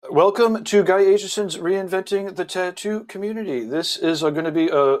Welcome to Guy Aitchison's Reinventing the Tattoo Community. This is going to be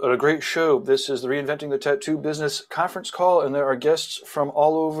a great show. This is the Reinventing the Tattoo Business conference call, and there are guests from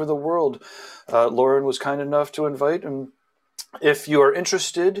all over the world. Lauren was kind enough to invite, and if you are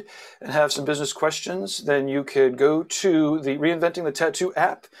interested and have some business questions, then you could go to the Reinventing the Tattoo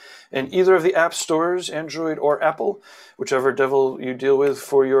app in either of the app stores, Android or Apple, whichever devil you deal with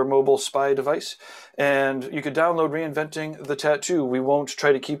for your mobile spy device. And you could download Reinventing the Tattoo. We won't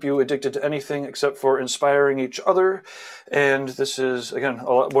try to keep you addicted to anything except for inspiring each other. And this is, again,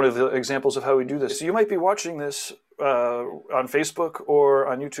 one of the examples of how we do this. So you might be watching this on Facebook or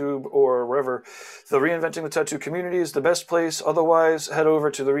on YouTube or wherever. The Reinventing the Tattoo community is the best place. Otherwise, head over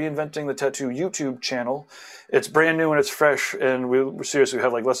to the Reinventing the Tattoo YouTube channel. It's brand new and it's fresh, and we seriously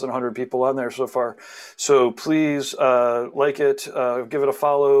have like less than 100 people on there so far. So please like it, give it a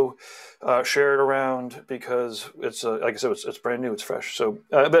follow, share it around, because it's like I said, it's brand new, it's fresh. So,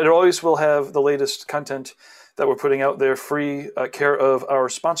 but it always will have the latest content that we're putting out there, free care of our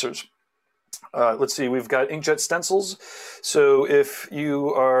sponsors. Let's see, we've got inkjet stencils. So if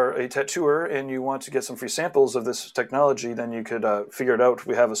you are a tattooer and you want to get some free samples of this technology, then you could figure it out.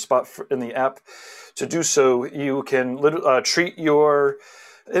 We have a spot in the app to do so. You can treat your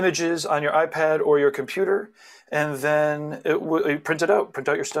images on your iPad or your computer, and then print it out. Print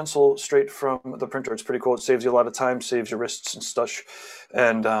out your stencil straight from the printer. It's pretty cool. It saves you a lot of time, saves your wrists and such.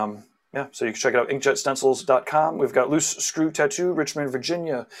 And yeah, so you can check it out, inkjetstencils.com. We've got Loose Screw Tattoo, Richmond,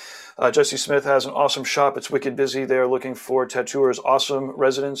 Virginia. Jesse Smith has an awesome shop. It's wicked busy. They are looking for tattooers, awesome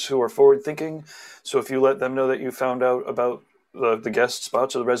residents who are forward-thinking. So if you let them know that you found out about the guest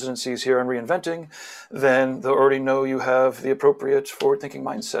spots or the residencies here on Reinventing, then they'll already know you have the appropriate forward-thinking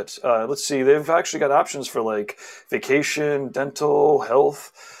mindset. Let's see, they've actually got options for like vacation, dental,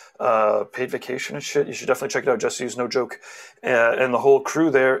 health, paid vacation and shit. You should definitely check it out. Jesse's no joke. And the whole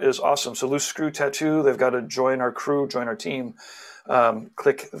crew there is awesome. So Loose Screw Tattoo, they've got to join our crew, join our team.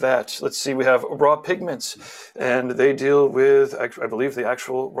 Click that. Let's see, we have Raw Pigments, and they deal with, I believe, the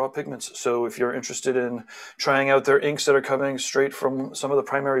actual raw pigments. So if you're interested in trying out their inks that are coming straight from some of the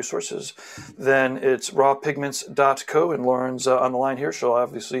primary sources, then it's rawpigments.co, and Lauren's on the line here. She'll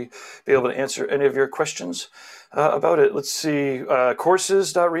obviously be able to answer any of your questions about it. Let's see,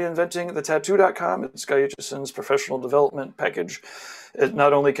 courses.reinventingthetattoo.com. It's Guy Aitchison's professional development package. It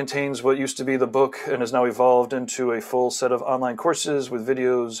not only contains what used to be the book and has now evolved into a full set of online courses with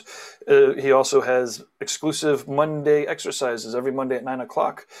videos. He also has exclusive Monday exercises every Monday at 9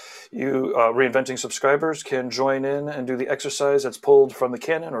 o'clock. You Reinventing subscribers can join in and do the exercise that's pulled from the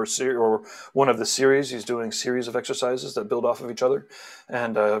canon or one of the series. He's doing a series of exercises that build off of each other.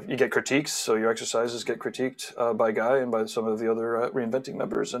 And you get critiques, so your exercises get critiqued by Guy and by some of the other Reinventing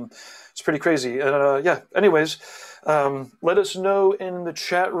members. And it's pretty crazy. And yeah, anyways, let us know in the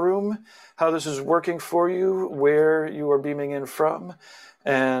chat room how this is working for you, where you are beaming in from.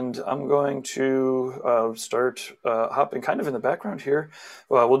 And I'm going to start hopping kind of in the background here.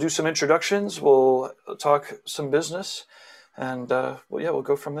 We'll do some introductions. We'll talk some business. And well, yeah, we'll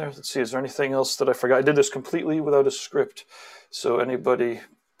go from there. Let's see, is there anything else that I forgot? I did this completely without a script. So anybody,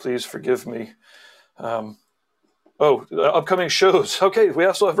 please forgive me. Upcoming shows. Okay, we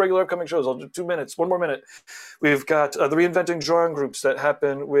also have regular upcoming shows. I'll do 2 minutes, 1 more minute. We've got the Reinventing drawing groups that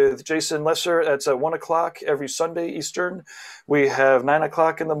happen with Jason Lesser. It's at 1 o'clock every Sunday Eastern. We have 9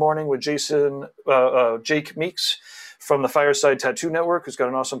 o'clock in the morning with Jake Meeks from the Fireside Tattoo Network, who's got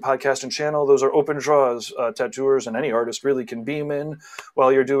an awesome podcast and channel. Those are open draws. Tattooers and any artist really can beam in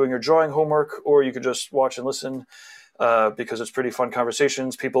while you're doing your drawing homework, or you could just watch and listen. Because it's pretty fun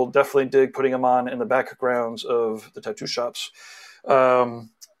conversations. People definitely dig putting them on in the backgrounds of the tattoo shops.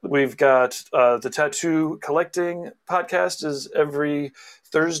 We've got the Tattoo Collecting podcast is every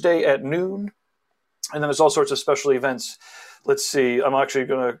Thursday at noon. And then there's all sorts of special events. Let's see, I'm actually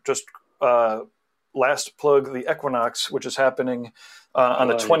going to just last plug the Equinox, which is happening on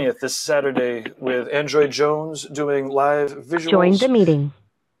the 20th, this Saturday, with Android Jones doing live visuals. Join the meeting.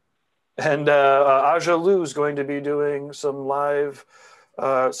 And Aja Lu is going to be doing some live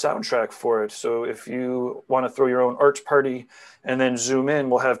soundtrack for it. So if you want to throw your own art party and then zoom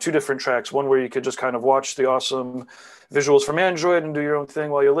in, we'll have 2 different tracks. One where you could just kind of watch the awesome visuals from Android and do your own thing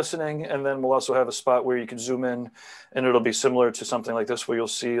while you're listening. And then we'll also have a spot where you can zoom in, and it'll be similar to something like this, where you'll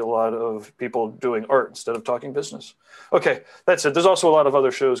see a lot of people doing art instead of talking business. Okay, that's it. There's also a lot of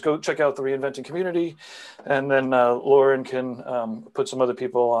other shows. Go check out the Reinventing community, and then Lauren can put some other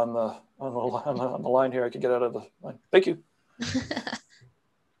people on the line here. I could get out of the line. Thank you.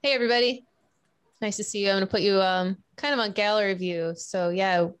 Hey, everybody. Nice to see you. I'm going to put you kind of on gallery view. So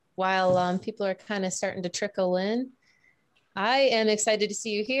yeah, while people are kind of starting to trickle in, I am excited to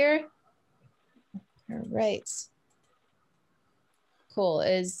see you here. All right. Cool.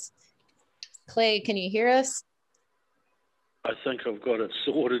 Is Clay, can you hear us? I think I've got it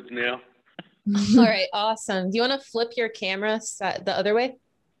sorted now. All right, awesome. Do you want to flip your camera the other way?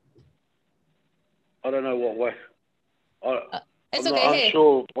 I don't know what way. It's I'm okay. not Hey.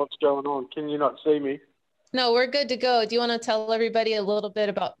 unsure what's going on. Can you not see me? No, we're good to go. Do you want to tell everybody a little bit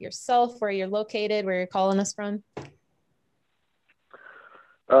about yourself, where you're located, where you're calling us from?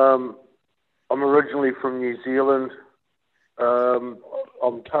 I'm originally from New Zealand.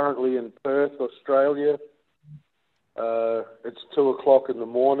 I'm currently in Perth, Australia. It's 2:00 in the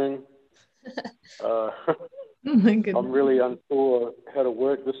morning. Oh my goodness. I'm really unsure how to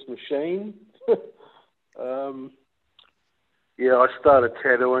work this machine. Yeah, I started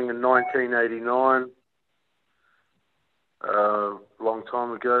tattooing in 1989, a long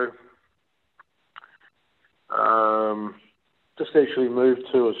time ago. Just actually moved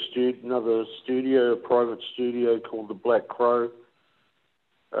to another studio, a private studio called the Black Crow.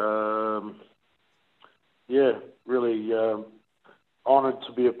 Yeah, really honoured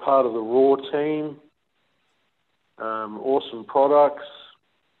to be a part of the Raw team. Awesome products.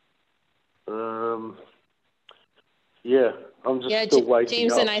 Yeah, I'm just still waking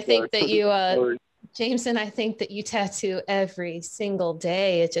James, up. And I think that you, James, and I think that you tattoo every single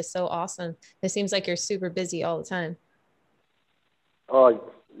day. It's just so awesome. It seems like you're super busy all the time.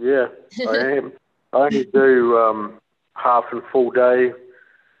 Oh, yeah, I am. I only do half and full day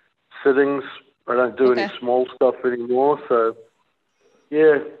sittings. I don't do any small stuff anymore. So,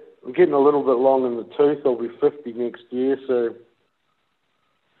 yeah, I'm getting a little bit long in the tooth. I'll be 50 next year. So,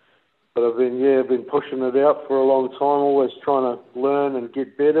 but I've been pushing it out for a long time. Always trying to learn and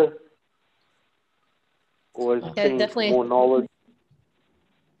get better. Always keen for more knowledge.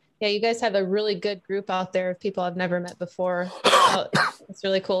 Yeah, you guys have a really good group out there of people I've never met before. It's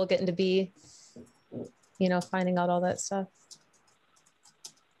really cool getting to be, finding out all that stuff.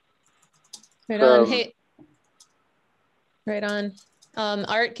 Right on. Hey, right on.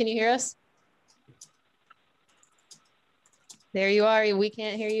 Art, can you hear us? There you are. We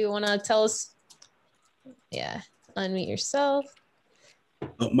can't hear you. Want to tell us? Yeah, unmute yourself.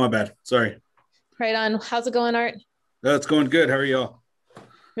 Oh, my bad. Sorry. Right on. How's it going, Art? It's going good. How are y'all?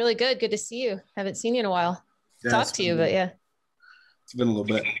 Really good. Good to see you. Haven't seen you in a while. Yeah, Talk to you, but yeah. It's been a little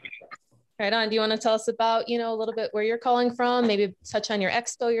bit. Right on. Do you want to tell us about, a little bit where you're calling from? Maybe touch on your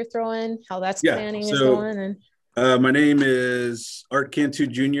expo you're throwing, how that's planning is going. And my name is Art Cantu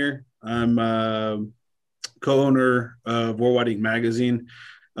Jr. I'm co-owner of Worldwide Ink Magazine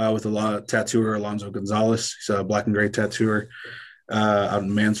with tattooer Alonzo Gonzalez. He's a black and gray tattooer out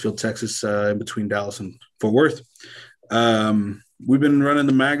in Mansfield, Texas, in between Dallas and Fort Worth. We've been running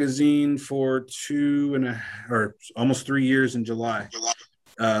the magazine for almost 3 years in July.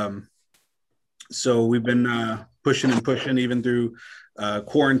 So we've been pushing even through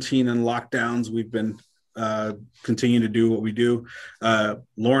quarantine and lockdowns. We've been continuing to do what we do.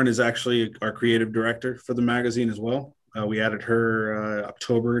 Lauren is actually our creative director for the magazine as well. We added her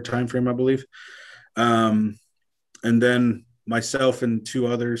October timeframe, I believe. And then myself and two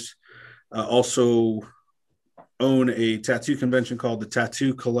others also own a tattoo convention called the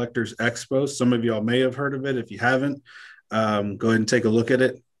Tattoo Collectors Expo. Some of y'all may have heard of it. If you haven't, go ahead and take a look at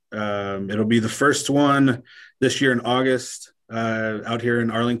it. It'll be the first one this year in August out here in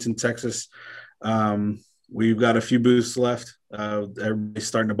Arlington, Texas. We've got a few booths left. Everybody's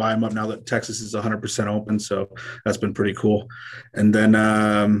starting to buy them up now that Texas is 100% open. So that's been pretty cool. And then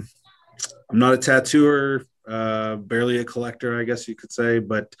I'm not a tattooer, barely a collector, I guess you could say,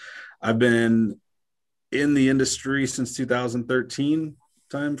 but I've been in the industry since 2013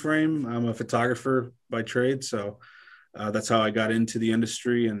 timeframe. I'm a photographer by trade. So that's how I got into the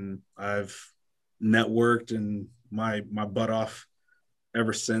industry, and I've networked and my butt off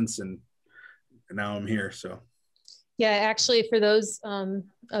ever since. And now I'm here. So. Yeah, actually, for those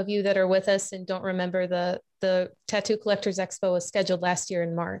of you that are with us and don't remember, the Tattoo Collectors Expo was scheduled last year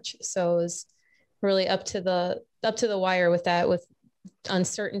in March. So it was really up to the wire with that, with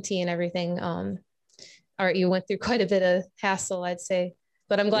uncertainty and everything. Art, you went through quite a bit of hassle, I'd say,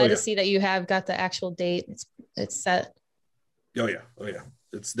 but I'm glad to see that you have got the actual date. It's set. Oh yeah.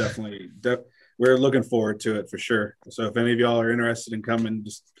 It's definitely, we're looking forward to it for sure. So if any of y'all are interested in coming,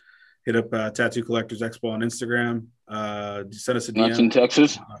 just hit up Tattoo Collectors Expo on Instagram. Send us a DM. That's in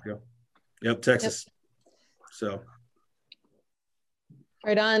Texas? Yep, Texas. Yep. So.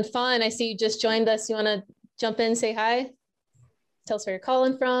 Right on. Fun. I see you just joined us. You want to jump in, say hi? Tell us where you're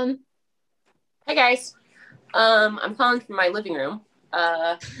calling from. Hi, guys. I'm calling from my living room.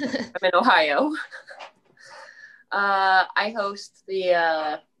 I'm in Ohio. I host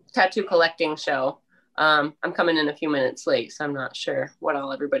the tattoo collecting show. I'm coming in a few minutes late, so I'm not sure what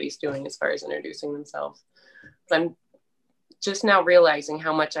all everybody's doing as far as introducing themselves. I'm just now realizing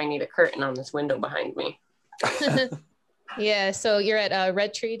how much I need a curtain on this window behind me. Yeah, so you're at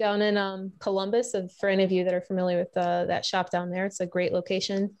Red Tree down in Columbus. For any of you that are familiar with that shop down there, it's a great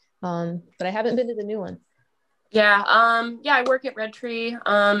location. But I haven't been to the new one. Yeah, I work at Red Tree.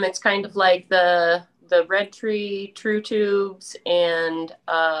 It's kind of like the Red Tree, True Tubes, and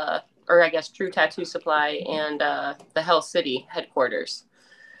or I guess True Tattoo Supply and the Hell City headquarters.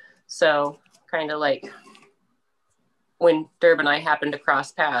 So kind of like when Derb and I happen to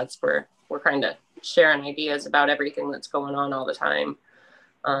cross paths, we're kind of sharing ideas about everything that's going on all the time,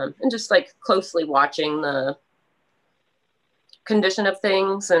 and just like closely watching the condition of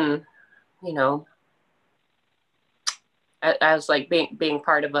things, and as like being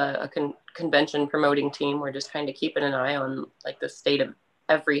part of a convention promoting team, we're just kind of keeping an eye on like the state of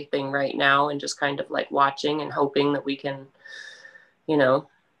everything right now, and just kind of like watching and hoping that we can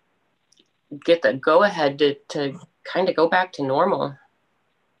get the go ahead to kind of go back to normal.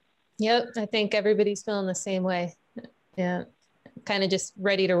 Yep, I think everybody's feeling the same way. Yeah, kind of just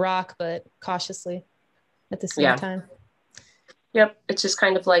ready to rock, but cautiously at the same time. Yep, it's just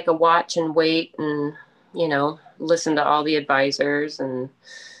kind of like a watch and wait, and listen to all the advisors, and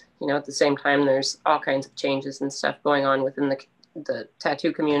at the same time there's all kinds of changes and stuff going on within the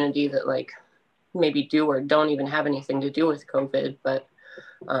tattoo community that like maybe do or don't even have anything to do with COVID, but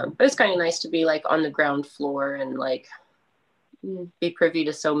it's kind of nice to be like on the ground floor and like be privy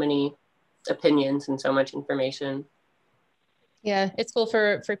to so many opinions and so much information. Yeah, it's cool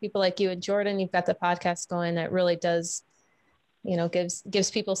for people like you and Jordan. You've got the podcast going that really does, gives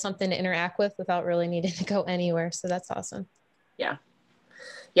people something to interact with without really needing to go anywhere. So that's awesome. Yeah.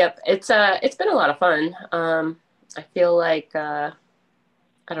 Yep. It's been a lot of fun. I feel like I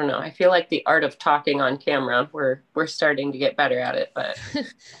don't know. I feel like the art of talking on camera, we're starting to get better at it, but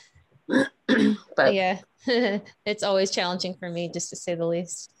but yeah, it's always challenging for me, just to say the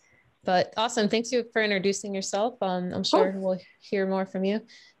least. But awesome. Thanks you for introducing yourself. I'm sure we'll hear more from you.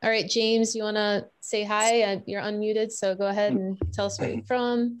 All right, James, you want to say hi? You're unmuted, so go ahead and tell us where you're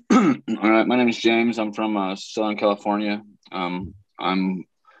from. All right, my name is James. I'm from Southern California. I'm an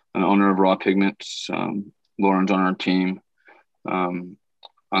owner of Raw Pigments. Lauren's on our team, on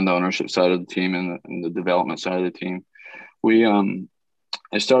the ownership side of the team and the development side of the team.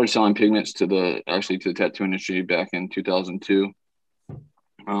 I started selling pigments to the tattoo industry back in 2002.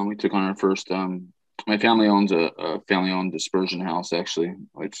 We took on our first, my family owns a family-owned dispersion house, actually,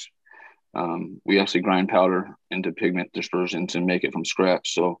 which we actually grind powder into pigment dispersions and make it from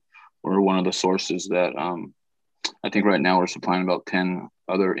scratch. So we're one of the sources that I think right now we're supplying about 10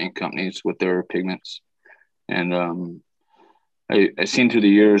 other ink companies with their pigments. And I seen through the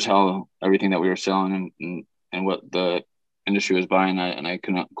years how everything that we were selling and what the industry was buying, and I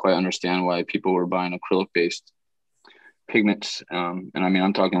couldn't quite understand why people were buying acrylic-based pigments. And I mean,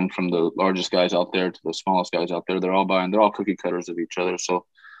 I'm talking from the largest guys out there to the smallest guys out there. They're all cookie cutters of each other. So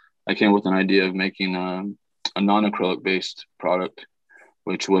I came with an idea of making a non-acrylic based product,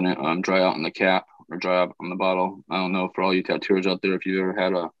 which wouldn't dry out in the cap or dry out on the bottle. I don't know, for all you tattooers out there, if you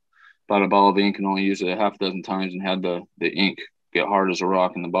ever bought a bottle of ink and only used it a half a dozen times and had the ink get hard as a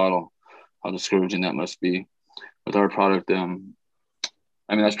rock in the bottle, how discouraging that must be. With our product, I mean,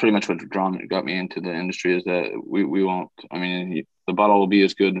 that's pretty much what got me into the industry, is that we won't, I mean, the bottle will be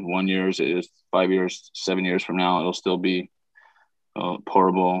as good 1 year as it is 5 years, 7 years from now. It'll still be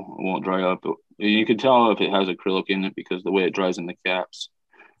pourable. It won't dry up. You can tell if it has acrylic in it because the way it dries in the caps,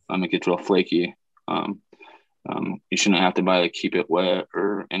 it gets real flaky. You shouldn't have to buy Keep It Wet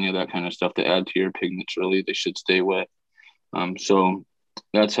or any of that kind of stuff to add to your pigments. Really, they should stay wet. So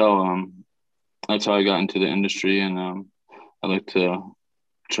that's how I got into the industry, and I like to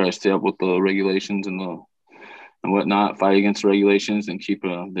try to stay up with the regulations and whatnot, fight against the regulations, and keep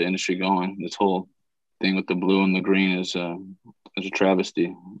the industry going. This whole thing with the blue and the green is a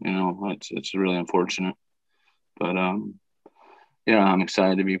travesty. It's really unfortunate. But yeah, I'm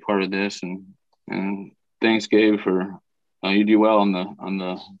excited to be part of this, and thanks, Gabe, for you do well on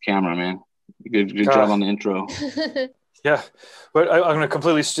the camera, man. Good job on the intro. Yeah, but I'm going to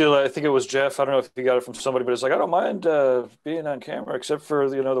completely steal it. I think it was Jeff. I don't know if he got it from somebody, but it's like, I don't mind being on camera, except for,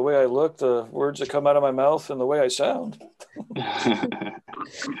 the way I look, the words that come out of my mouth, and the way I sound. I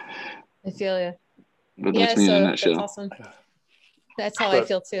feel you. But that's me in a nutshell. That's awesome. That's how I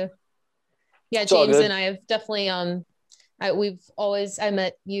feel too. Yeah, James and I have definitely, I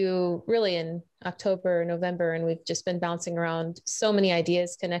met you really in October, November, and we've just been bouncing around so many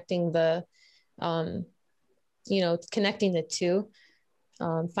ideas, connecting the connecting the two,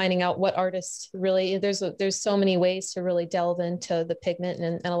 finding out what artists really, there's so many ways to really delve into the pigment,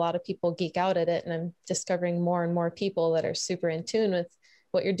 and a lot of people geek out at it. And I'm discovering more and more people that are super in tune with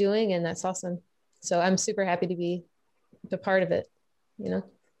what you're doing. And that's awesome. So I'm super happy to be a part of it, Yeah,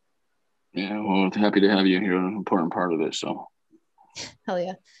 well, happy to have you here, an important part of it. So. Hell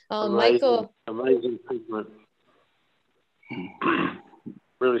yeah. Amazing, Michael. Amazing pigment.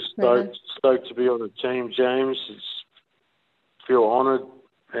 Really stoked to be on the team, James. Feel honored,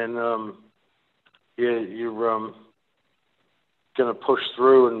 and you're gonna push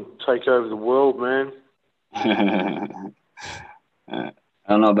through and take over the world, man.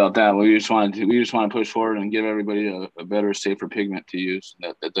 I don't know about that. We just want to push forward and give everybody a better, safer pigment to use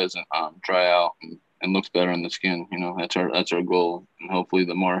that doesn't dry out and looks better in the skin. That's our goal. And hopefully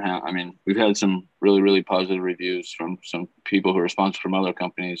the more, we've had some really, really positive reviews from some people who are sponsored from other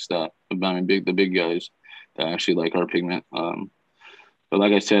companies the big guys that actually like our pigment. But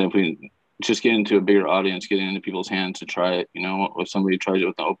like I said, if we just get into a bigger audience, get it into people's hands to try it, if somebody tries it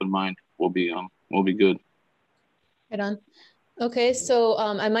with an open mind, we'll be good. Right on. Okay, so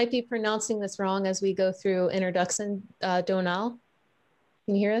I might be pronouncing this wrong as we go through introduction. Donal,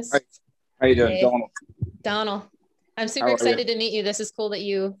 can you hear us? Hi. How you doing, hey. Donald? Donald, I'm super excited to meet you. This is cool that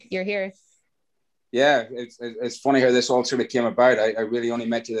you're here. Yeah, it's funny how this all sort of came about. I really only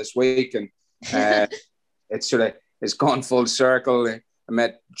met you this week, and it's gone full circle. I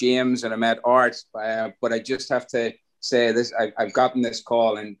met James and I met Art, but I just have to say this: I've gotten this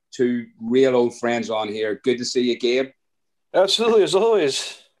call and two real old friends on here. Good to see you, Gabe. Absolutely, as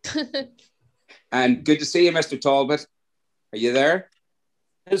always. And good to see you, Mr. Talbot. Are you there?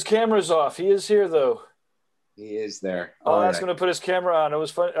 His camera's off. He is here, though. He is there. Oh, that's going to put his camera on. It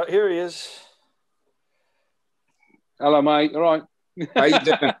was fun. Here he is. Hello, mate. All right. How you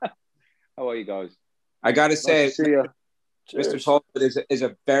doing? How are you guys? I got to say, nice to see you. Mr. Talbot is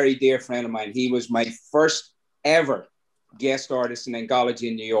a very dear friend of mine. He was my first ever guest artist in Engology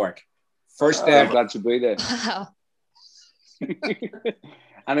in New York. First ever. I'm glad to be there. Wow.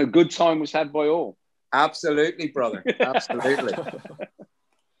 And a good time was had by all. Absolutely, brother. Absolutely.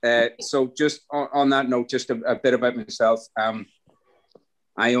 So just on that note, just a bit about myself.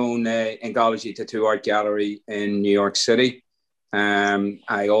 I own Engology Tattoo Art Gallery in New York City.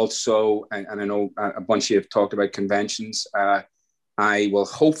 I also, and I know a bunch of you have talked about conventions. I will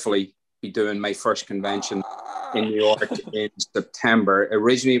hopefully be doing my first convention in New York in September.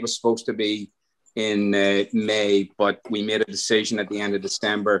 Originally, it was supposed to be in May, but we made a decision at the end of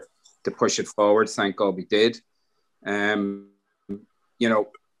December to push it forward. Thank God we did.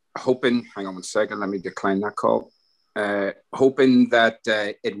 Hoping, hang on one second, let me decline that call. Hoping that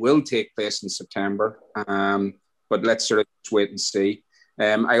it will take place in September, but let's sort of wait and see.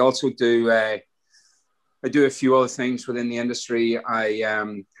 I also do I do a few other things within the industry.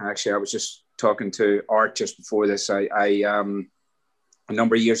 I was just talking to Art just before this. A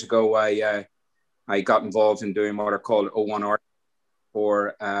number of years ago, I got involved in doing what are called O1 art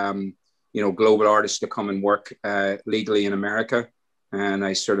for global artists to come and work legally in America. And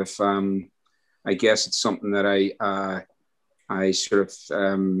I sort of, I guess it's something that I sort of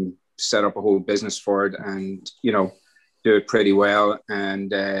set up a whole business for it, and do it pretty well.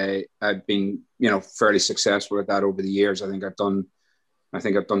 And I've been fairly successful at that over the years. I think I've done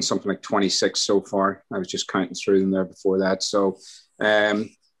something like 26 so far. I was just counting through them there before that. So I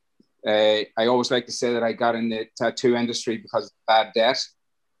always like to say that I got in the tattoo industry because of bad debt,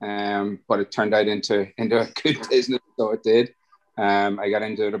 but it turned out into a good business, so it did. I got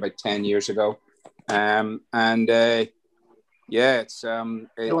into it about 10 years ago. It's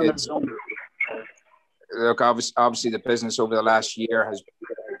look, obviously the business over the last year has been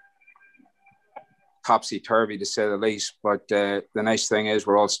topsy-turvy, to say the least. But the nice thing is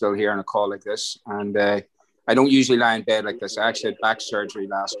we're all still here on a call like this. And I don't usually lie in bed like this. I actually had back surgery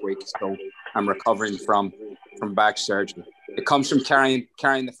last week, so I'm recovering from back surgery. It comes from carrying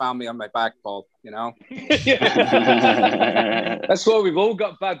the family on my back, Paul, That's why we've all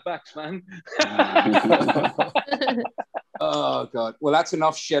got bad backs, man. Oh, God. Well, that's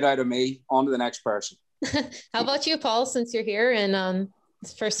enough shit out of me. On to the next person. How about you, Paul, since you're here? And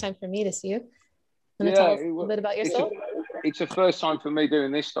it's the first time for me to see you. Want to tell us a little bit about yourself? It's the first time for me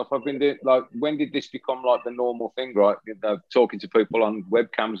doing this stuff. I've been doing, when did this become like the normal thing, right? Talking to people on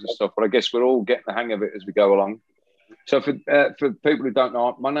webcams and stuff. But I guess we're all getting the hang of it as we go along. So for people who don't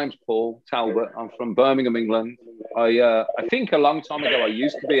know, my name's Paul Talbot. I'm from Birmingham, England. I think a long time ago I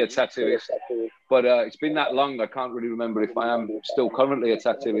used to be a tattooist, but it's been that long I can't really remember if I am still currently a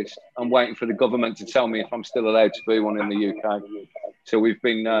tattooist. I'm waiting for the government to tell me if I'm still allowed to be one in the UK. So we've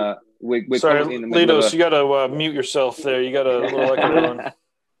been we're Sorry, currently in the middle Litos, of you got to mute yourself there. You got a little echo going.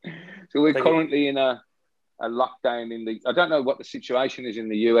 So we're currently in a lockdown in the. I don't know what the situation is in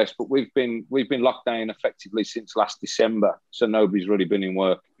the US, but we've been locked down effectively since last December. So nobody's really been in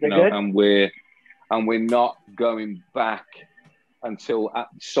work, and we're not going back until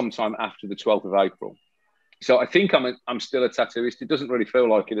sometime after the 12th of April. So I think I'm still a tattooist. It doesn't really feel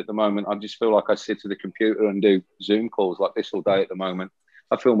like it at the moment. I just feel like I sit at a computer and do Zoom calls like this all day at the moment.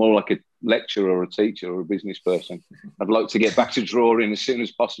 I feel more like a lecturer or a teacher or a business person. I'd like to get back to drawing as soon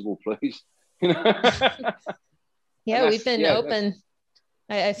as possible, please. Yeah, we've been open.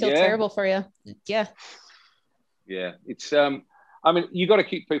 I feel terrible for you. Yeah. Yeah, it's I mean, you got to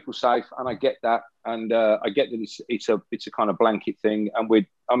keep people safe, and I get that, and I get that it's a kind of blanket thing, and we've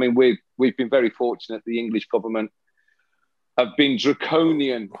been very fortunate. The English government have been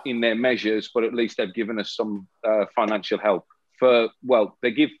draconian in their measures, but at least they've given us some financial help.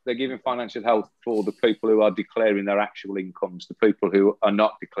 They're giving financial help for the people who are declaring their actual incomes. The people who are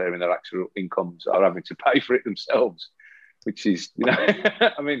not declaring their actual incomes are having to pay for it themselves, which is,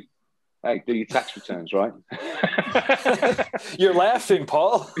 I mean, hey, do your tax returns, right? You're laughing,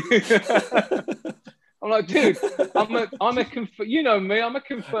 Paul. I'm like, dude, you know me, I'm a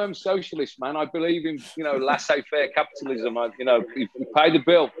confirmed socialist, man. I believe in, laissez-faire capitalism. If you pay the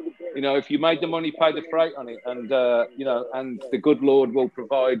bill, if you made the money, pay the freight on it, and and the good Lord will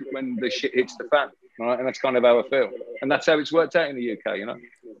provide when the shit hits the fan, right? And that's kind of how I feel, and that's how it's worked out in the UK,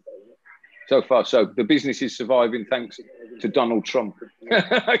 so far. So the business is surviving thanks to Donald Trump,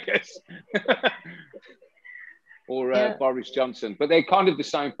 I guess, or Boris Johnson, but they're kind of the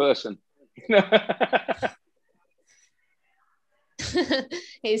same person.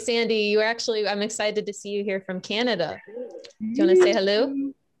 Hey, Sandy, I'm excited to see you here from Canada. Do you want to say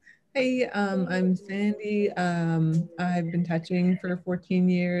hello? Hey, I'm Sandy. I've been tattooing for 14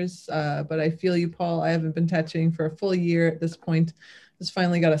 years, but I feel you, Paul. I haven't been tattooing for a full year at this point. Just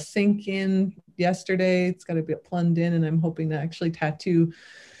finally got a sink in yesterday. It's got to be plumbed in, and I'm hoping to actually tattoo,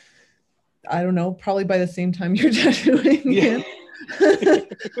 I don't know, probably by the same time you're tattooing in.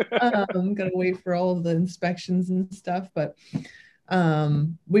 Gotta wait for all of the inspections and stuff, but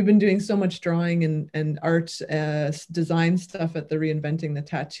we've been doing so much drawing and art design stuff at the Reinventing the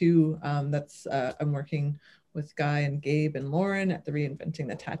Tattoo. I'm working with Guy and Gabe and Lauren at the Reinventing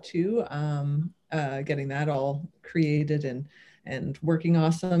the Tattoo, getting that all created and working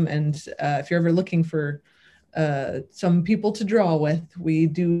awesome. And if you're ever looking for some people to draw with, we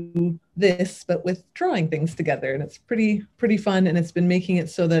do this, but with drawing things together, and it's pretty fun. And it's been making it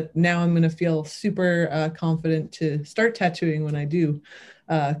so that now I'm going to feel super confident to start tattooing when I do,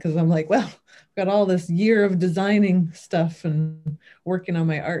 because I'm like, well, I've got all this year of designing stuff and working on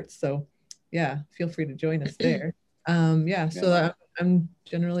my art. So yeah, feel free to join us there. So I'm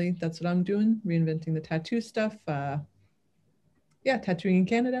generally, that's what I'm doing, reinventing the tattoo stuff. Tattooing in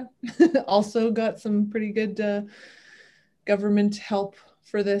Canada. Also got some pretty good government help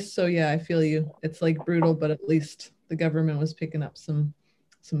for this. So yeah, I feel you. It's like brutal, but at least the government was picking up some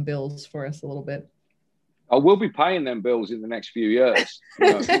bills for us a little bit. I will be paying them bills in the next few years.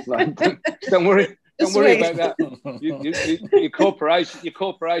 Don't worry. Don't worry about that. Your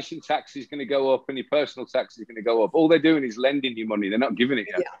corporation tax is going to go up, and your personal tax is going to go up. All they're doing is lending you money. They're not giving it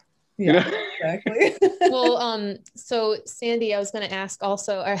you. Yeah, exactly. Well, so Sandy, I was going to ask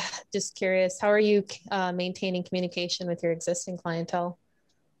also, just curious, how are you maintaining communication with your existing clientele?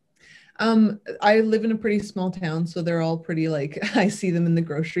 I live in a pretty small town, so they're all pretty I see them in the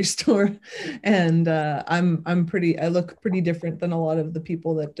grocery store, and I look pretty different than a lot of the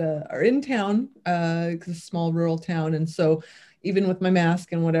people that are in town, because it's a small rural town. And so even with my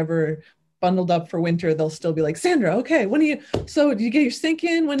mask and whatever, bundled up for winter, they'll still be like, Sandra, okay, do you get your sink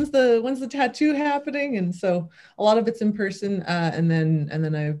in? When's the tattoo happening? And so a lot of it's in person, and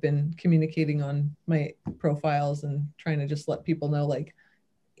then I've been communicating on my profiles and trying to just let people know,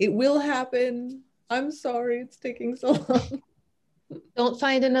 it will happen. I'm sorry it's taking so long. Don't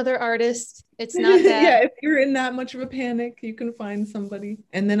find another artist. It's not that. Yeah, if you're in that much of a panic, you can find somebody,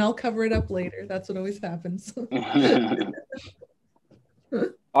 and then I'll cover it up later. That's what always happens.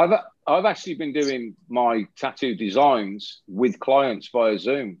 I've actually been doing my tattoo designs with clients via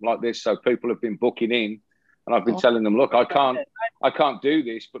Zoom like this. So people have been booking in, and I've been telling them, look, I can't do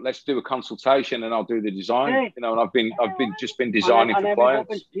this, but let's do a consultation and I'll do the design. And I've been designing for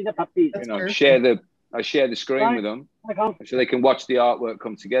clients. I share the screen with them so they can watch the artwork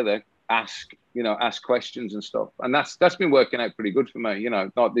come together, ask questions and stuff. And that's been working out pretty good for me.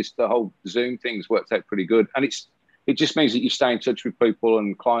 The whole Zoom thing's worked out pretty good. And it just means that you stay in touch with people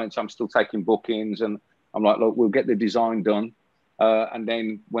and clients. I'm still taking bookings, and I'm like, look, we'll get the design done. and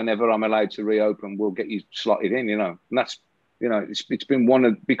then whenever I'm allowed to reopen, we'll get you slotted in, you know. And that's, you know, it's been one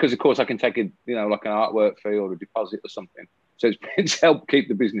of, because of course I can take a, you know, like an artwork fee or a deposit or something. So it's helped keep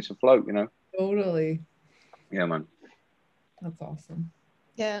the business afloat, you know. Totally. Yeah, man. That's awesome.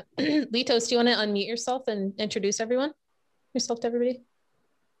 Yeah. Litos, do you want to unmute yourself and introduce yourself to everybody?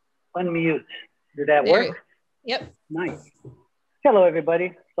 Unmute. Did that work? Yep. Nice. Hello,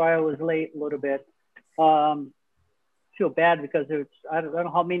 everybody. Sorry I was late a little bit. Feel bad because I don't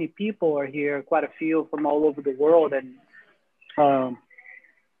know how many people are here, quite a few from all over the world. And I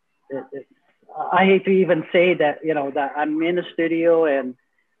hate to even say that, you know, that I'm in the studio and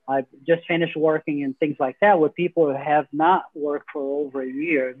I've just finished working and things like that with people who have not worked for over a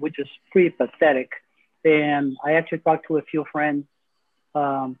year, which is pretty pathetic. And I actually talked to a few friends,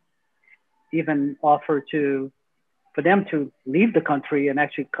 even offered for them to leave the country and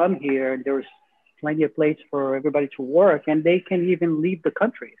actually come here. And there's plenty of place for everybody to work, and they can even leave the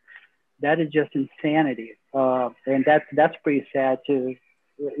country. That is just insanity. And that's pretty sad to,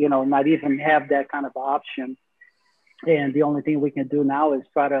 you know, not even have that kind of option. And the only thing we can do now is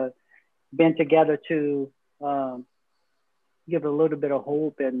try to band together to give a little bit of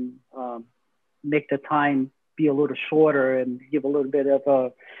hope and make the time be a little shorter and give a little bit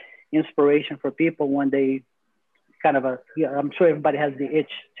of inspiration for people when they kind of I'm sure everybody has the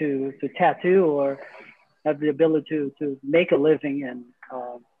itch to tattoo or have the ability to make a living and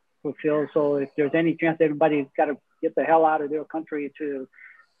fulfill. So if there's any chance everybody's got to get the hell out of their country to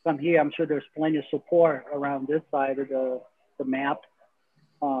come here, I'm sure there's plenty of support around this side of the map.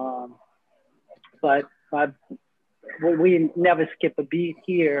 But we never skip a beat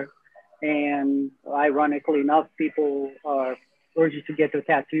here. And ironically enough, people are urged to get their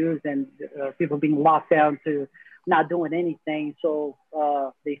tattoos and people being locked down to not doing anything. So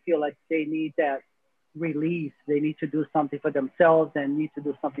they feel like they need that release. They need to do something for themselves and need to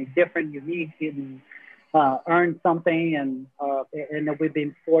do something different, unique, and earn something. And we've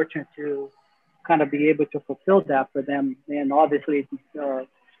been fortunate to kind of be able to fulfill that for them. And obviously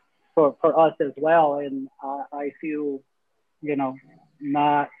for us as well. And I feel, you know,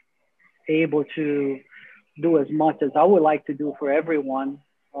 not able to do as much as I would like to do for everyone.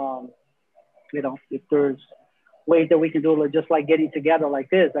 You know, if there's ways that we can do it, just like getting together like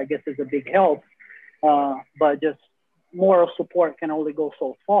this, I guess is a big help. But just moral support can only go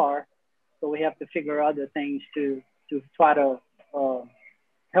so far. So we have to figure other things to try to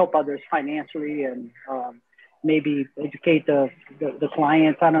help others financially and maybe educate the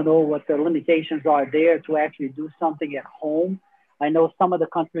clients. I don't know what the limitations are there to actually do something at home. I know some of the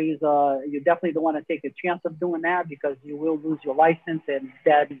countries, you definitely don't want to take a chance of doing that because you will lose your license, and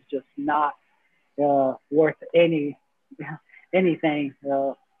that is just not worth anything.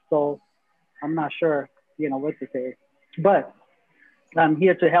 So I'm not sure, you know, what to say. But I'm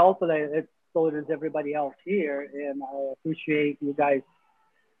here to help, so does everybody else here, and I appreciate you guys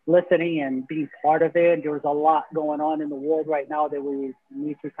listening and being part of it. There's a lot going on in the world right now that we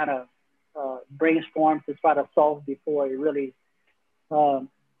need to kind of brainstorm to try to solve before it really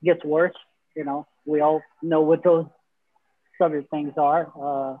gets worse. You know, we all know what those other things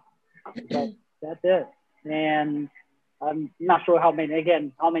are, but that's it. And I'm not sure how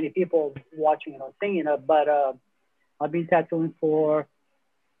many people watching it or seeing it, but I've been tattooing for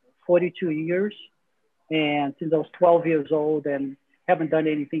 42 years, and since I was 12 years old, and haven't done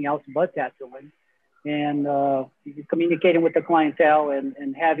anything else but tattooing. And communicating with the clientele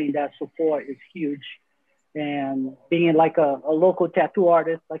and having that support is huge. And being like a local tattoo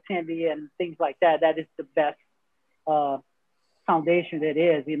artist like Sandy and things like that, that is the best foundation it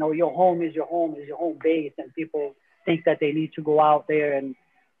is. You know, your home is your home base, and people think that they need to go out there and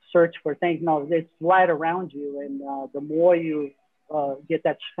search for things. No, it's right around you. And the more you get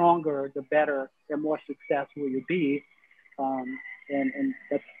that stronger, the better and more successful you'll be. And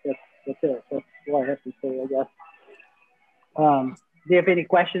that's it. That's what I have to say, I guess. Do you have any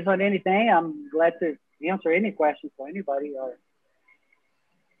questions on anything? I'm glad to answer any questions for anybody.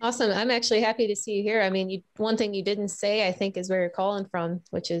 Awesome. I'm actually happy to see you here. I mean, one thing you didn't say, I think, is where you're calling from,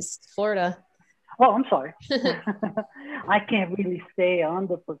 which is Florida. Oh, I'm sorry. I can't really stay on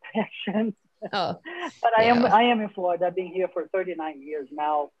the profession. Oh, but I am in Florida. I've been here for 39 years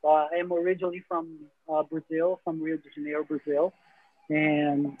now. I am originally from Brazil, from Rio de Janeiro, Brazil.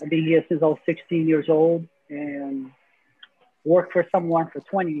 And I've been here since I was 16 years old and worked for someone for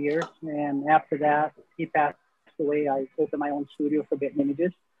 20 years. And after that, he passed away. I opened my own studio for Bit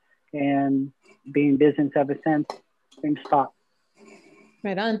Images and been in business ever since. Same spot.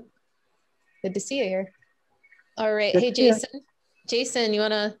 Right on. Good to see you here. All right. Good hey, Jason. Jason, you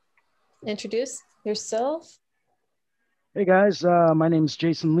want to introduce yourself? Hey guys, my name's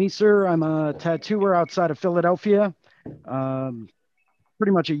Jason Leeser. I'm a tattooer outside of Philadelphia. Um,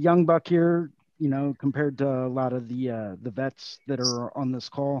 Pretty much a young buck here, compared to a lot of the vets that are on this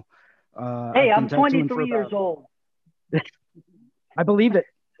call. Hey, I've been I'm tattooing for 23 years old. I believe it.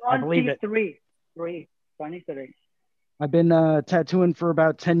 I believe it. 23. I've been tattooing for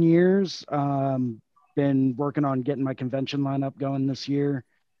about 10 years. Been working on getting my convention lineup going this year.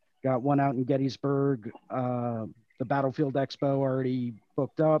 Got one out in Gettysburg. The Battlefield Expo already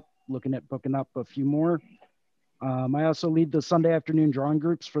booked up, looking at booking up a few more. I also lead the Sunday afternoon drawing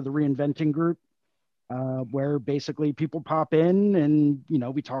groups for the Reinventing group, where basically people pop in and,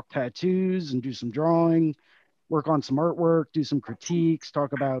 we talk tattoos and do some drawing, work on some artwork, do some critiques,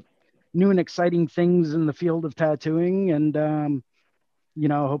 talk about new and exciting things in the field of tattooing, and,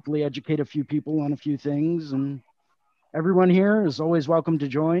 hopefully educate a few people on a few things. And everyone here is always welcome to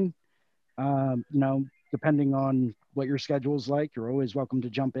join. Depending on what your schedule is like, you're always welcome to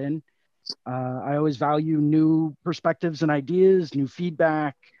jump in. I always value new perspectives and ideas, new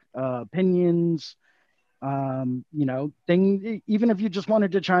feedback, opinions, even if you just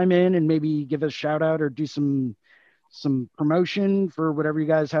wanted to chime in and maybe give a shout out or do some promotion for whatever you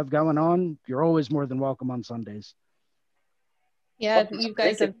guys have going on, you're always more than welcome on Sundays. Yeah, you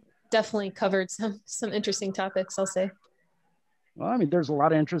guys have definitely covered some interesting topics, I'll say. Well, I mean, there's a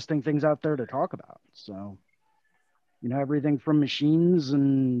lot of interesting things out there to talk about. So, everything from machines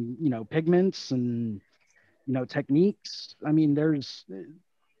and, pigments and, techniques. I mean, there's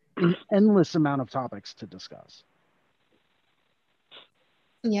an endless amount of topics to discuss.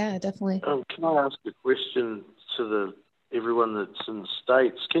 Yeah, definitely. Can I ask a question to everyone that's in the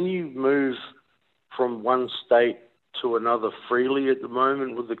States? Can you move from one state to another freely at the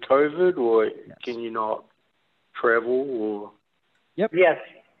moment with the COVID, or yes, can you not travel? Or Yep. Yes.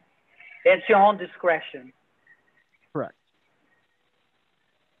 It's your own discretion. Correct.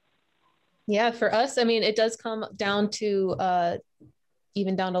 Yeah, for us, I mean, it does come down to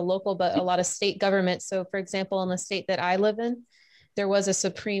even down to local, but a lot of state governments. So for example, in the state that I live in, there was a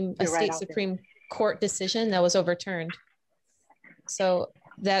Supreme Court decision that was overturned. So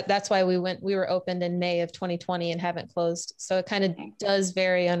that's why we were opened in May of 2020 and haven't closed. So it kind of does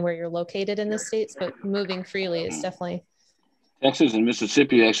vary on where you're located in the states, but moving freely is definitely. Texas and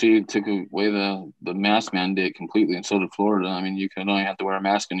Mississippi actually took away the mask mandate completely, and so did Florida. I mean, you can only have to wear a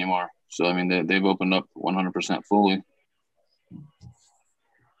mask anymore. So, I mean, they've opened up 100% fully.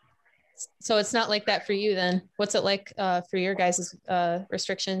 So it's not like that for you then. What's it like for your guys'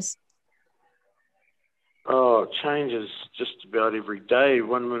 restrictions? Oh, it changes just about every day.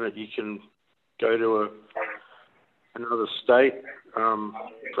 1 minute you can go to another state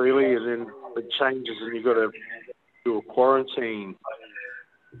freely, and then it changes and you've got to do a quarantine.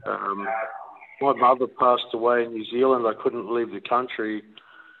 My mother passed away in New Zealand. I couldn't leave the country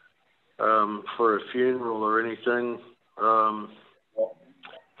for a funeral or anything.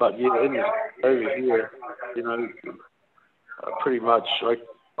 But yeah, over here, pretty much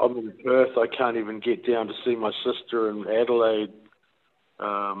I'm in Perth. I can't even get down to see my sister in Adelaide.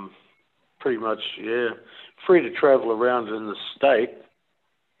 Pretty much, yeah, free to travel around in the state,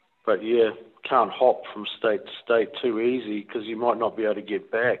 but yeah, can't hop from state to state too easy because you might not be able to get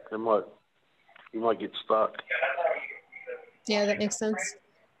back. You might get stuck. Yeah, that makes sense.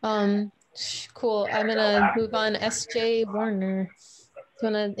 Cool. I'm gonna move on. SJ Warner, do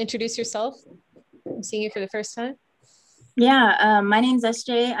you want to introduce yourself? I'm seeing you for the first time. Yeah, my name's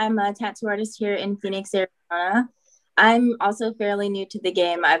SJ. I'm a tattoo artist here in Phoenix, Arizona. I'm also fairly new to the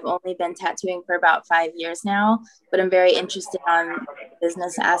game. I've only been tattooing for about 5 years now, but I'm very interested on the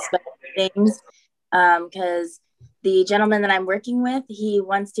business aspect of things because the gentleman that I'm working with, he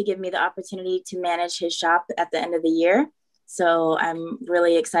wants to give me the opportunity to manage his shop at the end of the year. So I'm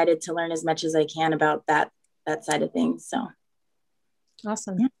really excited to learn as much as I can about that side of things. So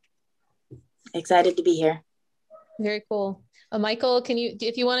awesome. Yeah. Excited to be here. Very cool. Michael,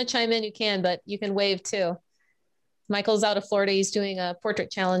 if you want to chime in, you can, but you can wave too. Michael's out of Florida. He's doing a portrait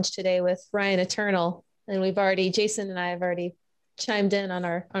challenge today with Ryan Eternal. And Jason and I have already chimed in on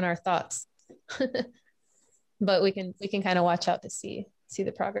our thoughts, but we can kind of watch out to see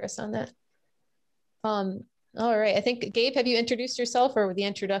the progress on that. All right. I think, Gabe, have you introduced yourself, or the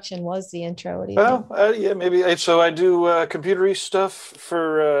introduction was the intro? What do you think? Yeah, maybe. So I do computery stuff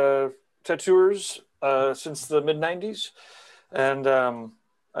for tattooers since the mid-90s. And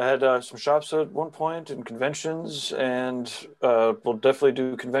I had some shops at one point and conventions, and we'll definitely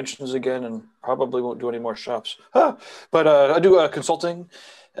do conventions again, and probably won't do any more shops. But I do consulting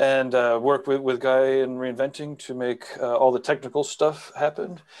and work with Guy in Reinventing to make all the technical stuff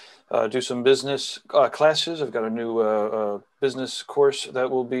happen. Do some business classes. I've got a new business course that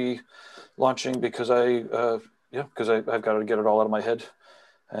will be launching because I've got to get it all out of my head,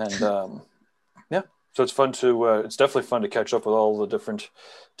 and yeah. So it's fun to, it's definitely fun to catch up with all the different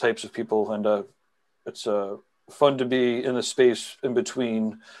types of people. And it's fun to be in the space in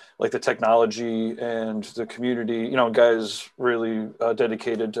between like the technology and the community, you know, guys really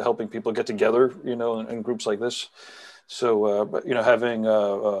dedicated to helping people get together, you know, in groups like this. So, but, you know, having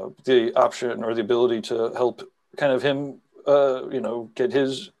the option or the ability to help kind of him, you know, get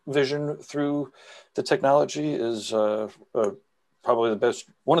his vision through the technology is probably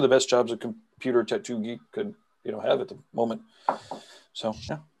one of the best jobs a computer tattoo geek could, you know, have at the moment. So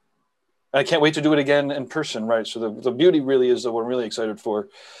yeah, I can't wait to do it again in person, right? So the beauty really is that what I'm really excited for,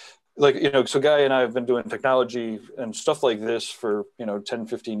 like, you know, so Guy and I have been doing technology and stuff like this for, you know, 10,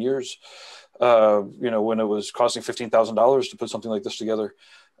 15 years, you know, when it was costing $15,000 to put something like this together.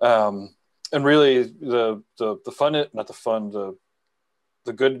 And really the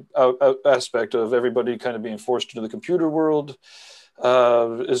good aspect of everybody kind of being forced into the computer world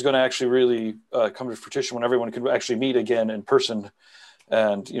is going to actually really come to fruition when everyone can actually meet again in person.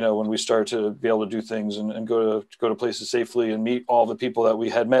 And, you know, when we start to be able to do things and go to places safely and meet all the people that we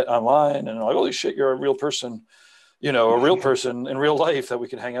had met online and like, holy shit, you're a real person, you know, a real person in real life that we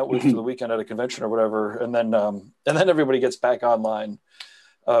can hang out with for the weekend at a convention or whatever. And then everybody gets back online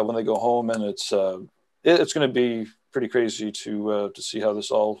when they go home, and it's going to be pretty crazy to see how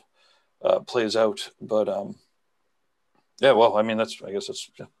this all plays out. But yeah, well, I mean, that's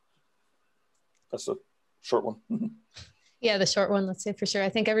the short one. Yeah, the short one, let's say for sure. I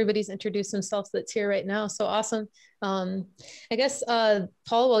think everybody's introduced themselves that's here right now. So awesome. I guess,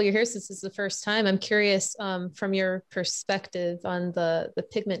 Paul, while you're here, since this is the first time, I'm curious from your perspective on the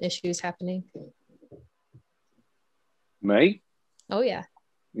pigment issues happening. Me? Oh, yeah.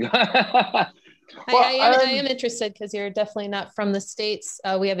 Well, I am interested because you're definitely not from the States.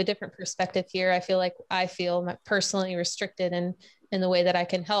 We have a different perspective here. I feel personally restricted in the way that I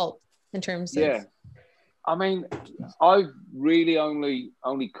can help in terms of. Yeah. I mean, I've really only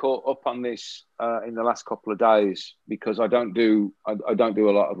caught up on this in the last couple of days because I don't do a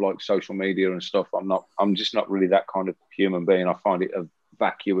lot of like social media and stuff. I'm just not really that kind of human being. I find it a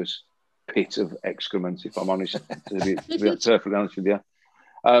vacuous pit of excrement, if I'm honest, to be perfectly honest with you.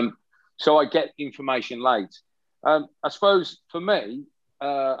 So I get information late. I suppose for me,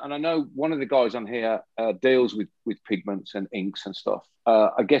 and I know one of the guys on here deals with pigments and inks and stuff.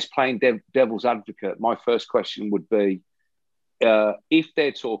 I guess playing devil's advocate, my first question would be, if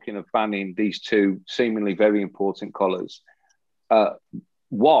they're talking of banning these two seemingly very important colours,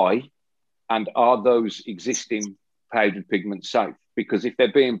 why? And are those existing powdered pigments safe? Because if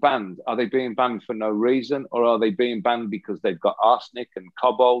they're being banned, are they being banned for no reason, or are they being banned because they've got arsenic and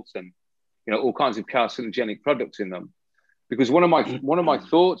cobalt and, you know, all kinds of carcinogenic products in them? Because one of my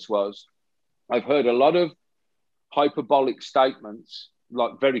thoughts was, I've heard a lot of hyperbolic statements,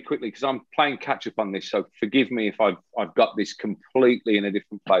 like very quickly, because I'm playing catch up on this. So forgive me if I've got this completely in a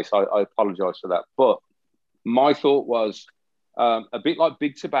different place. I apologise for that. But my thought was a bit like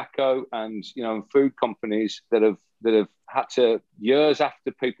big tobacco and, you know, food companies that have had to, years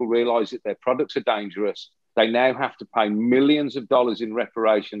after people realise that their products are dangerous, they now have to pay millions of dollars in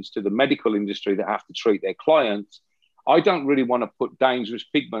reparations to the medical industry that have to treat their clients. I don't really want to put dangerous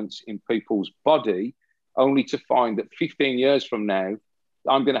pigments in people's body only to find that 15 years from now,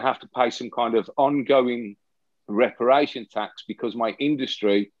 I'm going to have to pay some kind of ongoing reparation tax because my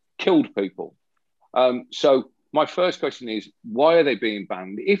industry killed people. So my first question is, why are they being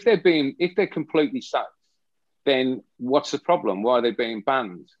banned? If they're completely safe, then what's the problem? Why are they being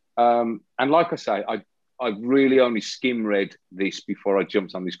banned? And like I say, I've really only skim read this before I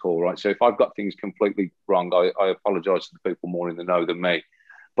jumped on this call, right? So if I've got things completely wrong, I apologise to the people more in the know than me.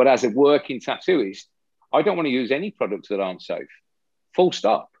 But as a working tattooist, I don't want to use any products that aren't safe. Full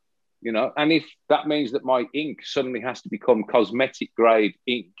stop, you know? And if that means that my ink suddenly has to become cosmetic grade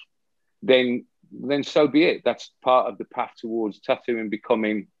ink, then so be it. That's part of the path towards tattooing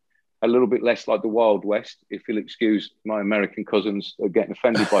becoming a little bit less like the Wild West, if you'll excuse my American cousins getting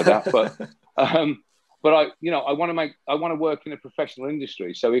offended by that. But I want to work in a professional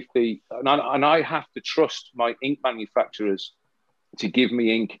industry. So if I have to trust my ink manufacturers to give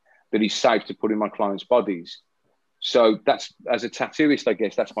me ink that is safe to put in my clients' bodies. So that's, as a tattooist, I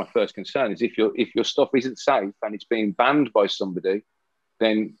guess that's my first concern, is if your stuff isn't safe and it's being banned by somebody,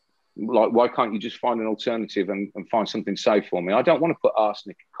 then like, why can't you just find an alternative and find something safe for me? I don't want to put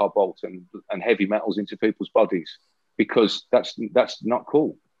arsenic, cobalt, and heavy metals into people's bodies, because that's not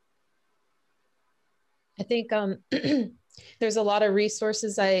cool. I think there's a lot of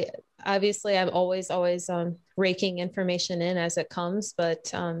resources. I'm always raking information in as it comes,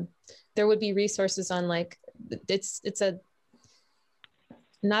 but there would be resources on, like, it's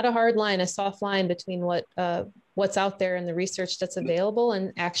not a hard line, a soft line between what's out there and the research that's available,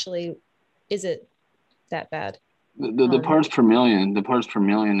 and actually, is it that bad? The parts per million,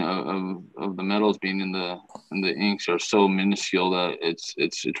 of the metals being in the inks are so minuscule that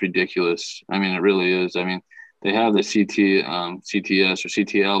it's ridiculous. I mean, it really is. I mean, they have the CTS or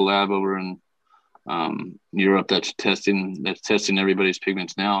CTL lab over in Europe that's testing everybody's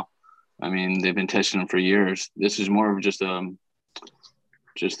pigments now. I mean, they've been testing them for years. This is more of just a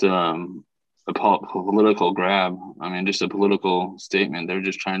political grab. I mean, just a political statement. They're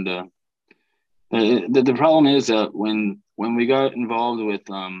just trying to. The problem is that when we got involved with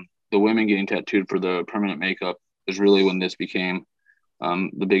the women getting tattooed for the permanent makeup is really when this became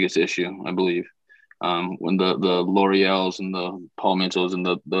the biggest issue, I believe. When the L'Oreals and the Paul Mitchells and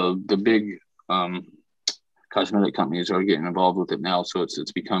the big cosmetic companies are getting involved with it now, so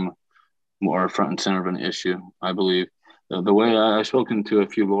it's become more front and center of an issue, I believe. The way I've spoken to a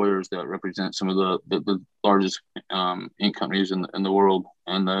few lawyers that represent some of the largest ink companies in the world,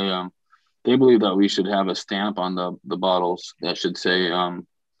 and they believe that we should have a stamp on the bottles that should say,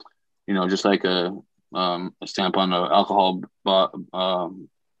 just like a stamp on an alcohol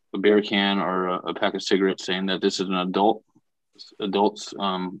a beer can or a pack of cigarettes, saying that this is an adult's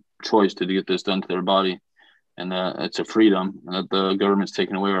choice to get this done to their body, and that it's a freedom, and that the government's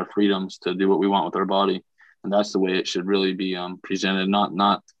taking away our freedoms to do what we want with our body. And that's the way it should really be presented,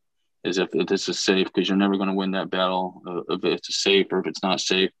 not as if this is safe, because you're never going to win that battle of if it's safe or if it's not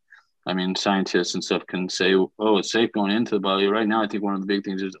safe. I mean, scientists and stuff can say, oh, it's safe going into the body. Right now, I think one of the big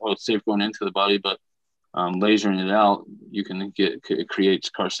things is, oh, it's safe going into the body, but lasering it out, it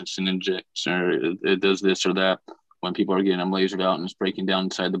creates carcinogens, or it does this or that. When people are getting them lasered out and it's breaking down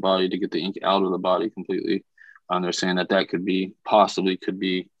inside the body to get the ink out of the body completely, they're saying that could be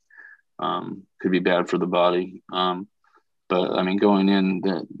bad for the body. But I mean, going in,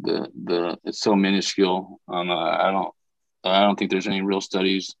 it's so minuscule. I don't think there's any real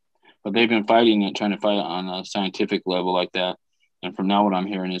studies, but they've been trying to fight it on a scientific level like that. And from now, what I'm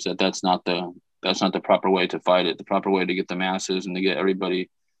hearing is that that's not the proper way to fight it. The proper way to get the masses and to get everybody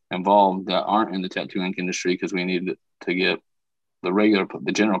involved that aren't in the tattoo ink industry, because we need to get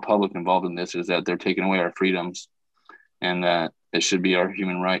the general public involved in this, is that they're taking away our freedoms, and that it should be our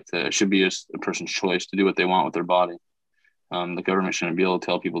human right it should be a person's choice to do what they want with their body. The government shouldn't be able to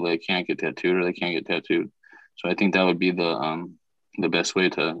tell people they can't get tattooed or they can't get tattooed. So I think that would be the best way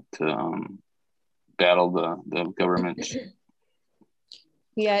to battle the government.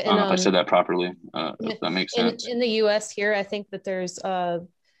 Yeah, I don't know if I said that properly. If that makes sense. In the U.S. here, I think that there's, I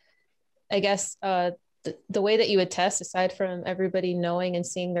guess, the way that you would test, aside from everybody knowing and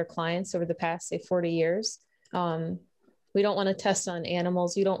seeing their clients over the past, say, 40 years, we don't want to test on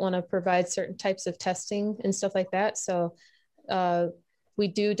animals. You don't want to provide certain types of testing and stuff like that. So we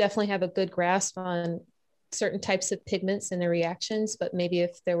do definitely have a good grasp on certain types of pigments and their reactions, but maybe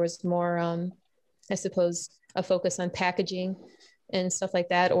if there was more, I suppose, a focus on packaging and stuff like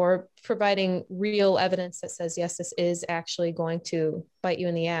that, or providing real evidence that says, yes, this is actually going to bite you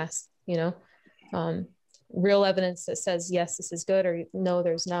in the ass, real evidence that says, yes, this is good, or no,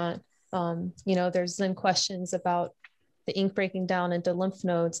 there's not. There's then questions about the ink breaking down into lymph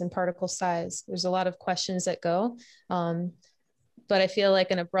nodes and particle size. There's a lot of questions that go, but I feel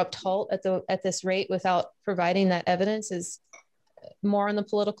like an abrupt halt at this rate without providing that evidence is more on the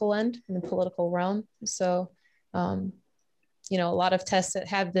political end, in the political realm. So, a lot of tests that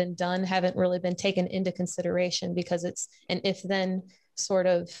have been done haven't really been taken into consideration, because it's an if-then sort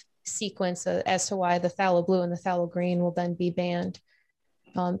of sequence as to why the phthalo blue and the phthalo green will then be banned.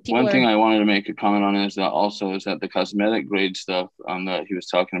 One thing I wanted to make a comment on is that the cosmetic grade stuff that he was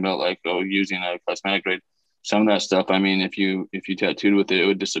talking about, like using a cosmetic grade, some of that stuff, I mean, if you tattooed with it, it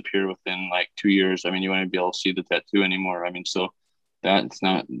would disappear within like 2 years. I mean, you wouldn't be able to see the tattoo anymore. I mean, so that's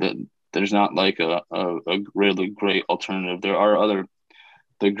not that. There's not like a really great alternative. There are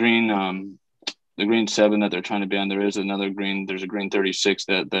the green 7 that they're trying to ban. There's a green 36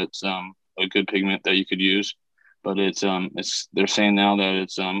 that's a good pigment that you could use, but they're saying now that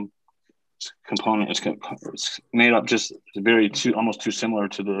it's made up just almost too similar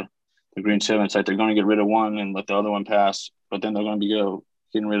to the green 7. It's like they're going to get rid of one and let the other one pass, but then they're going to be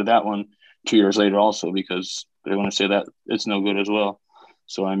getting rid of that one 2 years later also, because they're going to say that it's no good as well.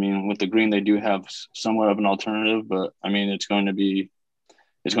 So, I mean, with the green, they do have somewhat of an alternative, but I mean, it's going to be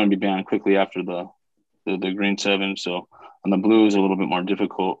banned quickly after the green 7. So on the blue is a little bit more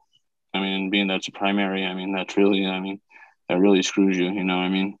difficult. I mean, being that's a primary, I mean, that really screws you, you know what I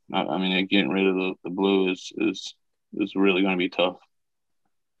mean? I mean, getting rid of the blue is really going to be tough.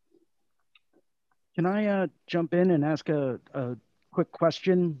 Can I jump in and ask a quick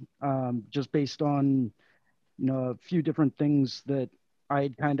question, just based on, you know, a few different things that I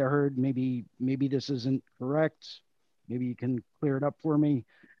had kind of heard? Maybe this isn't correct. Maybe you can clear it up for me.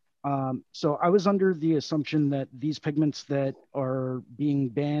 So I was under the assumption that these pigments that are being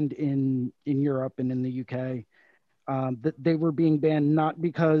banned in Europe and in the UK, that they were being banned not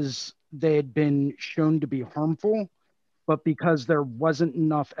because they had been shown to be harmful, but because there wasn't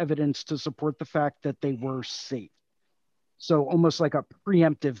enough evidence to support the fact that they were safe. So almost like a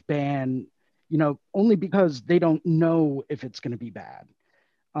preemptive ban, you know, only because they don't know if it's going to be bad.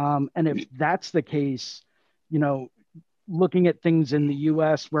 And if that's the case, you know, looking at things in the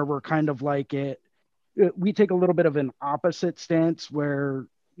US where we're kind of like we take a little bit of an opposite stance where,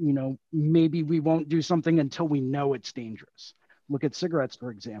 you know, maybe we won't do something until we know it's dangerous. Look at cigarettes,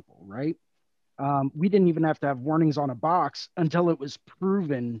 for example, right? We didn't even have to have warnings on a box until it was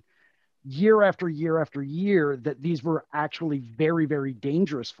proven year after year after year that these were actually very, very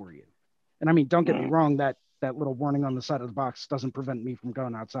dangerous for you. And I mean, don't get me wrong, that little warning on the side of the box doesn't prevent me from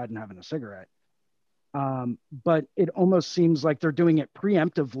going outside and having a cigarette. But it almost seems like they're doing it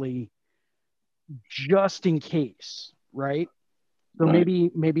preemptively just in case, right? So right.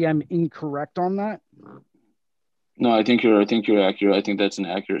 maybe I'm incorrect on that. No, I think you're accurate. I think that's an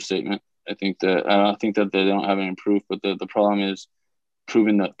accurate statement. I think that they don't have any proof, but the problem is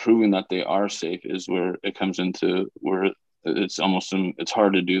proving that they are safe is where it comes into where it's almost it's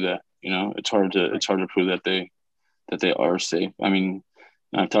hard to do that. You know, it's hard to prove that they are safe. I mean,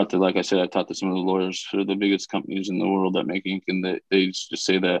 I've talked to some of the lawyers for the biggest companies in the world that make ink, and they just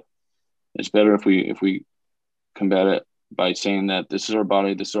say that it's better if we combat it by saying that this is our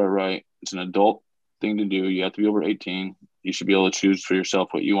body, this is our right. It's an adult thing to do. You have to be over 18. You should be able to choose for yourself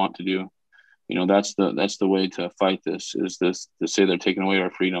what you want to do. You know, that's the way to fight this, is this to say they're taking away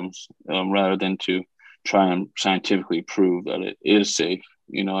our freedoms, rather than to try and scientifically prove that it is safe.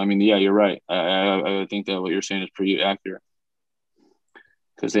 You know, I mean, yeah, you're right. I think that what you're saying is pretty accurate,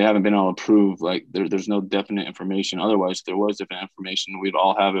 because they haven't been able to prove, like, there's no definite information. Otherwise, if there was definite information, we'd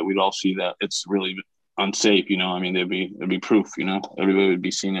all have it. We'd all see that it's really unsafe. You know, I mean, there'd be proof. You know, everybody would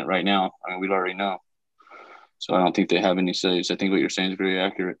be seeing it right now. I mean, we'd already know. So I don't think they have any saves. I think what you're saying is very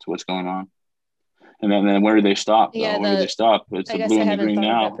accurate to what's going on. And then where do they stop? Yeah, where do they stop? It's I the guess blue I and the haven't green thought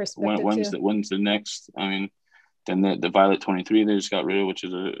of now. that perspective When's the next? I mean, then the violet 23 they just got rid of, which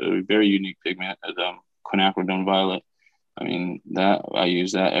is a very unique pigment, quinacridone violet. I mean, that I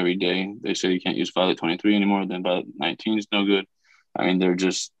use that every day. They say you can't use violet 23 anymore. Then violet 19 is no good. I mean,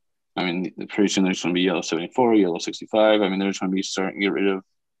 pretty soon there's going to be yellow 74, yellow 65. I mean, they're just going to be starting to get rid of.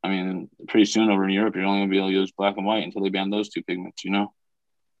 I mean, pretty soon over in Europe, you're only going to be able to use black and white until they ban those two pigments. You know.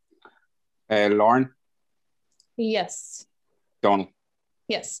 Lauren. Yes. Donald.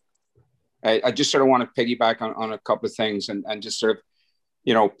 Yes. I just sort of want to piggyback on a couple of things and just sort of,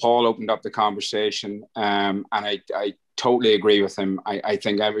 you know, Paul opened up the conversation, and I totally agree with him. I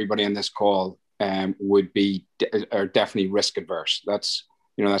think everybody on this call would be are definitely risk adverse. That's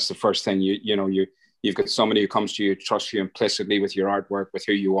the first thing. You've got somebody who comes to you, trusts you implicitly with your artwork, with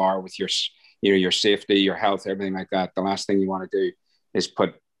who you are, with your safety, your health, everything like that. The last thing you want to do is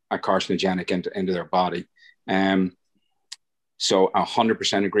put a carcinogenic into their body. So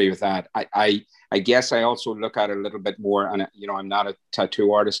 100% agree with that. I guess I also look at it a little bit more, and I'm not a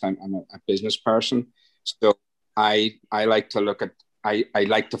tattoo artist. I'm a business person. So I like to look at, I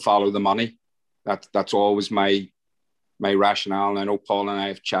like to follow the money. That's always my rationale. And I know Paul and I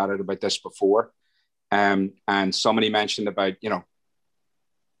have chatted about this before. And somebody mentioned about,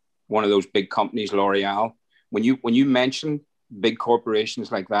 one of those big companies, L'Oreal. When you mention big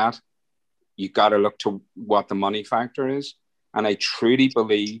corporations like that, you got to look to what the money factor is. And I truly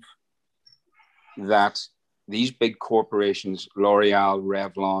believe that these big corporations, L'Oreal,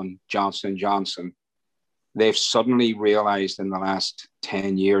 Revlon, Johnson & Johnson, they've suddenly realized in the last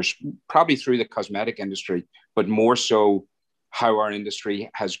 10 years, probably through the cosmetic industry, but more so how our industry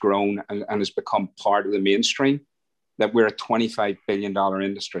has grown and has become part of the mainstream, that we're a $25 billion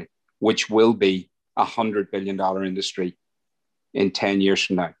industry, which will be a $100 billion industry in 10 years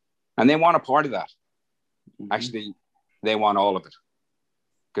from now. And they want a part of that. Actually, they want all of it.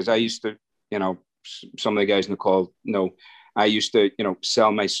 Because I used to, some of the guys in the call know, I used to,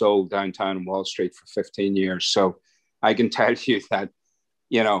 sell my soul downtown on Wall Street for 15 years. So I can tell you that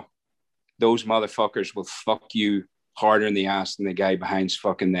you know, those motherfuckers will fuck you harder in the ass than the guy behind's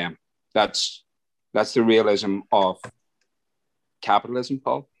fucking them. That's the realism of capitalism,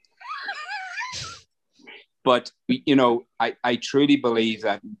 Paul. But, you know, I truly believe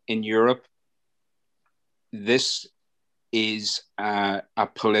that in Europe, this is a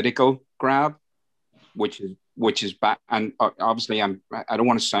political grab, which is bad. And obviously, I don't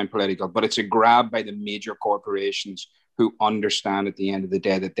want to sound political, but it's a grab by the major corporations who understand at the end of the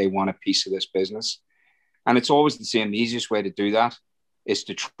day that they want a piece of this business. And it's always the same. The easiest way to do that is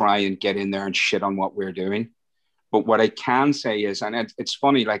to try and get in there and shit on what we're doing. But what I can say is, and it's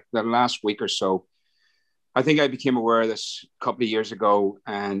funny, like the last week or so, I think I became aware of this a couple of years ago,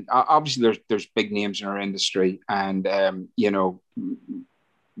 and obviously there's big names in our industry, and you know,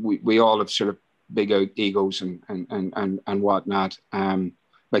 we all have sort of big egos and whatnot.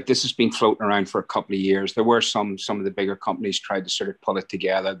 Like this has been floating around for a couple of years. There were some of the bigger companies tried to sort of pull it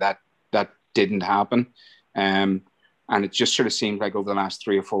together. That didn't happen, and it just sort of seemed like over the last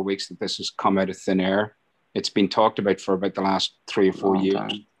 3 or 4 weeks that this has come out of thin air. It's been talked about for about the last 3 or 4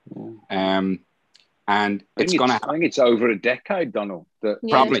 years. And I think it's over a decade, Donald.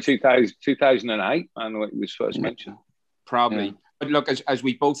 Probably 2008, and when it was first mentioned. Probably. Yeah. But look, as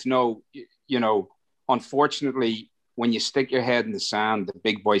we both know, you know, unfortunately, when you stick your head in the sand, the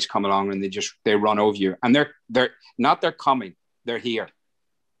big boys come along and they run over you. And they're coming, they're here.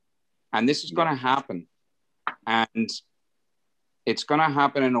 And this is going to happen. And it's going to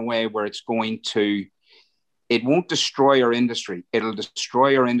happen in a way where it won't destroy our industry. It'll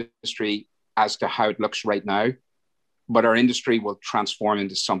destroy our industry as to how it looks right now, but our industry will transform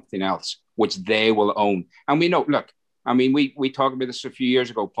into something else, which they will own. And we know, look, I mean, we talked about this a few years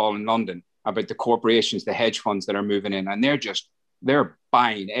ago, Paul, in London, about the corporations, the hedge funds that are moving in, and they're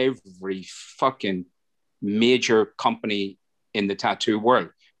buying every fucking major company in the tattoo world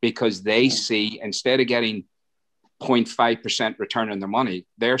because they see, instead of getting 0.5% return on their money,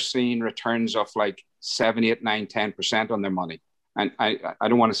 they're seeing returns of like 7, 8, 9, 10% on their money. And I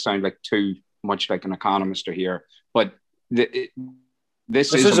don't want to sound like too much like an economist here, but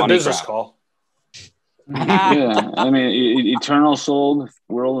this is a business call. Yeah, I mean, Eternal sold,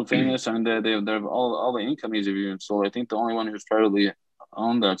 World Famous, and they're all the income he's reviewing. So I think the only one who's probably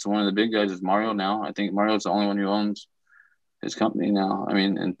owned that's one of the big guys is Mario now. I think Mario's the only one who owns his company now. I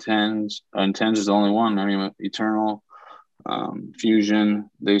mean, Intense is the only one. I mean, Eternal, Fusion,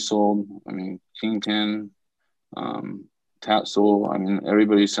 they sold. I mean, Kingpin, Tatsoul. I mean,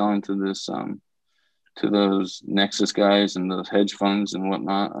 everybody's selling to this to those Nexus guys and those hedge funds and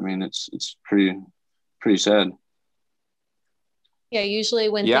whatnot. I mean, it's pretty sad. Yeah, usually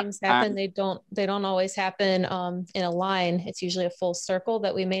when things happen, they don't always happen in a line. It's usually a full circle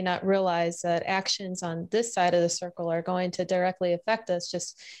that we may not realize that actions on this side of the circle are going to directly affect us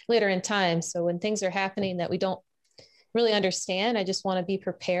just later in time. So when things are happening that we don't really understand, I just want to be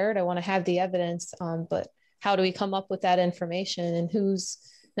prepared. I want to have the evidence, but how do we come up with that information, and who's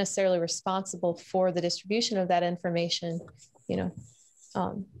necessarily responsible for the distribution of that information? You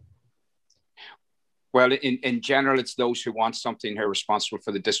know. Well, in general, it's those who want something who are responsible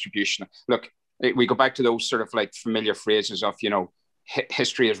for the distribution. Look, we go back to those sort of like familiar phrases of, you know,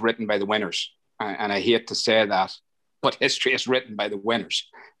 history is written by the winners. And I hate to say that, but history is written by the winners,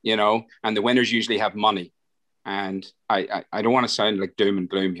 you know, and the winners usually have money. And I don't want to sound like doom and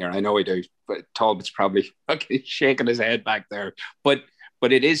gloom here. I know I do, but Talbot's probably shaking his head back there. But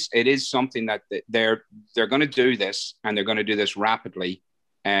it is something that they're going to do this, and they're going to do this rapidly.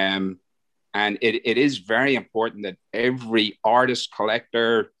 And it is very important that every artist,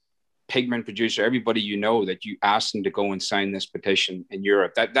 collector, pigment producer, everybody you know, that you ask them to go and sign this petition in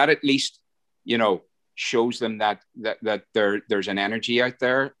Europe. That at least, you know, shows them that there's an energy out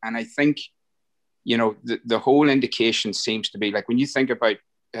there. And I think, you know, the whole indication seems to be like, when you think about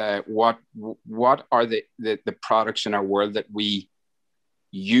what are the products in our world that we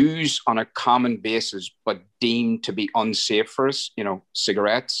use on a common basis but deemed to be unsafe for us, you know,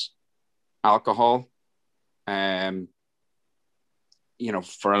 cigarettes, alcohol, you know,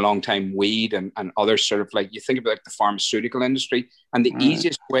 for a long time, weed and other sort of, like, you think about like the pharmaceutical industry, and the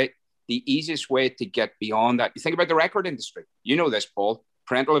easiest way to get beyond that, you think about the record industry. You know this, Paul,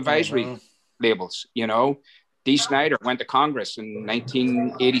 parental advisory labels, you know. Dee Snider went to Congress in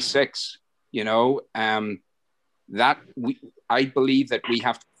 1986, you know, I believe that we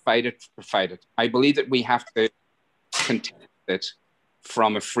have to fight it. I believe that we have to contest it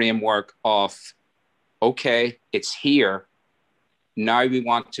from a framework of, okay, it's here. Now we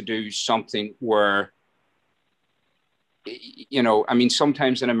want to do something where, you know, I mean,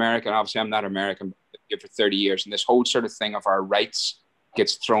 sometimes in America, and obviously I'm not American, but I've been here for 30 years, and this whole sort of thing of our rights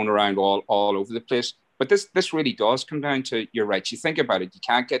gets thrown around all over the place. But this really does come down to your rights. You think about it, you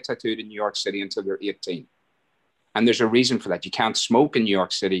can't get tattooed in New York City until you're 18. And there's a reason for that. You can't smoke in New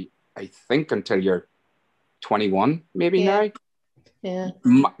York City, I think, until you're 21, maybe now. Yeah.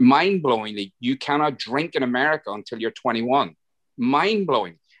 Mind-blowingly, you cannot drink in America until you're 21.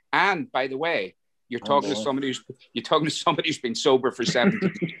 Mind-blowing. And by the way, you're talking to somebody who's been sober for 70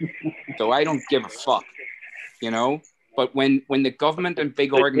 years. So I don't give a fuck, you know. But when the government and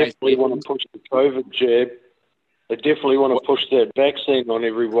big organizations definitely want to push the COVID jab, they definitely want to push that vaccine on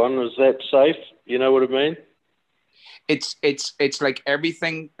everyone. Is that safe? You know what I mean? It's like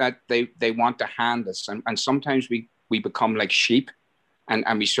everything that they want to hand us, and sometimes we become like sheep, and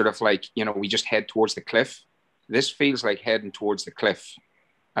we sort of like, you know, we just head towards the cliff. This feels like heading towards the cliff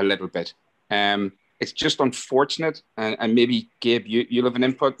a little bit. It's just unfortunate, and maybe Gabe, you have an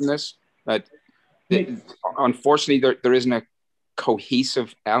input in this, that unfortunately there isn't a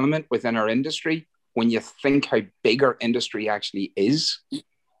cohesive element within our industry when you think how big our industry actually is.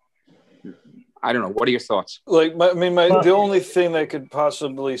 I don't know. What are your thoughts? Like, the only thing that could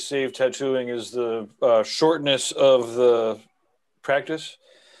possibly save tattooing is the shortness of the practice.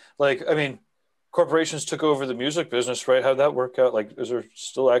 Like, I mean, corporations took over the music business, right? How'd that work out? Like, is there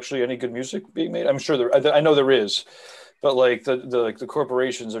still actually any good music being made? I'm sure I know there is, but like the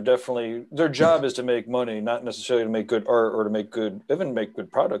corporations are definitely, their job is to make money, not necessarily to make good art or to make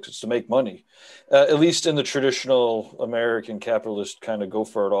good products. It's to make money, at least in the traditional American capitalist kind of go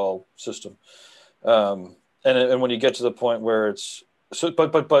for it all system. And when you get to the point where it's so,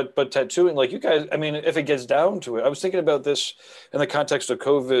 but tattooing, like you guys, I mean, if it gets down to it, I was thinking about this in the context of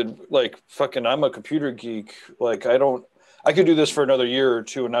COVID. Like, fucking, I'm a computer geek. Like, I could do this for another year or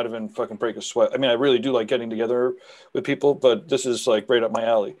two and not even fucking break a sweat. I mean, I really do like getting together with people, but this is like right up my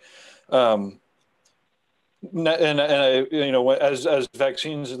alley. And I, you know, as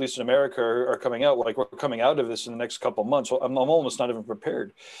vaccines, at least in America, are coming out, like we're coming out of this in the next couple of months, so I'm almost not even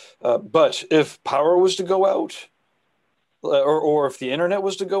prepared. But if power was to go out, or if the internet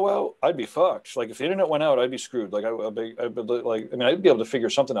was to go out, I'd be fucked. Like if the internet went out, I'd be screwed. Like I'd be able to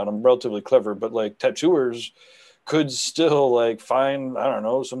figure something out. I'm relatively clever, but like tattooers could still like find, I don't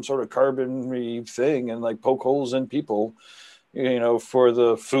know, some sort of carbon thing and like poke holes in people, you know, for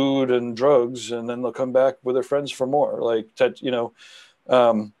the food and drugs, and then they'll come back with their friends for more. Like, you know,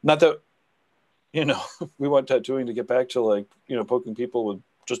 not that, you know, we want tattooing to get back to like, you know, poking people with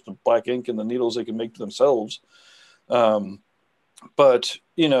just the black ink and the needles they can make themselves. But,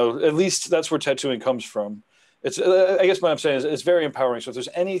 you know, at least that's where tattooing comes from. It's, I guess what I'm saying is it's very empowering. So if there's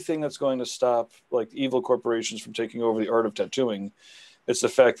anything that's going to stop like evil corporations from taking over the art of tattooing, it's the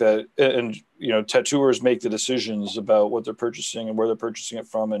fact that, and you know, tattooers make the decisions about what they're purchasing and where they're purchasing it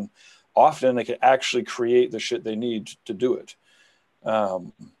from, and often they can actually create the shit they need to do it.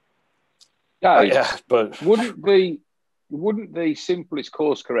 Yeah, but wouldn't the simplest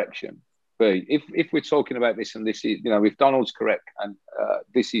course correction be, if we're talking about this, and this is, you know, if Donald's correct, and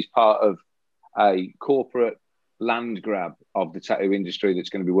this is part of a corporate land grab of the tattoo industry that's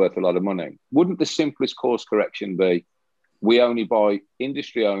going to be worth a lot of money, wouldn't the simplest course correction be we only buy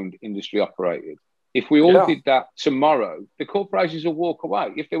industry owned, industry operated? If we all did that tomorrow, the corporations will walk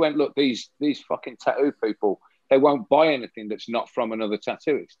away. If they went, look, these fucking tattoo people, they won't buy anything that's not from another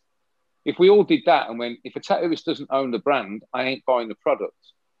tattooist. If we all did that and went, if a tattooist doesn't own the brand, I ain't buying the product.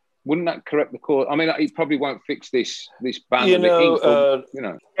 Wouldn't that correct the course? I mean, it probably won't fix this ban. You know, you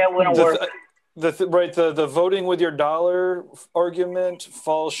know, that wouldn't work. The voting with your dollar argument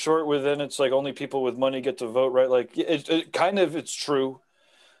falls short within. It's like only people with money get to vote, right? Like it kind of, it's true,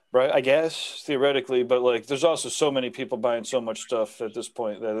 right? I guess theoretically, but like there's also so many people buying so much stuff at this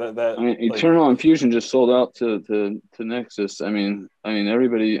point that I mean, Eternal Infusion just sold out to Nexus. I mean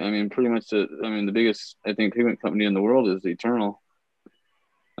everybody. I mean, pretty much the biggest, I think, pigment company in the world is Eternal.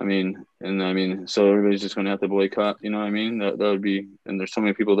 I mean, so everybody's just going to have to boycott, you know what I mean? That would be, and there's so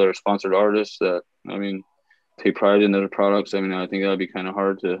many people that are sponsored artists that, I mean, take pride in their products. I mean, I think that would be kind of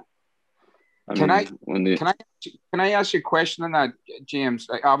hard to, Can I ask you a question on that, James?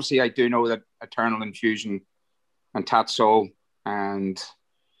 Obviously, I do know that Eternal Infusion and Tatsoul and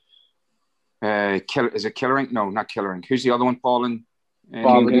is it Killer Ink? No, not Killer Ink. Who's the other one, Paul?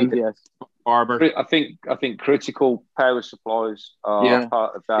 Barber. I think Critical Power Supplies are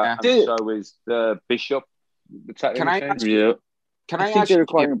part of that, and so is the Bishop. Can I ask you? Can I ask they're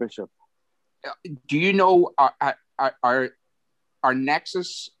requiring Bishop? Do you know our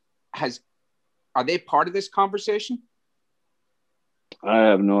Nexus are they part of this conversation? I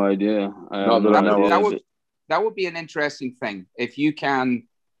have no idea. That would be an interesting thing if you can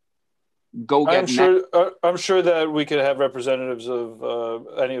go get I'm sure that we could have representatives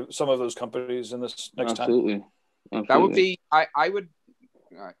of some of those companies in this next Absolutely. time. That would be, I would,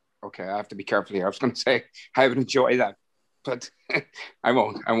 okay, I have to be careful here. I was going to say, I would enjoy that, but I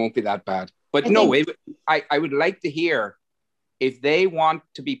won't be that bad. But I would like to hear if they want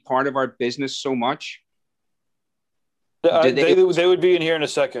to be part of our business so much. They would be in here in a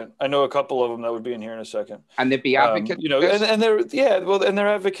second. I know a couple of them that would be in here in a second. And they'd be advocates. And they're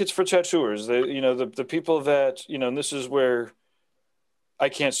advocates for tattooers. The people that, and this is where I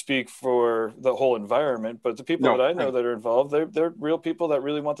can't speak for the whole environment, but the people that I know that are involved, they're real people that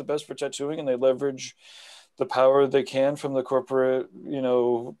really want the best for tattooing, and they leverage the power they can from the corporate,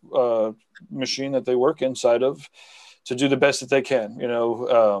 machine that they work inside of to do the best that they can,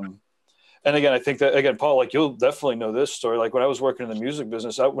 And again, I think that, Paul, like, you'll definitely know this story. Like, when I was working in the music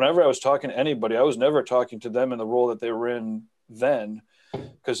business, whenever I was talking to anybody, I was never talking to them in the role that they were in then,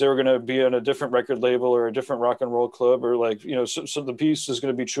 because they were going to be on a different record label or a different rock and roll club, or so the piece is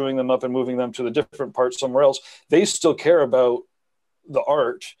going to be chewing them up and moving them to the different part somewhere else. They still care about the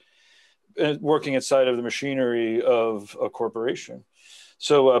art and working inside of the machinery of a corporation.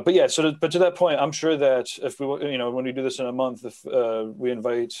 So, but to that point, I'm sure that if we, when we do this in a month, if we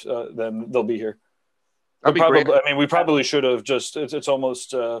invite them, they'll be here. That'd be great. I mean, we probably should have it's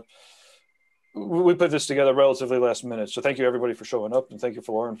almost, we put this together relatively last minute. So thank you everybody for showing up, and thank you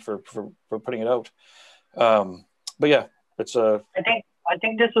for Lauren for putting it out. But yeah, it's I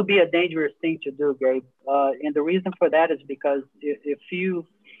think this would be a dangerous thing to do, Gabe. And the reason for that is because if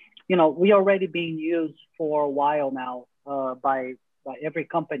we already being used for a while now by every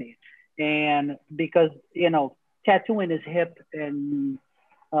company, and because tattooing is hip, and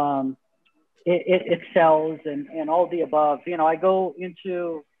it sells, and all the above. I go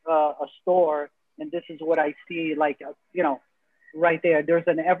into a store, and this is what I see, like right there's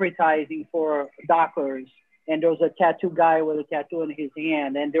an advertising for Dockers, and there's a tattoo guy with a tattoo in his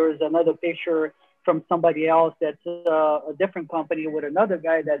hand, and there's another picture from somebody else that's a different company with another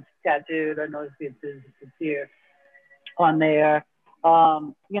guy that's tattooed. I know it's here on there.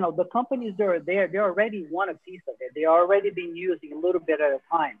 The companies that are there, they already want a piece of it. They are already being using a little bit at a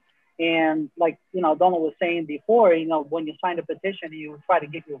time. And like, Donald was saying before, when you sign a petition, you try to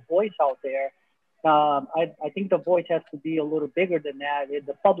get your voice out there. I think the voice has to be a little bigger than that.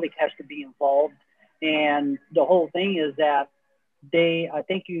 The public has to be involved. And the whole thing is that I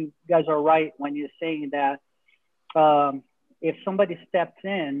think you guys are right when you're saying that if somebody steps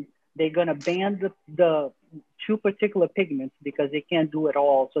in, they're going to ban the two particular pigments because they can't do it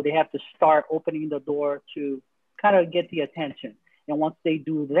all. So they have to start opening the door to kind of get the attention. And once they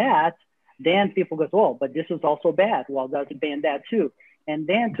do that, then people go, oh, but this is also bad. Well, let's ban that too. And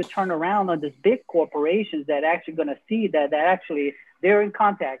then to turn around on these big corporations that actually going to see that actually they're in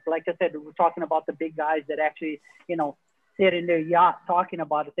contact. Like I said, we're talking about the big guys that actually, sit in their yacht talking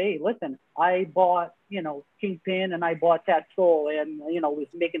about it. Hey, listen, I bought, Kingpin, and I bought Tat Soul, and, was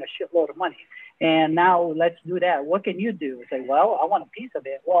making a shitload of money. And now let's do that. What can you do? Say, well, I want a piece of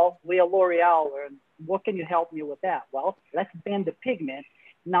it. Well, we are L'Oreal, and what can you help me with that? Well, let's ban the pigment.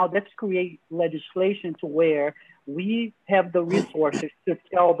 Now let's create legislation to where we have the resources to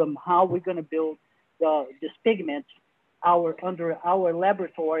tell them how we're going to build this pigment under our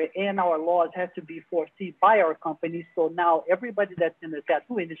laboratory, and our laws have to be foreseen by our companies. So now everybody that's in the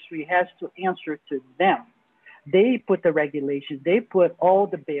tattoo industry has to answer to them. They put the regulations, they put all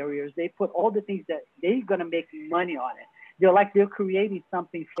the barriers, they put all the things that they're going to make money on it. They're creating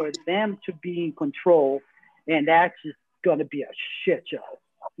something for them to be in control, and that's just going to be a shit show.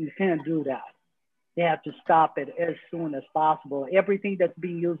 You can't do that. They have to stop it as soon as possible. Everything that's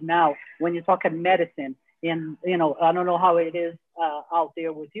being used now, when you're talking medicine, and I don't know how it is out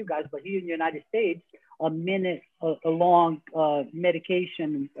there with you guys, but here in the United States, a minute long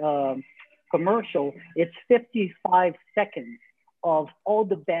medication commercial, it's 55 seconds of all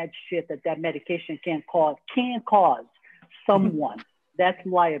the bad shit that medication can cause someone. That's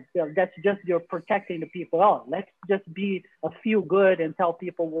why that's just you're protecting the people. Oh, let's just be a few good and tell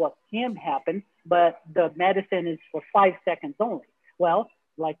people what can happen, but the medicine is for 5 seconds only. Well,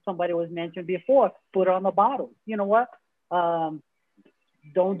 like somebody was mentioned before, put on the bottle. You know what?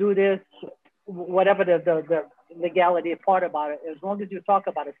 Don't do this, whatever the legality part about it. As long as you talk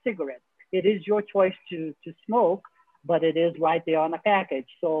about a cigarette, it is your choice to smoke, but it is right there on the package.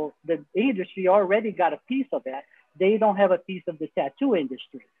 So the industry already got a piece of that. They don't have a piece of the tattoo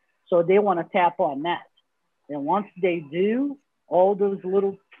industry. So they want to tap on that. And once they do, all those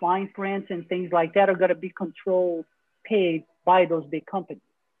little fine prints and things like that are going to be controlled, paid by those big companies.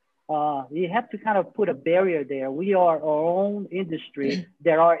 You have to kind of put a barrier there. We are our own industry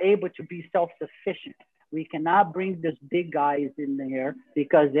that are able to be self-sufficient. We cannot bring these big guys in there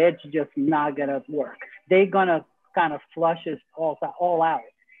because it's just not gonna work. They're gonna kind of flush us all out.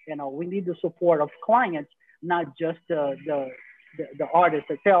 You know, we need the support of clients, not just the artist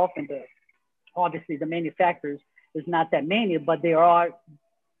itself, and obviously the manufacturers is not that many, but they are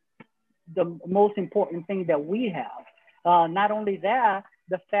the most important thing that we have. Not only that,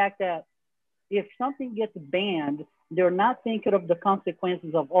 the fact that if something gets banned, they're not thinking of the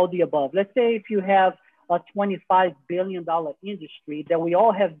consequences of all the above. Let's say if you have a $25 billion industry that we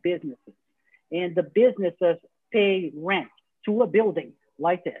all have businesses, and the businesses pay rent to a building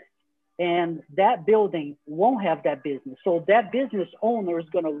like this, and that building won't have that business. So that business owner is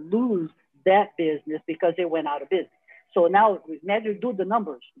going to lose that business because they went out of business. So now you do the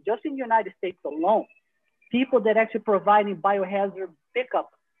numbers. Just in the United States alone, people that actually providing biohazard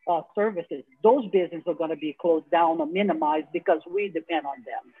pickup services, those businesses are going to be closed down or minimized because we depend on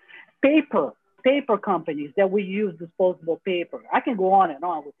them. Paper companies that we use disposable paper. I can go on and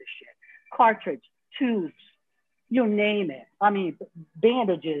on with this shit. Cartridge, tubes, you name it. I mean,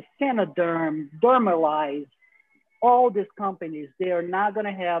 bandages, Senoderm, Dermalize, all these companies, they are not going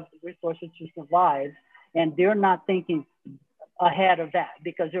to have resources to survive, and they're not thinking ahead of that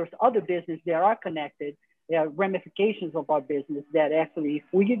because there's other businesses that are connected. There are ramifications of our business that actually, if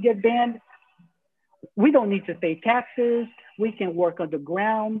we get banned, we don't need to pay taxes. We can work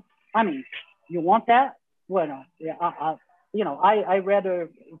underground. I mean, you want that? Well, no, I rather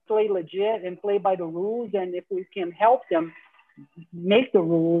play legit and play by the rules. And if we can help them make the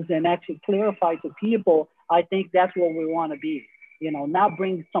rules and actually clarify to people, I think that's what we want to be. You know, not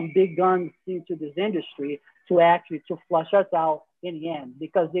bring some big guns into this industry to flush us out in the end,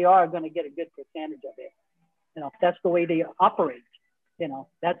 because they are going to get a good percentage of it. You know, that's the way they operate. You know,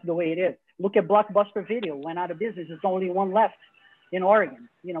 that's the way it is. Look at Blockbuster Video, went out of business. There's only one left in Oregon.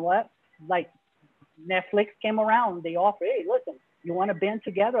 You know what? Like Netflix came around, they offer, hey, listen, you want to band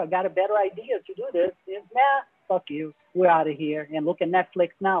together? I got a better idea to do this. Nah, fuck you. We're out of here. And look at Netflix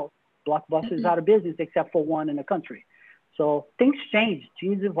now. Blockbuster's out of business except for one in the country. So things change,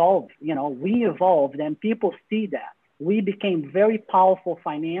 things evolve. You know, we evolved and people see that. We became very powerful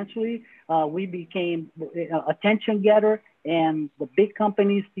financially. We became attention getter, and the big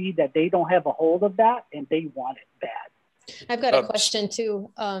companies see that they don't have a hold of that and they want it bad. I've got a question too.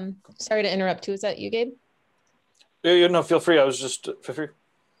 Sorry to interrupt too. Is that you, Gabe? Yeah, no, feel free. I was just feel free.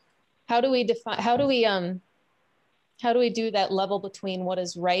 How do we define, how do we do that level between what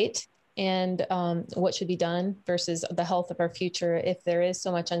is right and what should be done versus the health of our future? If there is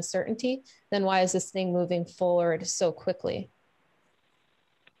so much uncertainty, then why is this thing moving forward so quickly?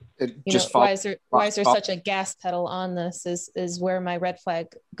 Why is there such a gas pedal on this is where my red flag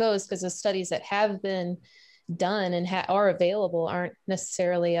goes, because the studies that have been done and are available aren't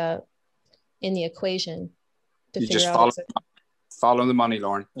necessarily in the equation to you figure just out. Follow the money,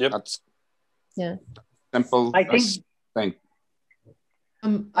 Lauren. Yep. That's yeah. Simple.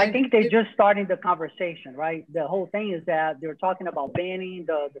 I think they're just starting the conversation, right? The whole thing is that they're talking about banning.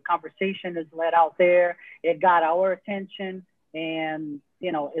 The conversation is let out there. It got our attention, and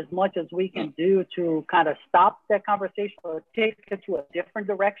you know, as much as we can do to kind of stop that conversation or take it to a different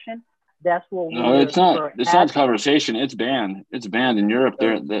direction, that's what it's not conversation. It's banned. It's banned in Europe.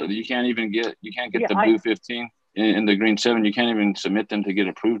 You can't get the Blue 15 and the Green 7. You can't even submit them to get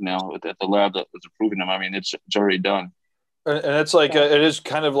approved now at the lab that was approving them. I mean, it's already done. And it's like, it is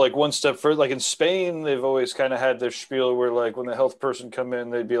kind of like one step further. Like in Spain, they've always kind of had this spiel where like when the health person come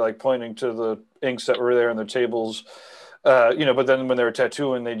in, they'd be like pointing to the inks that were there on the tables, but then when they were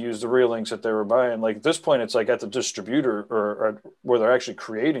tattooing, they'd use the real inks that they were buying. Like at this point, it's like at the distributor or where they're actually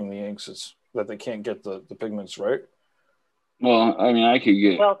creating the inks, it's that they can't get the pigments, right? Well, I mean,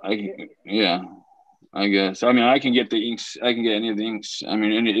 I guess. I mean, I can get the inks. I can get any of the inks. I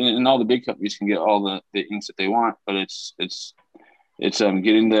mean, and all the big companies can get all the inks that they want, but it's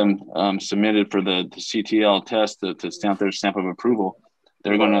getting them submitted for the CTL test to stamp their stamp of approval.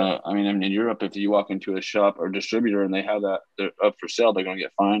 They're gonna. I mean, in Europe, if you walk into a shop or distributor and they have that they're up for sale, they're gonna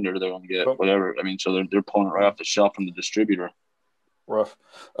get fined or they're gonna get whatever. I mean, so they're pulling it right off the shelf from the distributor. Rough.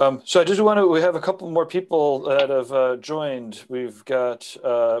 So I just we have a couple more people that have joined. We've got,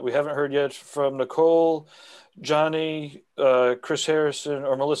 we haven't heard yet from Nicole, Johnny, Chris Harrison,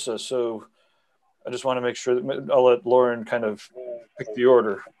 or Melissa. So I just want to make sure that I'll let Lauren kind of pick the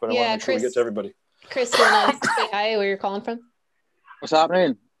order, but I want to make sure we get to everybody. Chris, you want to say hi, where you're calling from? What's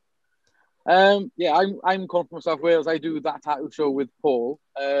happening? I'm calling from South Wales. I do that tattoo show with Paul.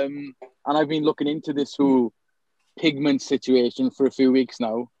 And I've been looking into this whole pigment situation for a few weeks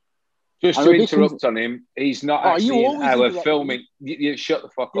now. Just to interrupt on him, he's not actually in our filming. You shut the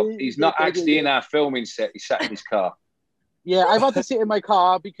fuck up. He's not actually in our filming set. He's sat in his car. Yeah, I've had to sit in my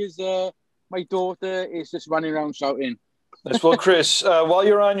car because my daughter is just running around shouting. Yes, well, Chris, while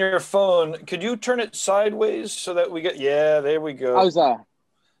you're on your phone, could you turn it sideways so that we get? Yeah, there we go. How's that?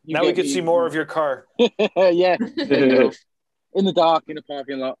 Now we can see more of your car. Yeah, in the dark in the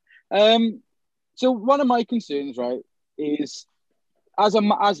parking lot. So one of my concerns, right, is as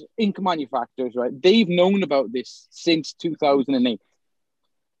ink manufacturers, right, they've known about this since 2008.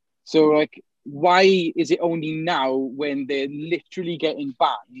 So, like, why is it only now when they're literally getting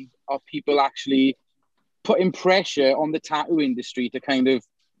banned are people actually putting pressure on the tattoo industry to kind of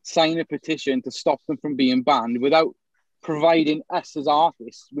sign a petition to stop them from being banned without providing us as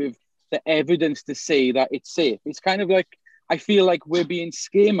artists with the evidence to say that it's safe? It's kind of like, I feel like we're being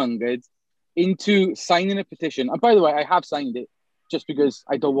scaremongered into signing a petition. And by the way, I have signed it just because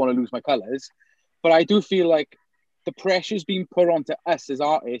I don't want to lose my colors. But I do feel like the pressure's being put onto us as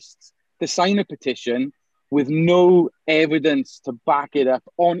artists to sign a petition with no evidence to back it up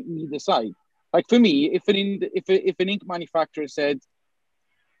on either side. Like, for me, if an ink manufacturer said,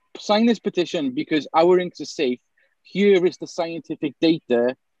 sign this petition because our inks are safe, here is the scientific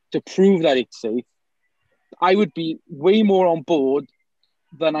data to prove that it's safe, I would be way more on board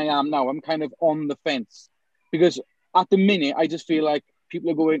than I am now. I'm kind of on the fence because at the minute, I just feel like people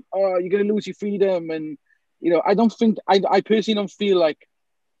are going, oh, you're going to lose your freedom. And, you know, I personally don't feel like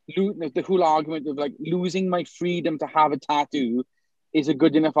the whole argument of like losing my freedom to have a tattoo is a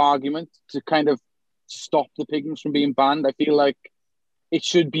good enough argument to kind of stop the pigments from being banned. I feel like it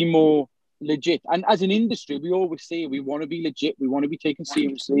should be more legit. And as an industry, we always say we want to be legit, we want to be taken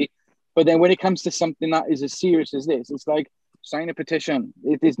seriously. But then when it comes to something that is as serious as this, it's like, sign a petition.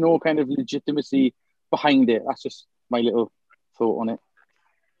 There's no kind of legitimacy behind it. That's just my little thought on it.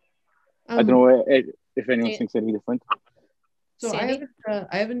 I don't know if anyone thinks any different. So I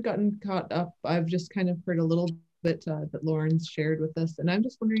haven't gotten caught up. I've just kind of heard a little bit that Lauren's shared with us, and I'm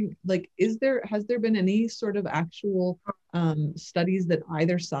just wondering, like, has there been any sort of actual studies that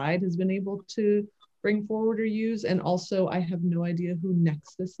either side has been able to bring forward or use? And also, I have no idea who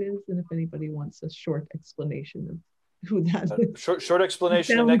Nexus is, and if anybody wants a short explanation of who that is. Short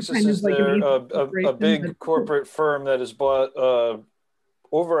explanation. Nexus is like a big corporate firm that has bought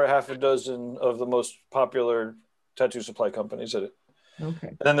over a half a dozen of the most popular tattoo supply companies. Okay.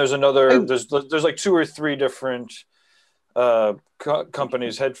 And then there's another. There's like 2 or 3 different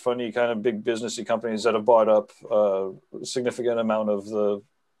companies, hedge fundy kind of big businessy companies that have bought up a significant amount of the,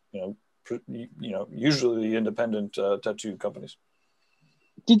 usually independent tattoo companies.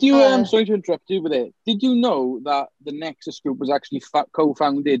 Did you, sorry to interrupt you with it, did you know that the Nexus Group was actually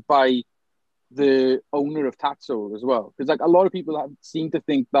co-founded by the owner of Tatsoul as well? Because like a lot of people seem to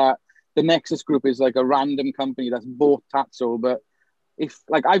think that the Nexus Group is like a random company that's bought Tatsoul, but if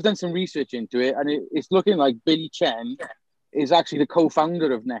like I've done some research into it, and it's looking like Billy Chen is actually the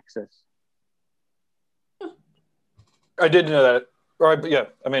co-founder of Nexus. I did know that. Right, but yeah,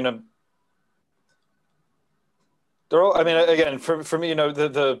 I mean, they're all. I mean, again, for me,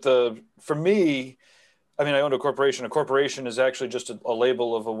 for me, I mean, I own a corporation. A corporation is actually just a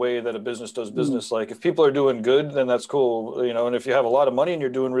label of a way that a business does business. Like, if people are doing good, then that's cool, and if you have a lot of money and you're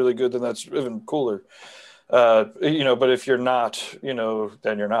doing really good, then that's even cooler. But if you're not,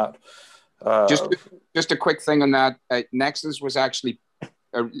 then you're not. Just a quick thing on that. Nexus was actually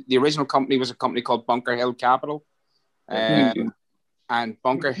the original company was a company called Bunker Hill Capital, and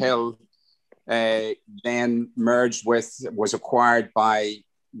Bunker Hill then was acquired by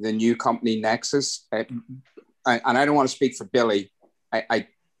the new company Nexus. And I don't want to speak for Billy. I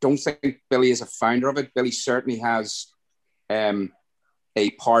don't think Billy is a founder of it. Billy certainly has a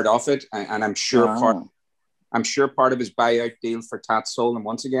part of it, and I'm sure part of his buyout deal for Tatsoul. And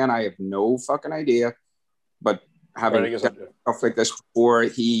once again, I have no fucking idea. But having done stuff like this before,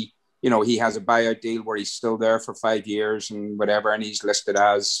 he has a buyout deal where he's still there for 5 years and whatever, and he's listed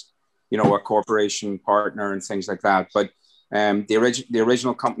as, a corporation partner and things like that. But the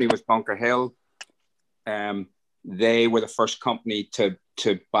original company was Bunker Hill. They were the first company to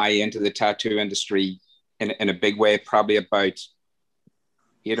buy into the tattoo industry in a big way, probably about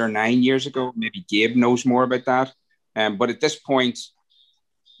 8 or 9 years ago. Maybe Gabe knows more about that. But at this point,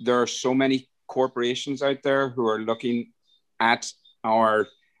 there are so many corporations out there who are looking at our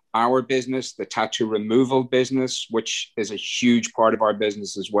business, the tattoo removal business, which is a huge part of our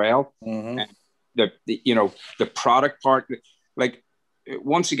business as well. Mm-hmm. The product part, like,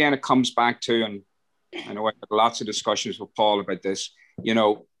 once again, it comes back to, and I know I've had lots of discussions with Paul about this,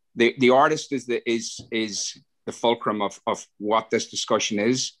 the artist is the fulcrum of what this discussion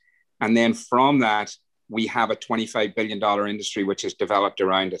is. And then from that, we have a $25 billion industry which is developed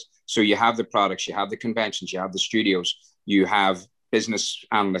around it. So you have the products, you have the conventions, you have the studios, you have business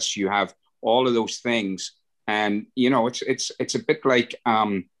analysts, you have all of those things. And, you know, it's a bit like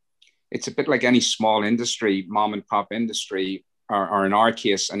any small industry, mom and pop industry, or in our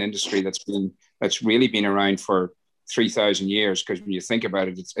case, an industry that's really been around for 3,000 years. Because when you think about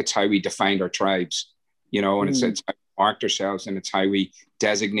it, it's how we defined our tribes, you know, and it's how we marked ourselves, and it's how we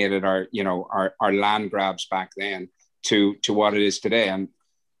designated our land grabs back then to what it is today. And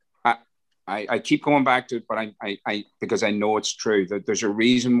I keep going back to it, but I because I know it's true, that there's a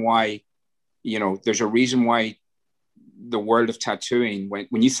reason why, you know, there's a reason why the world of tattooing,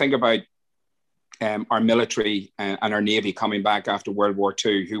 when you think about our military and our Navy coming back after World War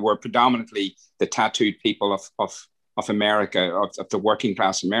II, who were predominantly the tattooed people of America, of the working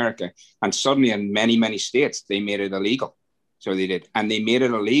class America. And suddenly in many, many states, they made it illegal. So they did. And they made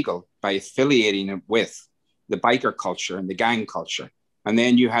it illegal by affiliating it with the biker culture and the gang culture. And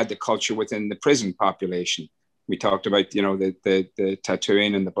then you had the culture within the prison population. We talked about, you know, the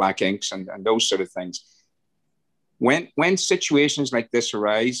tattooing and the black inks and those sort of things. When situations like this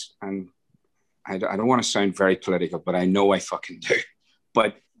arise, and I don't want to sound very political, but I know I fucking do,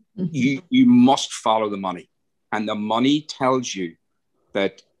 but you must follow the money. And the money tells you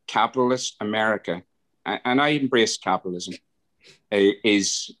that capitalist America, and I embrace capitalism,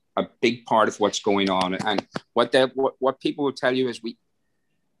 is a big part of what's going on. And what people will tell you is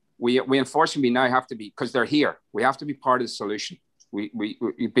we unfortunately now have to be, because they're here, we have to be part of the solution.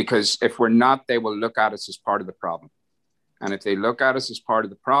 Because if we're not, they will look at us as part of the problem. And if they look at us as part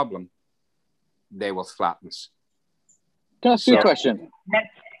of the problem, they will flatten us. Can I ask you a question?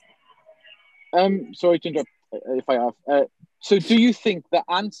 Sorry to interrupt if I have. So do you think the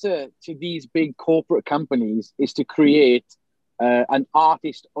answer to these big corporate companies is to create an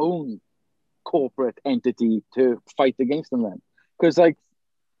artist-owned corporate entity to fight against them then? Because like,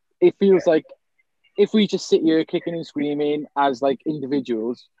 it feels like if we just sit here kicking and screaming as like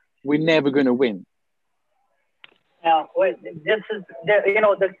individuals, we're never going to win. Now, this is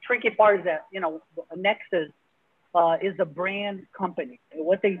the tricky part is that Nexus is a brand company.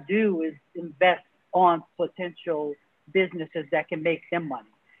 What they do is invest on potential businesses that can make them money.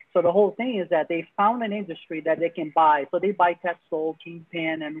 So the whole thing is that they found an industry that they can buy. So they buy Tetsuo,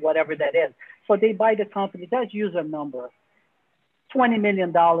 Kingpin, and whatever that is. So they buy the company. Let's use a number, $20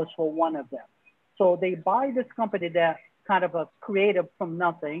 million for one of them. So they buy this company that kind of a creative from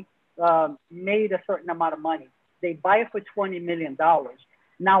nothing, made a certain amount of money. They buy it for $20 million.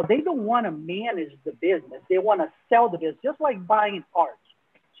 Now they don't want to manage the business. They want to sell the business, just like buying art.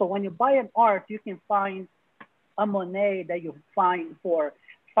 So when you buy an art, you can find a Monet that you find for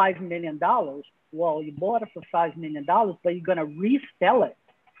 $5 million. Well, you bought it for $5 million, but you're going to resell it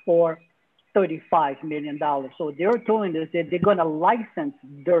for $35 million. So they're doing this, they're going to license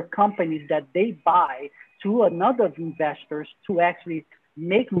their companies that they buy to another investors to actually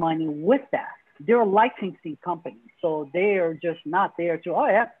make money with that. They're a licensing company. So they're just not there to, oh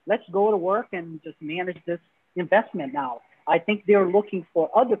yeah, let's go to work and just manage this investment now. I think they're looking for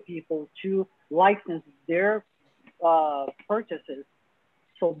other people to license their purchases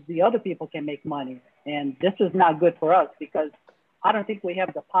so the other people can make money. And this is not good for us because I don't think we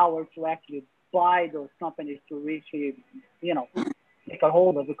have the power to actually buy those companies to reach, take a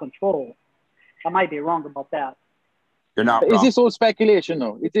hold of the control. I might be wrong about that. You're not wrong. Is this all speculation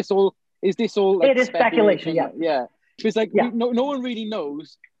though? Is this all like it is speculation, yeah. Yeah. Because like no one really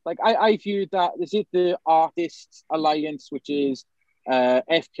knows. Like I viewed that is it the Artists Alliance, which is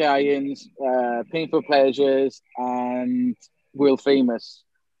FKIans, Painful Pleasures, and World Famous,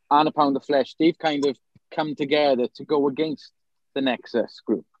 and A Pound of Flesh. They've kind of come together to go against the Nexus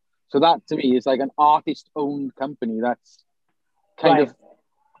group. So that to me is like an artist-owned company. That's kind of,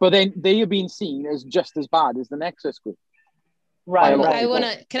 but then they are being seen as just as bad as the Nexus group. Right.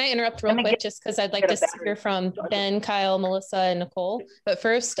 Can I interrupt real quick just because I'd like to hear from Ben, Kyle, Melissa, and Nicole. But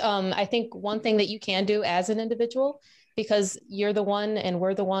first, I think one thing that you can do as an individual, because you're the one and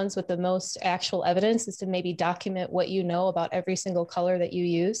we're the ones with the most actual evidence, is to maybe document what you know about every single color that you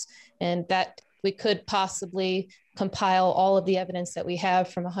use. And that we could possibly compile all of the evidence that we have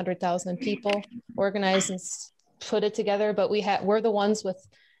from 100,000 people, organize and put it together. But we're the ones with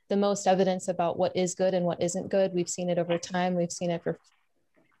the most evidence about what is good and what isn't good. We've seen it over time. We've seen it for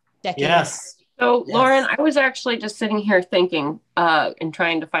decades. Yes. So Lauren, I was actually just sitting here thinking and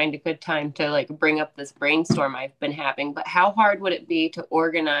trying to find a good time to like bring up this brainstorm I've been having, but how hard would it be to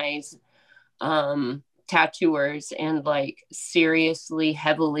organize tattooers and like seriously,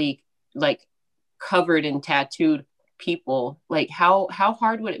 heavily like covered in tattooed people, like how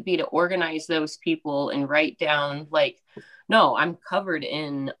hard would it be to organize those people and write down like, no, I'm covered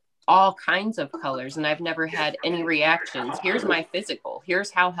in all kinds of colors and I've never had any reactions. Here's my physical.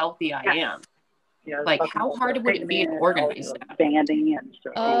 Here's how healthy I am. Yeah, like how hard would it be to organize that? Banding and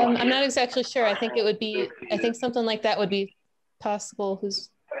stuff. I'm not exactly sure. I think something like that would be possible.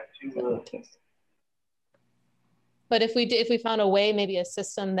 But if we found a way, maybe a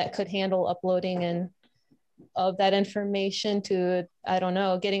system that could handle uploading and of that information to, I don't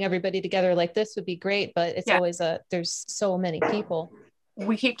know, getting everybody together like this would be great, but it's always there's so many people.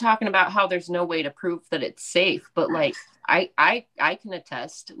 We keep talking about how there's no way to prove that it's safe, but like I can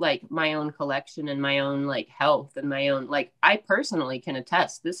attest, like my own collection and my own like health and my own, like I personally can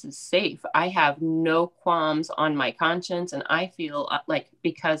attest this is safe. I have no qualms on my conscience, and I feel like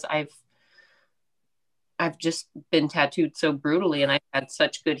because I've just been tattooed so brutally and I've had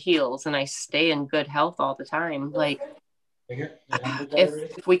such good heals and I stay in good health all the time. Like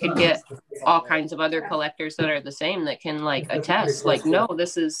if we could get all kinds of other collectors that are the same that can like attest, like, no,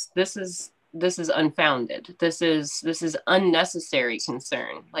 this is unfounded. This is unnecessary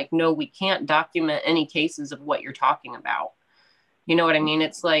concern. Like, no, we can't document any cases of what you're talking about. You know what I mean?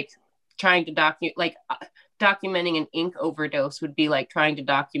 It's like trying to documenting an ink overdose would be like trying to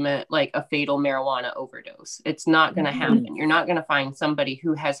document like a fatal marijuana overdose. It's not going to happen. You're not going to find somebody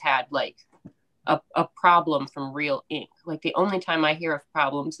who has had like a problem from real ink. Like the only time I hear of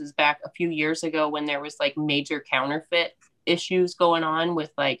problems is back a few years ago when there was like major counterfeit issues going on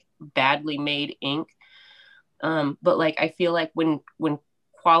with like badly made ink. But like, I feel like when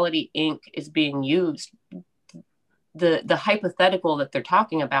quality ink is being used, the hypothetical that they're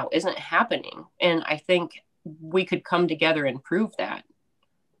talking about isn't happening. And I think we could come together and prove that.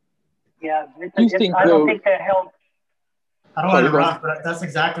 Yeah, I don't think that helps. I don't want to interrupt, but that's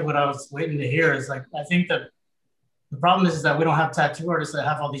exactly what I was waiting to hear. Is like, I think that the problem is that we don't have tattoo artists that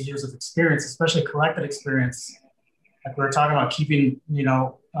have all these years of experience, especially collected experience. Like we were talking about keeping,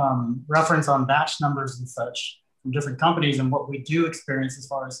 reference on batch numbers and such from different companies and what we do experience as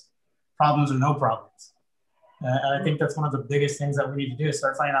far as problems or no problems. And I think that's one of the biggest things that we need to do is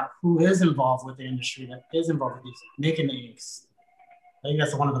start finding out who is involved with the industry, that is involved with these, making the inks. I think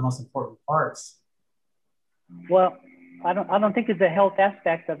that's one of the most important parts. Well, I don't think it's the health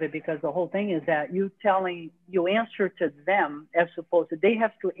aspect of it, because the whole thing is that you answer to them as opposed to they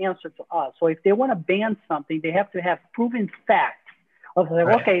have to answer to us. So if they want to ban something, they have to have proven facts of like,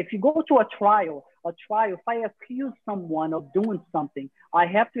 right. Okay, if you go to a trial, if I accuse someone of doing something, I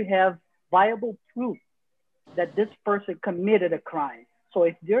have to have viable proof that this person committed a crime. So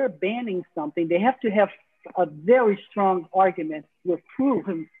if they're banning something, they have to have a very strong argument with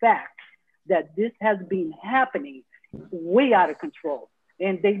proven facts that this has been happening way out of control,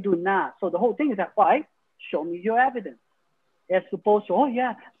 and they do not. So the whole thing is that, why? Show me your evidence, as opposed to, oh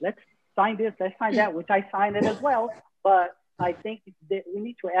yeah, let's sign this, let's sign that, which I signed it as well. But I think that we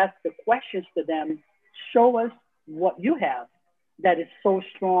need to ask the questions to them. Show us what you have that is so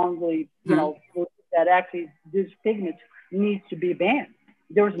strongly, that actually these pigments needs to be banned.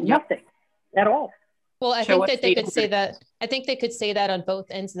 There's nothing at all. Well, I think that they could say that. I think they could say that on both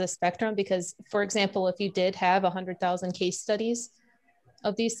ends of the spectrum, because, for example, if you did have 100,000 case studies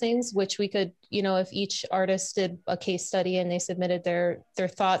of these things, which we could, if each artist did a case study and they submitted their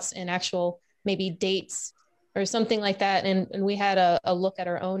thoughts and actual maybe dates or something like that, and we had a look at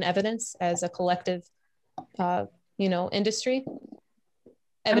our own evidence as a collective, industry,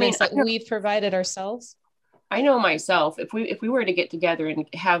 evidence that we've provided ourselves. I know myself, if we were to get together and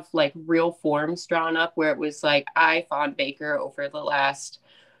have like real forms drawn up where it was like, I, Fawn Baker, over the last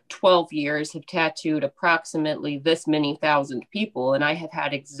 12 years have tattooed approximately this many thousand people, and I have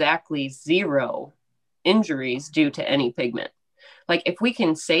had exactly 0 injuries due to any pigment. Like if we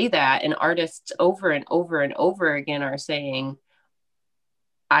can say that, and artists over and over and over again are saying,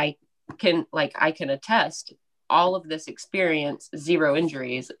 I can attest all of this experience, 0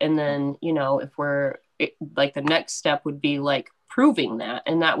 injuries. And then, like the next step would be like proving that.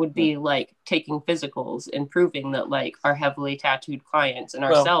 And that would be like taking physicals and proving that like our heavily tattooed clients and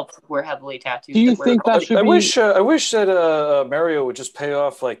ourselves were heavily tattooed. Do you think that should I wish that Mario would just pay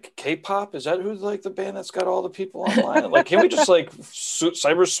off like K-pop. Is that who's like the band that's got all the people online? Like, can we just like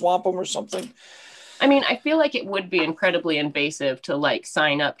cyber swamp them or something? I mean, I feel like it would be incredibly invasive to like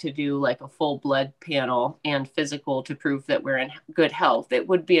sign up to do like a full blood panel and physical to prove that we're in good health. It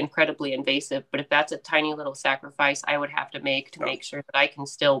would be incredibly invasive, but if that's a tiny little sacrifice I would have to make sure that I can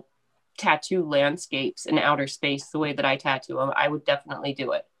still tattoo landscapes in outer space the way that I tattoo them, I would definitely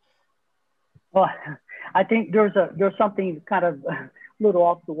do it. Well, I think there's something kind of a little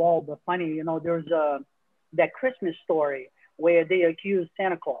off the wall, but funny. There's that Christmas story where they accuse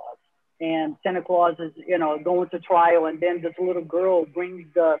Santa Claus, and Santa Claus is, you know, going to trial, and then this little girl brings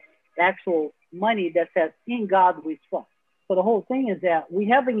the actual money that says, "In God we trust." So the whole thing is that we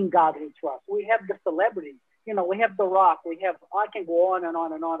have In God we trust. We have the celebrities. You know, we have The Rock. We have, I can go on and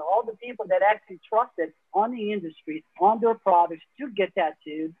on and on. All the people that actually trusted on the industry, on their products to get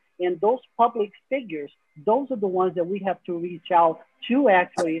tattooed. And those public figures, those are the ones that we have to reach out to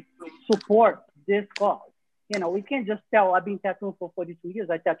actually support this cause. You know, we can't just tell, I've been tattooing for 42 years.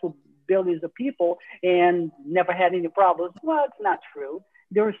 I tattooed billions of people and never had any problems. Well, it's not true.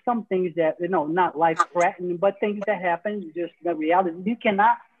 There are some things that, you know, not life-threatening, but things that happen, just the reality. You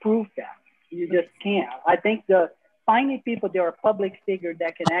cannot prove that. You just can't. I think the finding people that are public figure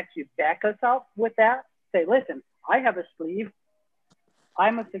that can actually back us up with that, say, listen, I have a sleeve.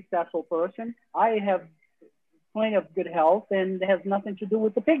 I'm a successful person. I have plenty of good health, and it has nothing to do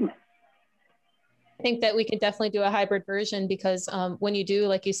with the pigment. I think that we could definitely do a hybrid version, because when you do,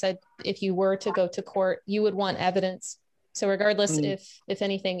 like you said, if you were to go to court, you would want evidence. So regardless, if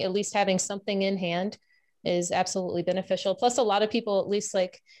anything, at least having something in hand is absolutely beneficial. Plus, a lot of people, at least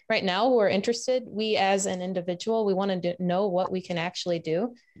like right now, who are interested, we as an individual, we want to know what we can actually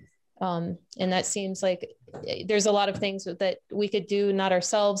do. And that seems like there's a lot of things that we could do, not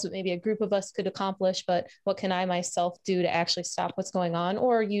ourselves, but maybe a group of us could accomplish. But what can I myself do to actually stop what's going on,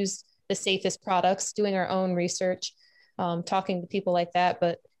 or use the safest products, doing our own research, talking to people like that.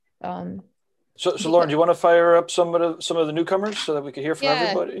 But so Lauren, do you want to fire up some of the newcomers so that we can hear from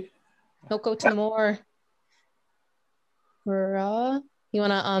everybody? Hilko Tamor. You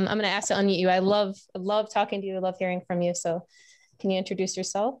want to? I'm going to ask to unmute you. I love talking to you. I love hearing from you. So, can you introduce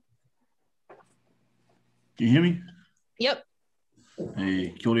yourself? Can you hear me? Yep.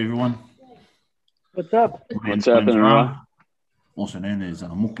 Hey, kia ora, everyone. What's up? What's happening, also known as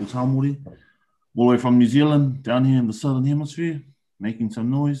Moko Tamori, all the way from New Zealand, down here in the Southern Hemisphere, making some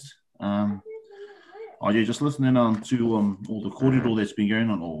noise. Just listening to all the corridor that's been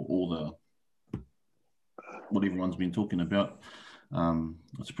going on, or all the what everyone's been talking about.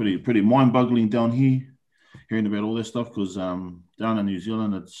 It's pretty mind-boggling down here, hearing about all this stuff, because down in New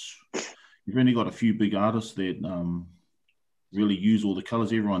Zealand, you've only got a few big artists that really use all the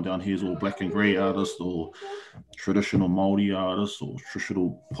colours. Everyone down here is all black and grey artists, or traditional Māori artists, or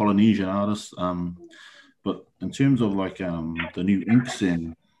traditional Polynesian artists. But in terms of like the new inks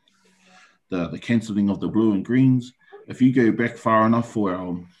and the cancelling of the blue and greens, if you go back far enough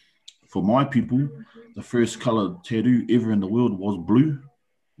for my people, the first coloured tattoo ever in the world was blue,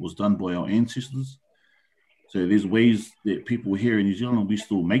 was done by our ancestors. So there's ways that people here in New Zealand, we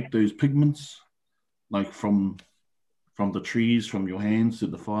still make those pigments, like from the trees, from your hands to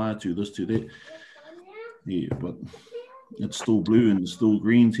the fire, to this, to that. Yeah, but it's still blue and it's still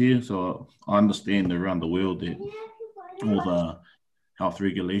greens here. So I understand around the world that all the health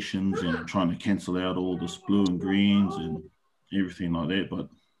regulations and trying to cancel out all this blue and greens and everything like that. But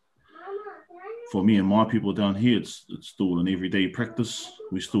for me and my people down here, it's still an everyday practice.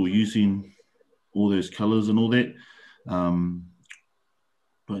 We're still using all those colours and all that.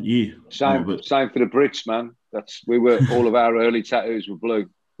 But yeah. Same for the Brits, man. All of our early tattoos were blue.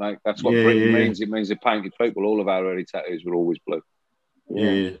 Like that's what Britain means. It means the painted people. All of our early tattoos were always blue.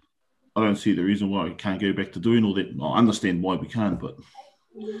 Yeah. I don't see the reason why we can't go back to doing all that. I understand why we can't, but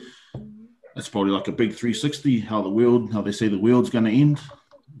it's probably like a big 360, how they say the world's going to end.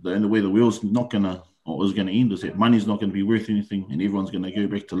 The only way the world's not going to, or is going to end, is that money's not going to be worth anything, and everyone's going to go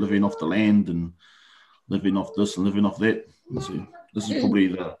back to living off the land and living off this and living off that. So this is probably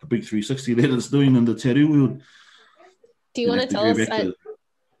the big 360 that it's doing in the tattoo world. Do you want to tell us?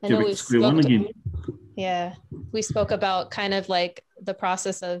 I know we spoke about kind of like the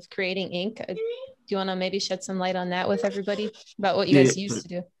process of creating ink. Do you want to maybe shed some light on that with everybody about what you guys used to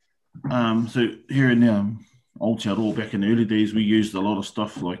do? So here in Aotearoa, back in the early days, we used a lot of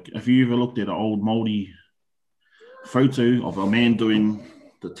stuff. Like if you ever looked at an old Māori photo of a man doing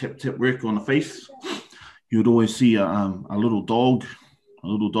the tap work on the face, you'd always see a little dog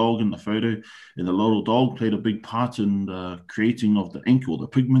in the photo, and the little dog played a big part in the creating of the ink or the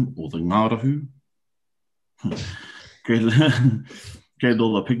pigment or the ngarahu. created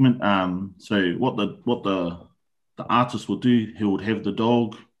all the pigment. So what the artist would do, he would have the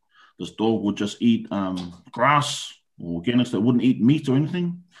dog. This dog would just eat grass or organics. They wouldn't eat meat or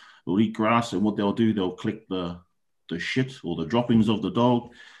anything. They'll eat grass, and what they'll do, they'll collect the shit or the droppings of the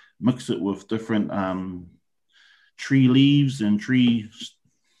dog, mix it with different tree leaves and trees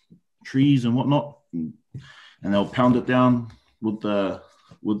and whatnot, and they'll pound it down with the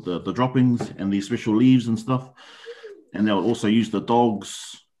droppings and these special leaves and stuff. And they'll also use the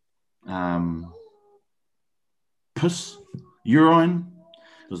dog's piss, urine,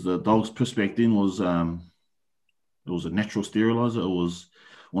 because the dog's piss back then was it was a natural sterilizer. It was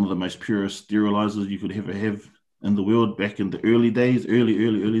one of the most purest sterilizers you could ever have in the world back in the early days.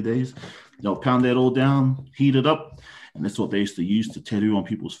 They'll pound that all down, heat it up, and that's what they used to use to tattoo on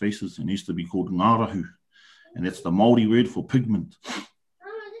people's faces, and it used to be called ngarahu, and that's the Māori word for pigment.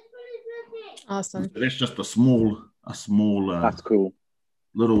 Awesome. So that's just a small. That's cool.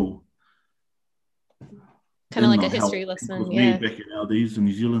 Little. Kind of like a history lesson. Made back in our days in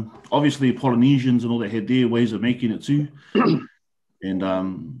New Zealand. Obviously, Polynesians and all that had their ways of making it too,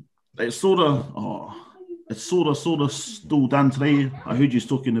 and it's sort of still done today. I heard you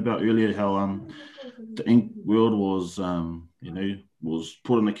talking about earlier how the ink world was was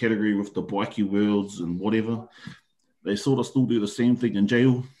put in a category with the bikie worlds and whatever. They sort of still do the same thing in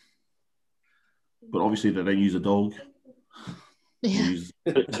jail, but obviously they don't use a dog. Yeah.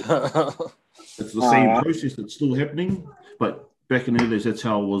 It's the same process that's still happening, but back in the days, that's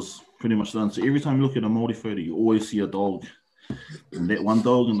how it was pretty much done. So every time you look at a Māori photo, you always see a dog, and that one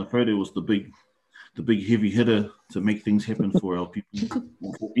dog in the photo was the big heavy hitter to make things happen for our people,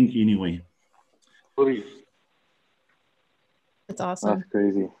 for ink anyway. That's awesome. That's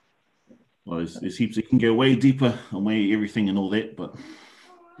crazy. Well, there's heaps. It can go way deeper and way everything and all that, but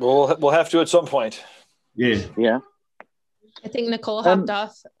we'll have to at some point. Yeah. I think Nicole hopped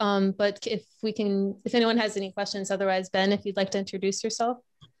off, but if anyone has any questions, otherwise, Ben, if you'd like to introduce yourself.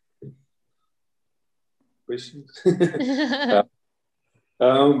 Questions?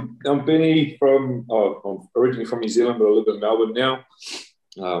 I'm Benny I'm originally from New Zealand, but I live in Melbourne now.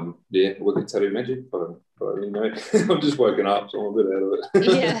 I work at Tattoo Magic, but I really know. I'm just woken up, so I'm a bit out of it.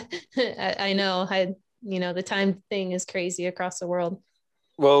 Yeah, I know. The time thing is crazy across the world.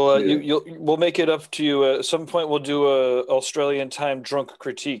 Well, we'll make it up to you. At some point, we'll do a Australian time drunk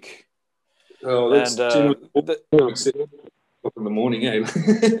critique. Oh, that's in the morning, eh?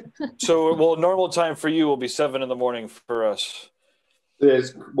 So, normal time for you will be 7 a.m. for us. Yeah,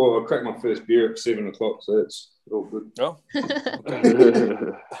 I cracked my first beer at 7 o'clock, so that's all good. Oh,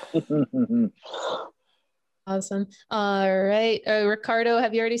 okay. Awesome. All right, Ricardo,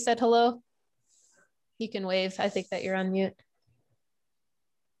 have you already said hello? You can wave. I think that you're on mute.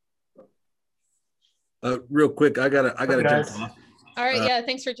 Real quick, I gotta jump off. All right,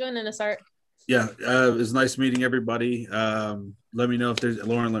 thanks for joining us, Art. Yeah, it was nice meeting everybody. Let me know if there's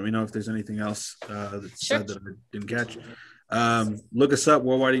anything else that's said that I didn't catch. Look us up,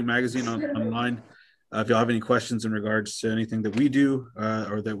 Worldwide Ink Magazine online. If y'all have any questions in regards to anything that we do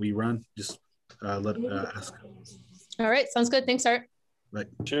or that we run, just ask. All right, sounds good. Thanks, Art. Right.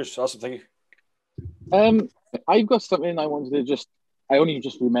 Cheers. Awesome. Thank you. I've got something I wanted to I only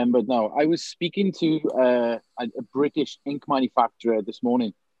just remembered now. I was speaking to a British ink manufacturer this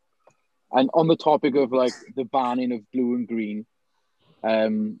morning, and on the topic of the banning of blue and green,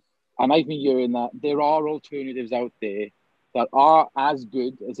 and I've been hearing that there are alternatives out there that are as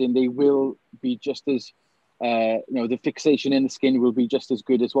good, as in they will be just as, the fixation in the skin will be just as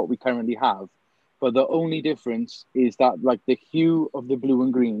good as what we currently have. But the only difference is that the hue of the blue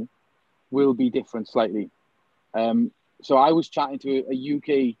and green will be different slightly. So I was chatting to a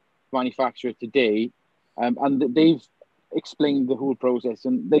UK manufacturer today, and they've explained the whole process,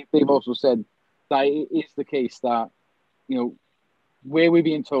 and they've also said that it is the case that, where we're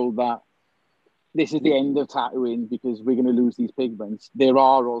being told that this is the end of tattooing because we're going to lose these pigments, there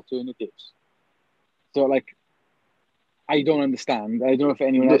are alternatives. So I don't understand. I don't know if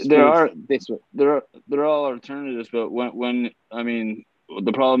anyone else this way. There are all alternatives, but when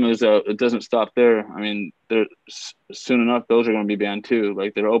the problem is that it doesn't stop there. I mean, soon enough, those are going to be banned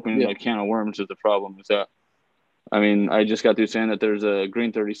too. They're opening a can of worms is the problem. Is that, I just got through saying that there's a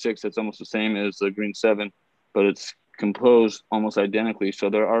green 36 that's almost the same as the green 7, but it's composed almost identically. So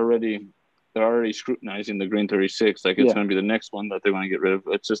they're already scrutinizing the green 36. It's going to be the next one that they're going to get rid of.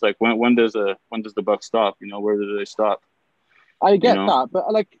 It's just when does the buck stop? Where do they stop? I get that,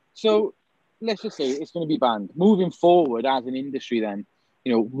 but so let's just say it's going to be banned. Moving forward as an industry, then,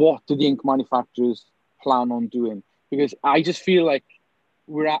 what do the ink manufacturers plan on doing? Because I just feel like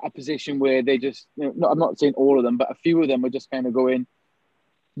we're at a position where they just, I'm not saying all of them, but a few of them are just kind of going,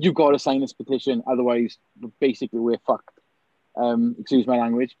 you've got to sign this petition, otherwise basically we're fucked. Excuse my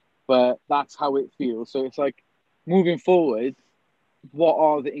language, but that's how it feels. So it's moving forward, what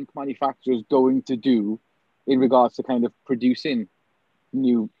are the ink manufacturers going to do in regards to kind of producing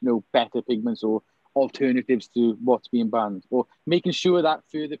new, better pigments or alternatives to what's being banned, or making sure that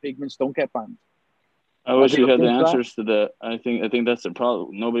further pigments don't get banned? I wish you had the answers to that. I think that's the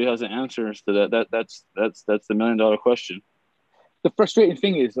problem. Nobody has the answers to that. That's the $1 million question. The frustrating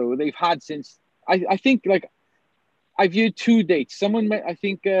thing is, though, they've had since I think I've viewed 2 dates. I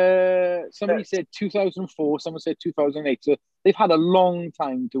think somebody said 2004, someone said 2008. So they've had a long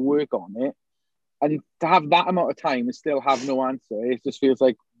time to work on it. And to have that amount of time and still have no answer, it just feels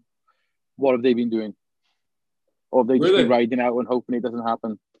like, what have they been doing? Or have they just been riding out and hoping it doesn't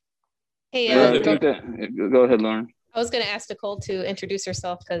happen? Hey, go ahead, Lauren. I was going to ask Nicole to introduce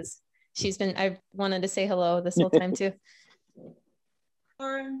herself because I wanted to say hello this whole time too.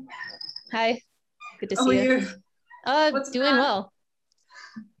 Lauren. Hi, good to How see are you. What's Doing well.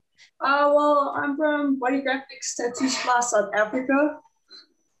 Well, I'm from Body Graphics Tattoo Spa, South Africa.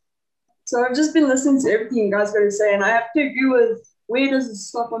 So I've just been listening to everything you guys got to say, and I have to agree with, where does it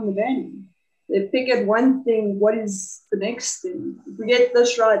stop on the banning? They pick at one thing, what is the next thing? If we get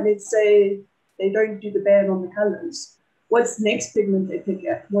this right, let's say they don't do the ban on the colors. What's the next pigment they pick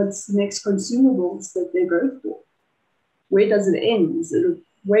at? What's the next consumables that they go for? Where does it end? Is it a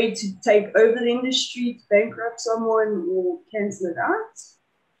way to take over the industry, to bankrupt someone, or cancel it out?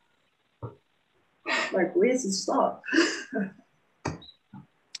 Like, where's the start?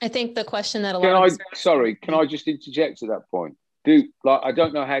 I think the question that can I just interject at that point? I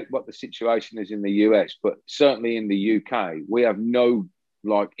don't know what the situation is in the US, but certainly in the UK, we have no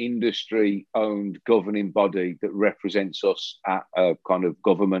industry-owned governing body that represents us at a kind of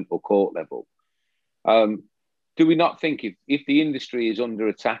government or court level. Do we not think if the industry is under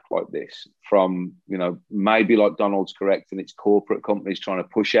attack like this from, maybe like Donald's correct and it's corporate companies trying to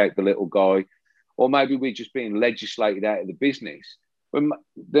push out the little guy, or maybe we're just being legislated out of the business,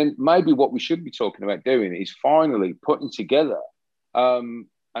 then maybe what we should be talking about doing is finally putting together an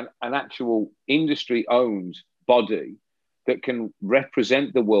actual industry-owned body that can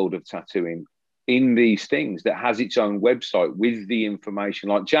represent the world of tattooing in these things, that has its own website with the information.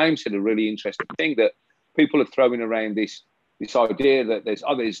 Like James said, a really interesting thing that people are throwing around this idea that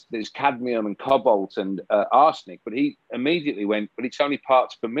there's cadmium and cobalt and arsenic, but he immediately went, but it's only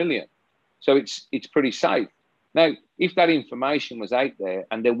parts per million, so it's pretty safe. Now, if that information was out there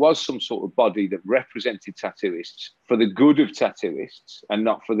and there was some sort of body that represented tattooists for the good of tattooists and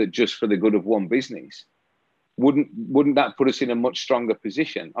not just for the good of one business, wouldn't that put us in a much stronger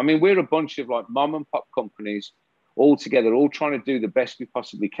position? I mean, we're a bunch of mom and pop companies all together, all trying to do the best we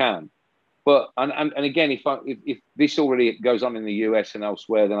possibly can. But and again, if this already goes on in the US and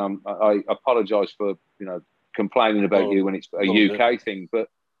elsewhere, then I apologise for complaining about you when it's a UK thing.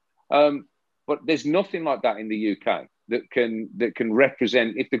 But there's nothing like that in the UK that can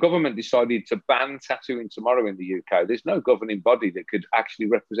represent. If the government decided to ban tattooing tomorrow in the UK, there's no governing body that could actually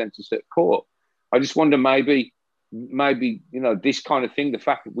represent us at court. I just wonder maybe this kind of thing, the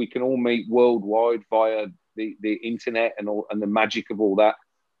fact that we can all meet worldwide via the internet and the magic of all that,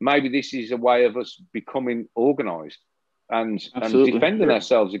 maybe this is a way of us becoming organised and defending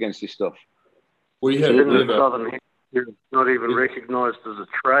ourselves against this stuff. Well, in the Southern Hemisphere, it's not even recognised as a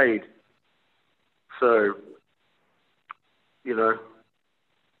trade. So,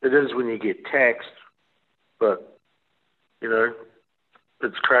 it is when you get taxed, but,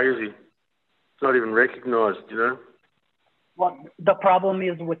 it's crazy. It's not even recognised, Well, the problem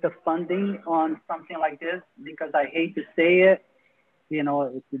is with the funding on something like this, because I hate to say it,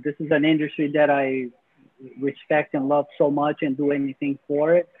 this is an industry that I respect and love so much and do anything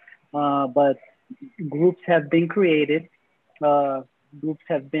for it. But groups have been created, groups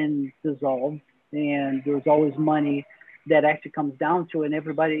have been dissolved, and there's always money that actually comes down to it. And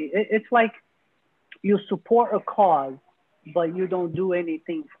everybody, it's like you support a cause, but you don't do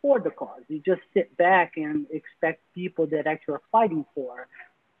anything for the cause. You just sit back and expect people that actually are fighting for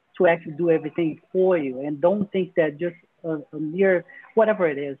to actually do everything for you. And don't think that just a mere, whatever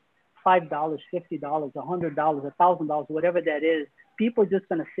it is, $5, $50, $100, $1,000, whatever that is, people are just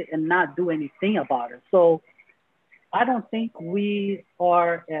going to sit and not do anything about it. So I don't think we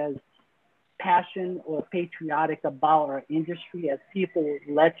are as passionate or patriotic about our industry as people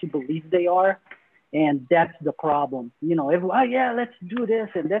let you believe they are. And that's the problem. Everyone, let's do this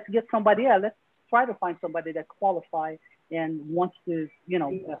and let's get somebody. Let's try to find somebody that qualifies and wants to,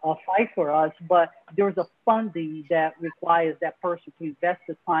 fight for us. But there's a funding that requires that person to invest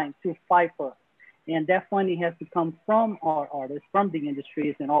the time to fight for us. And that funding has to come from our artists, from the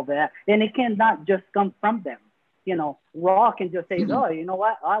industries and all that. And it cannot just come from them. Raw can just say, oh, you know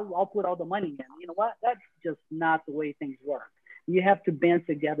what, I'll put all the money in. You know what, that's just not the way things work. You have to band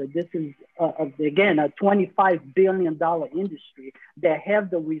together. This is, again, a $25 billion industry that have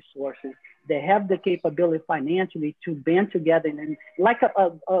the resources, that have the capability financially to band together and like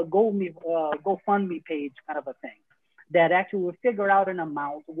a GoFundMe page kind of a thing that actually will figure out an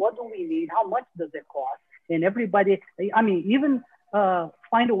amount. What do we need? How much does it cost? And everybody, I mean, even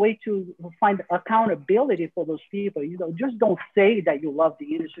find a way to find accountability for those people. You know, just don't say that you love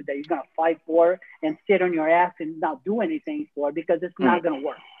the industry, that you're going to fight for it, and sit on your ass and not do anything for it, because it's not going to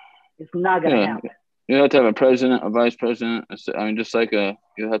work. It's not going to happen. You have to have a president, a vice president. I mean, just like you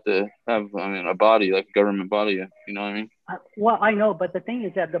have to have, a body, like a government body. You know what I mean? Well, I know, but the thing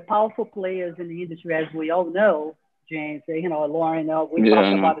is that the powerful players in the industry, as we all know, James, you know, Lauren, we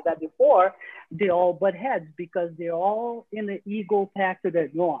talked about that before, they all butt heads because they're all in the ego factor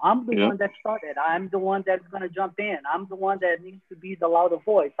that, no, I'm the one that started. I'm the one that's going to jump in. I'm the one that needs to be the louder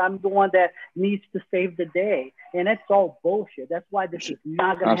voice. I'm the one that needs to save the day. And that's all bullshit. That's why this is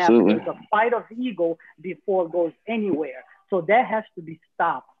not going to happen. There's a fight of ego before it goes anywhere. So that has to be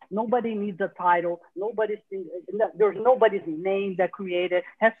stopped. Nobody needs a title. There's nobody's name that created. It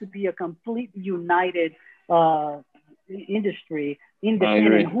has to be a completely united industry,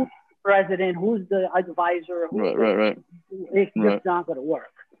 independent. Who's the president? Who's the advisor? Right. It's just not going to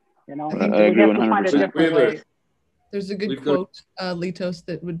work. You know, I agree 100%. There's a good quote, Litos,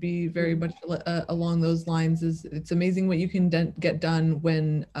 that would be very much along those lines. Is it's amazing what you can get done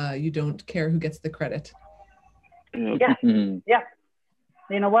when you don't care who gets the credit. Yeah.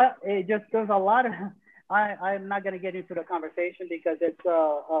 You know what? There's a lot of. I'm not going to get into the conversation because it's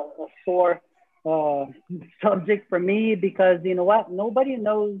a sore subject for me, because you know what, nobody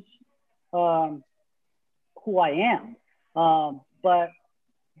knows who I am, but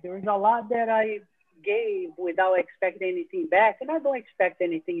there's a lot that I gave without expecting anything back, and I don't expect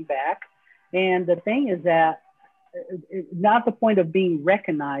anything back. And the thing is that it's not the point of being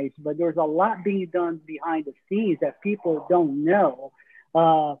recognized, but there's a lot being done behind the scenes that people don't know,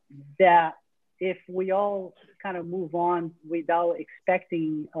 that if we all kind of move on without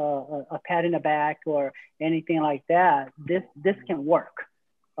expecting a pat in the back or anything like that, this can work.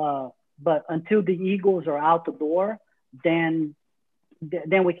 But until the egos are out the door, then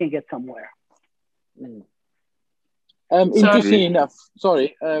we can get somewhere. Interesting enough,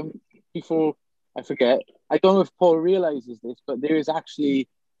 sorry, before I forget, I don't know if Paul realizes this, but there is actually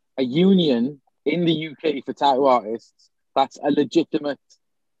a union in the UK for tattoo artists that's a legitimate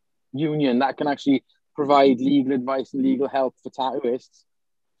union that can actually provide legal advice and legal help for tattooists.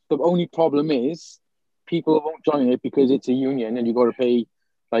 The only problem is people won't join it because it's a union and you got to pay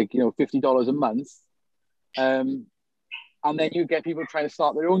 $50 a month, and then you get people trying to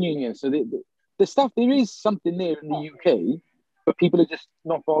start their own union. So the stuff, there is something there in the UK, but people are just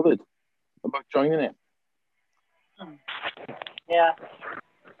not bothered about joining it. Yeah,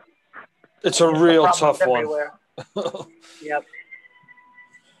 it's a real tough one. Yep.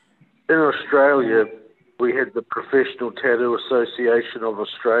 In Australia, we had the Professional Tattoo Association of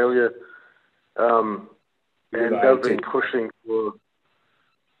Australia, and they've been pushing for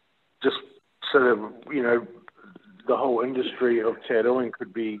just sort of, the whole industry of tattooing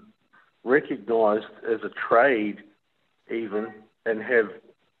could be recognised as a trade even, and have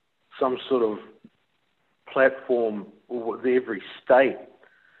some sort of platform with every state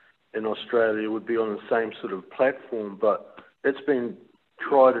in Australia would be on the same sort of platform. But it's been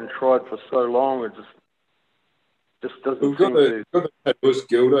tried for so long, it just doesn't we've got the Tattooist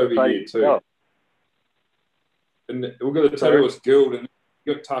Guild over here too. And we've got the Tattooist Guild, and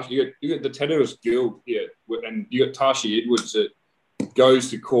you got the Tattooist Guild here, and you got Tashi Edwards that goes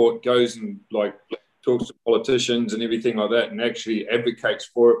to court, goes and talks to politicians and everything like that, and actually advocates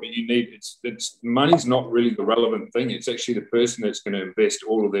for it. But you need it's money's not really the relevant thing. It's actually the person that's going to invest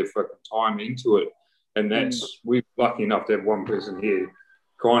all of their fucking time into it, and that's we're lucky enough to have one person here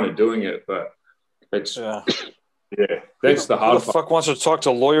kind of doing it, but it's that's the hard part. Who the fuck wants to talk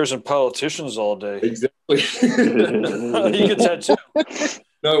to lawyers and politicians all day? Exactly. You get tattoo.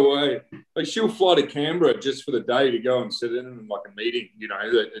 No way. She'll fly to Canberra just for the day to go and sit in a meeting.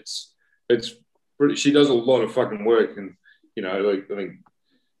 It's pretty. She does a lot of fucking work, and I think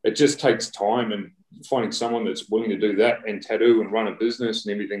it just takes time, and finding someone that's willing to do that and tattoo and run a business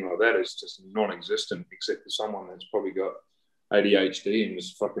and everything like that is just non-existent, except for someone that's probably got ADHD and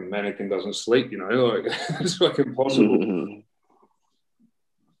is fucking manic and doesn't sleep, it's fucking impossible.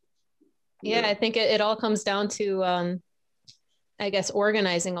 Yeah, I think it all comes down to, I guess,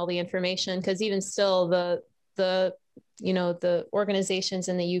 organizing all the information, because even still the organizations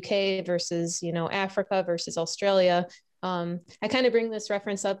in the UK versus, Africa versus Australia. I kind of bring this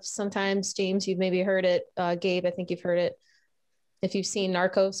reference up sometimes, James, you've maybe heard it. Gabe, I think you've heard it. If you've seen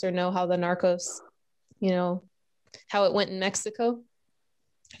Narcos or know how the Narcos, how it went in Mexico,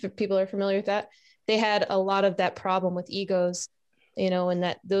 if people are familiar with that, they had a lot of that problem with egos,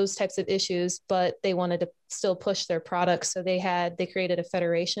 and those types of issues, but they wanted to still push their products. So they created a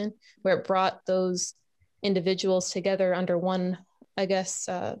federation where it brought those individuals together under one I guess,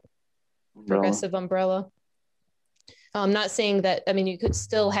 progressive umbrella. I'm not saying that, I mean, you could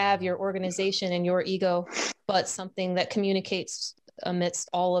still have your organization and your ego, but something that communicates amidst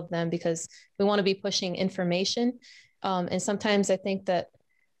all of them, because we want to be pushing information. And sometimes I think that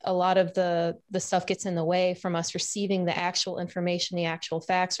a lot of the stuff gets in the way from us receiving the actual information, the actual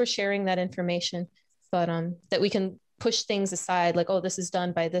facts. We're sharing that information, but that we can push things aside, like, oh, this is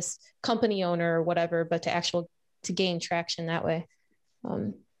done by this company owner or whatever, but to gain traction that way.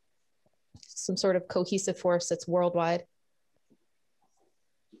 Some sort of cohesive force that's worldwide.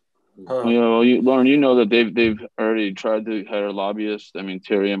 Yeah, well, Lauren, you know that they've already tried to hire lobbyists. I mean,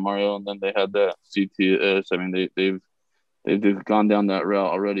 Terry and Mario, and then they had that CTS. I mean, they've gone down that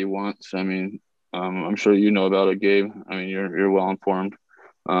route already once. I mean, I'm sure you know about it, Gabe. I mean, you're well informed.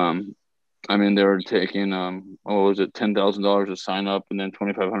 I mean, they were taking was it $10,000 to sign up, and then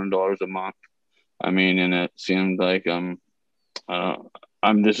 $2,500 a month. I mean, and it seemed like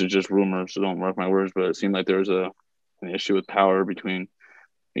this is just rumors, so don't mark my words, but it seemed like there was an issue with power between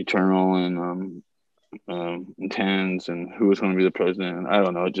Eternal and Tens and who was going to be the president. And I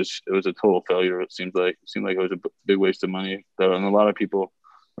don't know, it was a total failure. It seemed like it was a big waste of money. And a lot of people,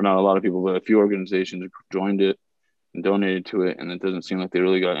 or not a lot of people, but a few organizations joined it and donated to it, and it doesn't seem like they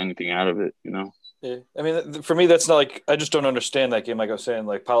really got anything out of it, you know? Yeah. I mean, for me, that's not like, I just don't understand that game. Like I was saying,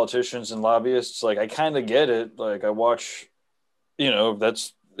 like politicians and lobbyists, like I kind of get it. Like I watch,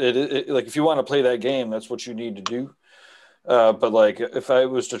 that's it. Like if you want to play that game, that's what you need to do. But like, if I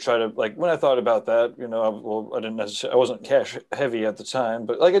was to try to, like, when I thought about that, I wasn't cash heavy at the time,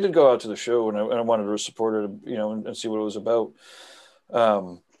 but like I did go out to the show and I wanted to support it, and see what it was about.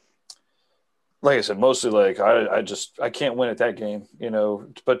 Like I said, mostly like I can't win at that game,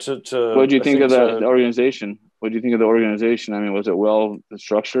 but what do you think of that organization? What do you think of the organization? I mean, was it well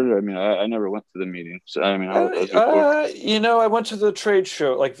structured? I mean, I never went to the meetings. So, I mean, I went to the trade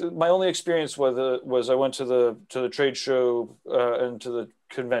show. Like my only experience was I went to the trade show and to the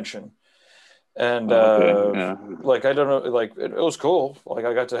convention, and like I don't know, like it was cool. Like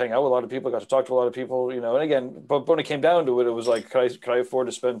I got to hang out with a lot of people, got to talk to a lot of people, and again, but when it came down to it, it was like, could I afford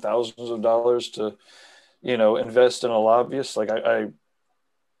to spend thousands of dollars to, invest in a lobbyist? Like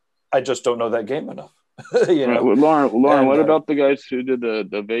I just don't know that game enough. Lauren, what about the guys who did the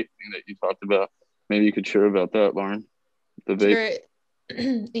vape thing that you talked about? Maybe you could share about that, Lauren. The vape.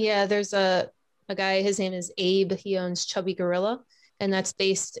 Sure. Yeah, there's a guy. His name is Abe. He owns Chubby Gorilla, and that's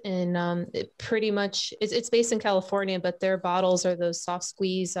based in it's based in California. But their bottles are those soft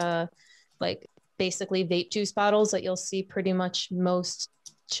squeeze, like basically vape juice bottles that you'll see pretty much most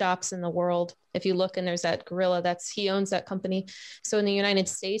shops in the world. If you look, and there's that Gorilla, he owns that company. So in the United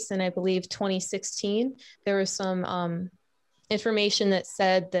States, and I believe 2016, there was some information that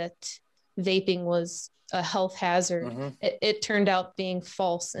said that vaping was a health hazard. Mm-hmm. It turned out being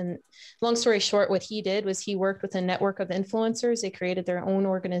false. And long story short, what he did was he worked with a network of influencers. They created their own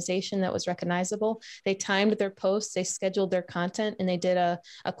organization that was recognizable. They timed their posts, they scheduled their content, and they did a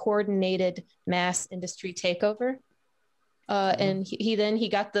coordinated mass industry takeover. And he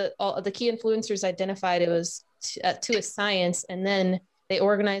got the key influencers identified. It was to a science. And then they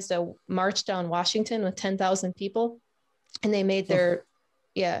organized a march down Washington with 10,000 people, and they made their,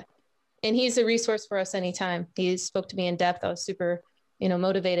 and he's a resource for us anytime. He spoke to me in depth. I was super,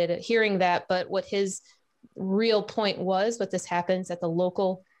 motivated at hearing that. But what his real point was, what this happens at the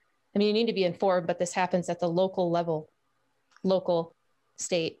local, I mean, you need to be informed, but this happens at the local level, local,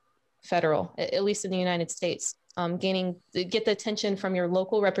 state, federal, at least in the United States. Get the attention from your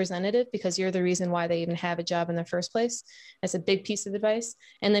local representative, because you're the reason why they even have a job in the first place. That's a big piece of advice.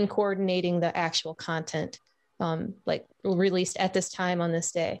 And then coordinating the actual content, like released at this time on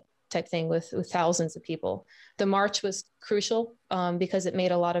this day type thing with thousands of people. The march was crucial because it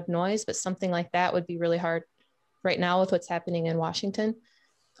made a lot of noise, but something like that would be really hard right now with what's happening in Washington.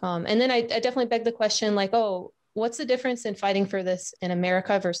 And then I definitely beg the question, like, oh, what's the difference in fighting for this in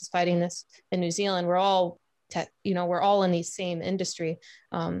America versus fighting this in New Zealand? We're all we're all in the same industry.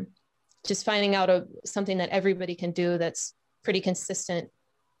 Just finding out something that everybody can do that's pretty consistent.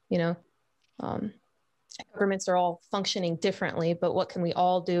 Governments are all functioning differently, but what can we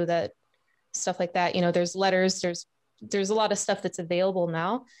all do that stuff like that? There's letters, there's a lot of stuff that's available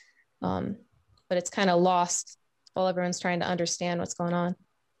now, but it's kind of lost while everyone's trying to understand what's going on.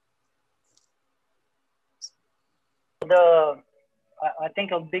 I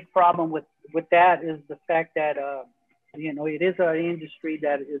think a big problem with that is the fact that, it is an industry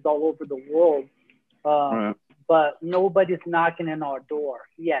that is all over the world, right. But nobody's knocking on our door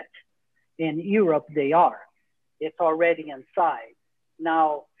yet. In Europe, they are. It's already inside.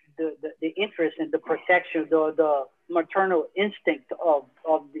 Now, the interest in the protection, the maternal instinct of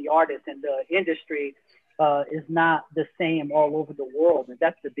the artist and the industry is not the same all over the world. And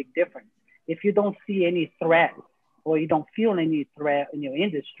that's the big difference. If you don't see any threat or you don't feel any threat in your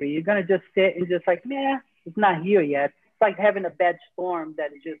industry, you're going to just sit and just like, nah, it's not here yet. It's like having a bad storm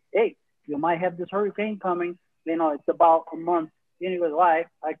that is just, hey, you might have this hurricane coming. You know, it's about a month in your life.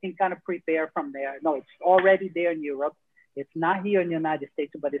 I can kind of prepare from there. No, it's already there in Europe. It's not here in the United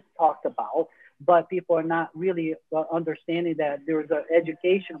States, but it's talked about. But people are not really understanding that there's an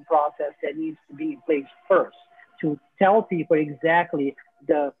education process that needs to be in place first to tell people exactly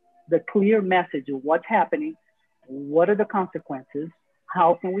the clear message of what's happening, what are the consequences,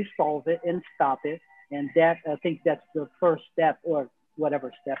 how can we solve it and stop it. And that, I think that's the first step, or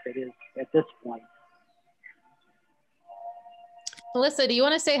whatever step it is at this point. Melissa, do you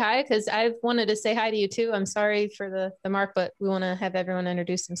want to say hi? Because I've wanted to say hi to you too. I'm sorry for the mark, but we want to have everyone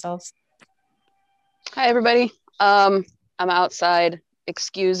introduce themselves. Hi, everybody. I'm outside.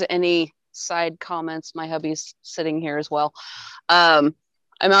 Excuse any side comments. My hubby's sitting here as well. I'm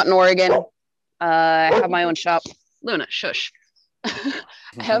out in Oregon. I have my own shop. Luna, shush.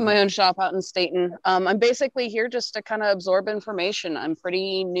 I have my own shop out in Staten. I'm basically here just to kind of absorb information. I'm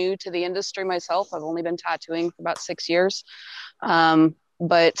pretty new to the industry myself. I've only been tattooing for about 6 years.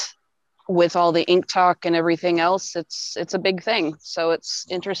 But with all the ink talk and everything else, it's a big thing. So it's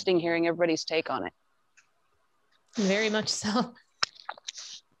interesting hearing everybody's take on it. Very much so.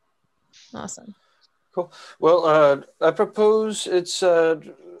 Awesome. Cool. Well, I propose it's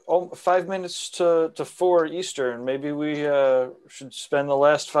 5 minutes to 4 Eastern. Maybe we should spend the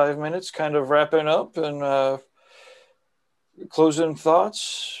last 5 minutes kind of wrapping up and closing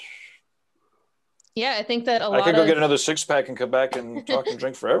thoughts. Yeah, I think that I could go get another 6-pack and come back and talk and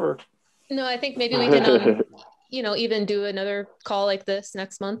drink forever. No, I think maybe we can, even do another call like this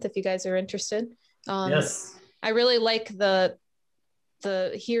next month if you guys are interested. Yes. I really like the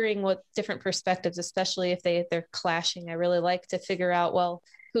hearing what different perspectives, especially if they're clashing. I really like to figure out, well,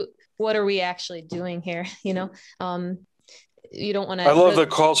 what are we actually doing here? You don't want to. I love the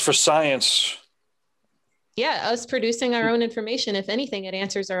calls for science. Yeah, us producing our own information. If anything, it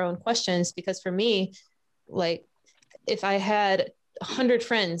answers our own questions. Because for me, like, if I had 100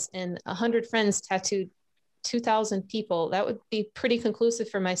 friends and 100 friends tattooed 2,000 people, that would be pretty conclusive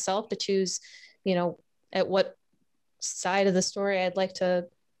for myself to choose, at what side of the story I'd like to,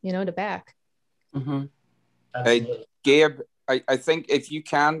 to back. Mm-hmm. Hey, Gabe, I think if you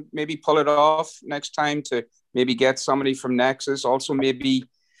can maybe pull it off next time to maybe get somebody from Nexus, also maybe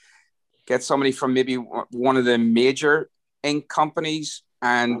get somebody from maybe one of the major ink companies.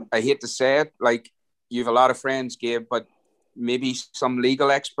 And I hate to say it, like, you have a lot of friends, Gabe, but maybe some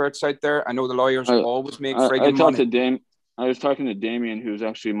legal experts out there. I know the lawyers always make friggin' money. I was talking to Damien, who's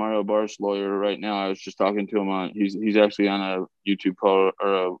actually Mario Barr's lawyer right now. I was just talking to him he's actually on a YouTube call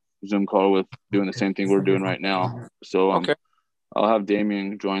or a Zoom call with doing the same thing we're doing right now. So okay. I'll have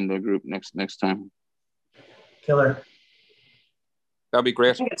Damien join the group next time. Killer. That'd be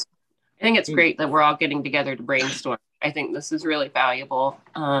great. I think it's great that we're all getting together to brainstorm. I think this is really valuable.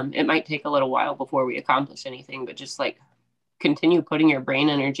 It might take a little while before we accomplish anything, but just like continue putting your brain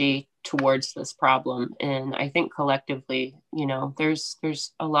energy towards this problem. And I think collectively,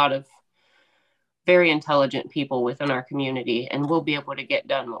 there's a lot of very intelligent people within our community, and we'll be able to get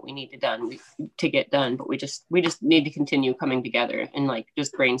done what we need to get done. But we just need to continue coming together and like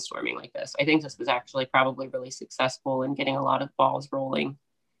just brainstorming like this. I think this was actually probably really successful in getting a lot of balls rolling.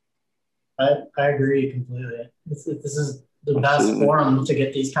 I agree completely. This is the best forum to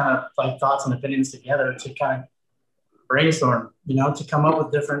get these kind of like thoughts and opinions together to kind of brainstorm, to come up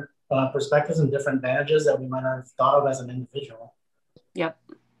with different perspectives and different advantages that we might not have thought of as an individual. Yep.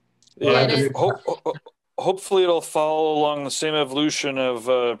 Yeah, hopefully it'll follow along the same evolution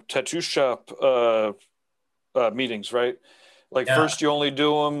of tattoo shop meetings, right? Like first you only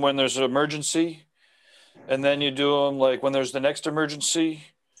do them when there's an emergency, and then you do them like when there's the next emergency.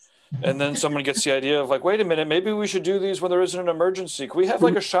 And then someone gets the idea of like, wait a minute, maybe we should do these when there isn't an emergency. Can we have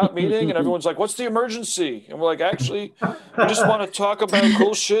like a shop meeting? And everyone's like, what's the emergency? And we're like, actually, we just want to talk about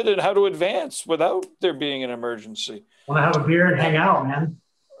cool shit and how to advance without there being an emergency. Want to have a beer and hang out, man.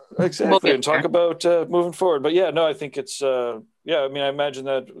 Exactly. And talk about moving forward. But yeah, no, I think it's, I imagine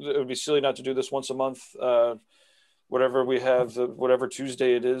that it would be silly not to do this once a month, whatever we have, whatever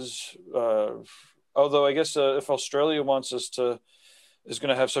Tuesday it is. Although I guess if Australia wants us is going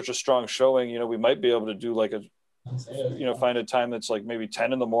to have such a strong showing, we might be able to do like find a time that's like maybe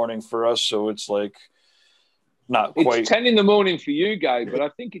 10 in the morning for us. So it's like not quite. It's 10 in the morning for you, Gabe, but I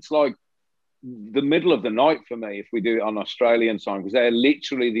think it's like the middle of the night for me if we do it on Australian time, because they're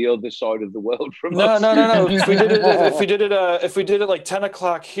literally the other side of the world from us. No. If we did it like 10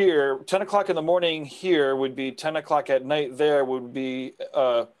 o'clock here, 10 o'clock in the morning here would be 10 o'clock at night there would be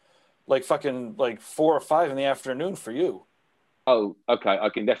like fucking like 4 or 5 in the afternoon for you. Oh, okay. I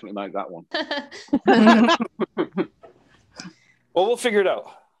can definitely make that one. Well, we'll figure it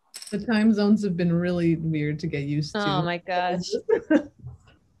out. The time zones have been really weird to get used to. Oh my gosh.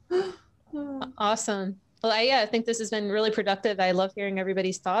 Awesome. Well, I think this has been really productive. I love hearing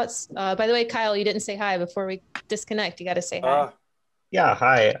everybody's thoughts. By the way, Kyle, you didn't say hi before we disconnect. You got to say hi. Yeah,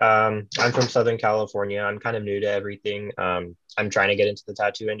 hi. I'm from Southern California. I'm kind of new to everything. I'm trying to get into the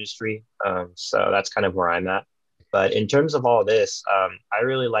tattoo industry. So that's kind of where I'm at. But in terms of all this, I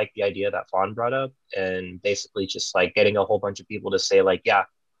really like the idea that Fawn brought up, and basically just like getting a whole bunch of people to say like, yeah,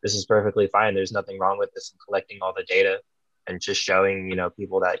 this is perfectly fine. There's nothing wrong with this, and collecting all the data and just showing, you know,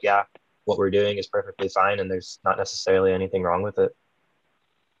 people that, yeah, what we're doing is perfectly fine and there's not necessarily anything wrong with it.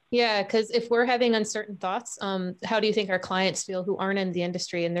 Yeah, because if we're having uncertain thoughts, how do you think our clients feel who aren't in the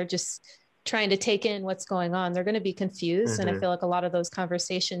industry and they're just trying to take in what's going on? They're going to be confused. And I feel like a lot of those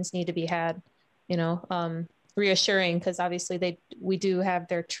conversations need to be had, you know, reassuring, because obviously we do have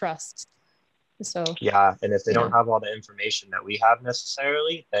their trust. So yeah, and if they don't have all the information that we have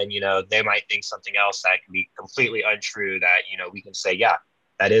necessarily, then, you know, they might think something else that can be completely untrue that, you know, we can say, yeah,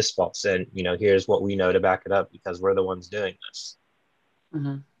 that is false. And, you know, here's what we know to back it up because we're the ones doing this.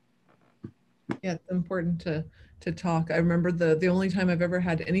 Yeah, it's important to talk. I remember the only time I've ever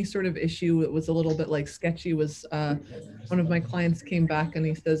had any sort of issue, it was a little bit like sketchy, was one of my clients came back and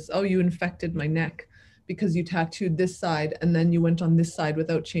he says, oh, you infected my neck because you tattooed this side and then you went on this side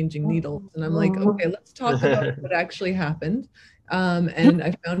without changing needles. And I'm like, okay, let's talk about what actually happened. And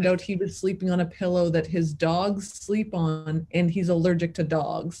I found out he was sleeping on a pillow that his dogs sleep on, and he's allergic to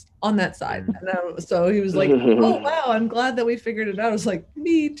dogs on that side. And so he was like, oh, wow, I'm glad that we figured it out. I was like,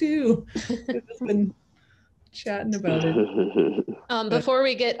 me too. We've just been chatting about it. Before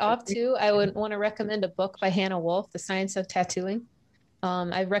we get off too, I would want to recommend a book by Hannah Wolf, The Science of Tattooing.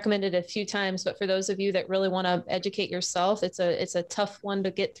 I've recommended it a few times, but for those of you that really want to educate yourself, it's a tough one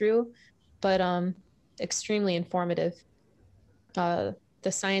to get through, but extremely informative. The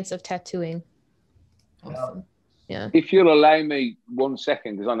Science of Tattooing. Awesome. Yeah. If you'll allow me 1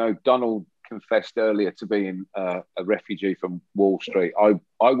 second, because I know Donald confessed earlier to being a refugee from Wall Street.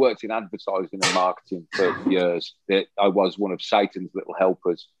 I worked in advertising and marketing for years. I was one of Satan's little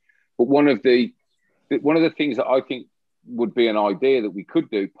helpers. But one of the things that I think would be an idea that we could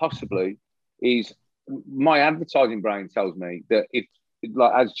do possibly is, my advertising brain tells me that if,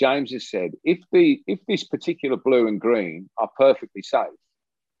 like as James has said, if this particular blue and green are perfectly safe,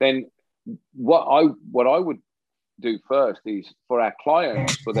 then what I would do first is, for our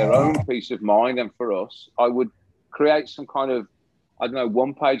clients, for their own peace of mind and for us, I would create some kind of, I don't know,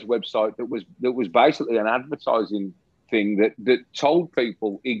 one-page website that was basically an advertising thing that told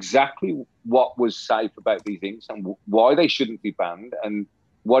people exactly what was safe about these things and why they shouldn't be banned and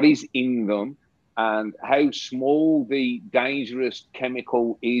what is in them and how small the dangerous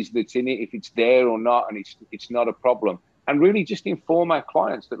chemical is that's in it, if it's there or not, and it's not a problem. And really just inform our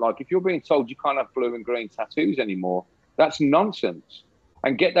clients that, like, if you're being told you can't have blue and green tattoos anymore, that's nonsense.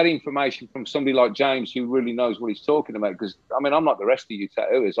 And get that information from somebody like James, who really knows what he's talking about. Because, I mean, I'm not the rest of you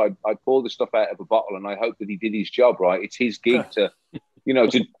tattooers. I pour the stuff out of a bottle and I hope that he did his job right. It's his gig to, you know,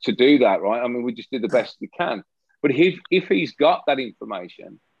 to do that, right? I mean, we just do the best we can. But if he's got that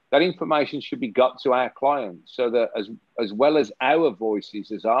information should be got to our clients, so that as well as our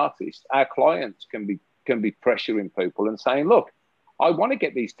voices as artists, our clients can be pressuring people and saying, look, I want to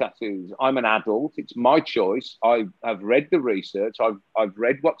get these tattoos. I'm an adult. It's my choice. I've read the research. I've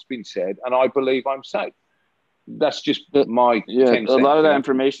read what's been said, and I believe I'm safe. That's just my 10 a lot of that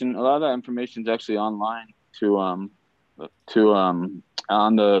information. A lot of that information is actually online on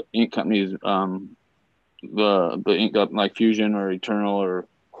the ink companies, the ink like Fusion or Eternal or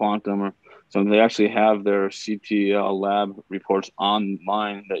Quantum or something. They actually have their CTL lab reports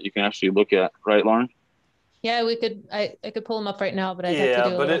online that you can actually look at. Right, Lauren? Yeah, I could pull them up right now, but I'd have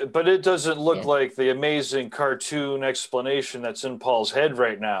to do but it doesn't look like the amazing cartoon explanation that's in Paul's head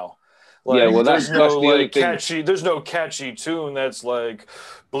right now. Like, yeah, well, that's no the like catchy. There's no catchy tune that's like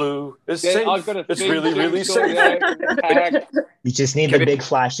blue. It's safe. It's really, really safe. You just need the big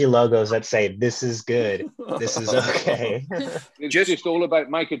flashy logos that say, "This is good. This is okay." It's just all about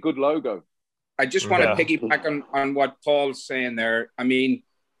make a good logo. I just want to piggyback on what Paul's saying there. I mean,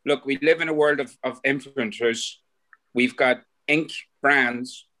 look, we live in a world of influencers. We've got ink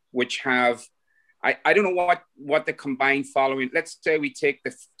brands which have, I don't know what the combined following. Let's say we take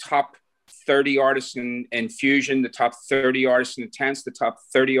the top 30 artists in Fusion, the top 30 artists in Intense, the top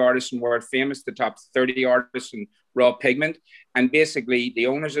 30 artists in World Famous, the top 30 artists in Raw Pigment. And basically the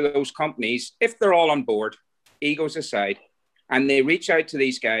owners of those companies, if they're all on board, egos aside, and they reach out to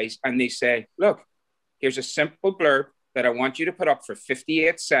these guys and they say, look, here's a simple blurb that I want you to put up for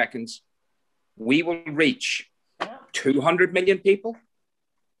 58 seconds. We will reach 200 million people,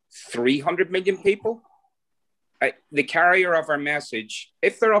 300 million people. The carrier of our message,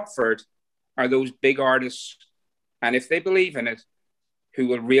 if they're up for it, are those big artists. And if they believe in it, who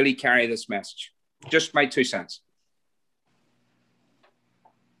will really carry this message. Just my 2 cents.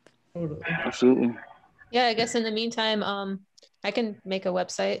 Absolutely. Yeah, I guess in the meantime, I can make a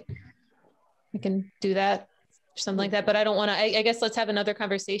website. I can do that, something like that. But I don't want to, I guess let's have another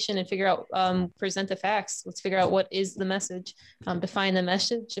conversation and figure out, present the facts. Let's figure out what is the message, define the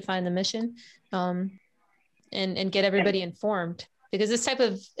message, define the mission, and get everybody informed, because this type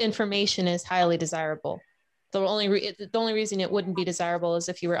of information is highly desirable. The only reason it wouldn't be desirable is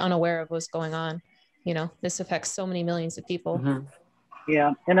if you were unaware of what's going on. You know, this affects so many millions of people. Mm-hmm.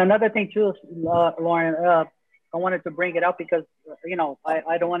 Yeah, and another thing too, Lauren, I wanted to bring it up because, you know,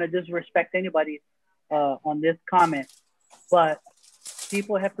 I don't want to disrespect anybody on this comment, but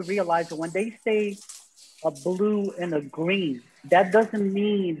people have to realize that when they say a blue and a green, that doesn't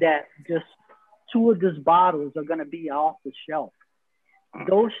mean that just two of these bottles are going to be off the shelf.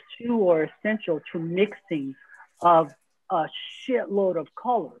 Those two are essential to mixing of a shitload of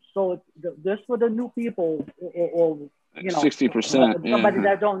colors. So this for the new people, or you know, 60%. Somebody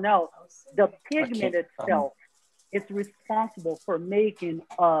that don't know, the pigment itself is responsible for making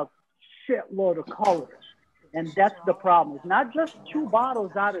a shitload of colors, and that's the problem. It's not just two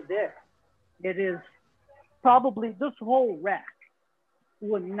bottles out of there. It is probably this whole rack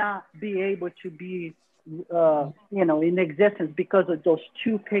would not be able to be, you know, in existence because of those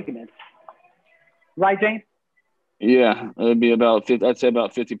two pigments. Right, James? Yeah, it'd be about 50, I'd say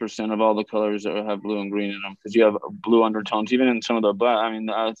about 50% of all the colors that have blue and green in them, because you have blue undertones, even in some of the black. I mean,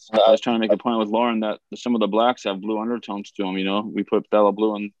 I was trying to make a point with Lauren that some of the blacks have blue undertones to them. You know, we put phthalo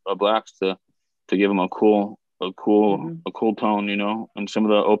blue and blacks to give them a cool tone. You know, and some of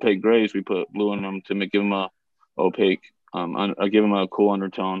the opaque grays we put blue in them to give them a opaque, give them a cool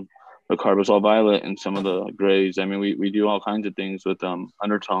undertone. The carbazole violet and some of the grays. I mean, we do all kinds of things with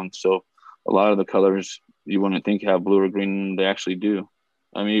undertones. So a lot of the colors you wouldn't think have blue or green, they actually do.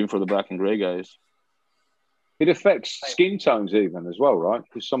 I mean, even for the black and gray guys. It affects skin tones even as well, right?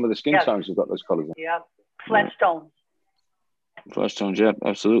 Because some of the skin tones have got those colors in. Yeah, flesh tones. Flesh tones, yeah,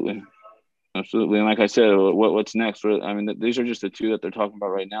 absolutely. Absolutely. And like I said, what's next? I mean, these are just the two that they're talking about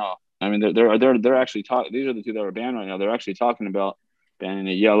right now. I mean, they're actually talking. These are the two that are banned right now. They're actually talking about banning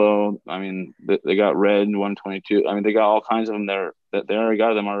the yellow. I mean, they got red and 122. I mean, they got all kinds of them there. They already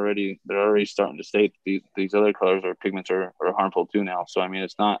got them already. They're already starting to state these other colors or pigments are harmful too now. So I mean,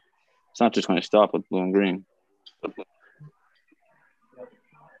 it's not just going to stop with blue and green. All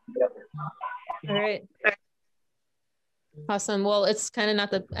right. Awesome. Well, it's kind of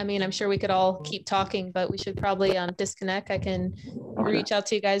not I mean, I'm sure we could all keep talking, but we should probably disconnect. I can reach out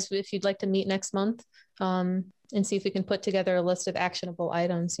to you guys if you'd like to meet next month, and see if we can put together a list of actionable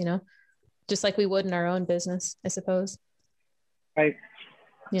items, you know, just like we would in our own business, I suppose. Right.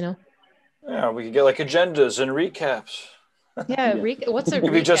 You know. Yeah, we could get like agendas and recaps. Yeah, what's a recap? It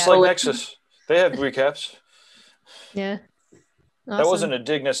could be just like Nexus. They have recaps. Yeah. Awesome. That wasn't a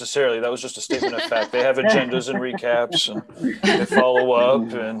dig necessarily. That was just a statement of fact. They have agendas and recaps, and they follow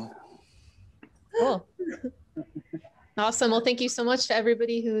up. And cool. Awesome. Well, thank you so much to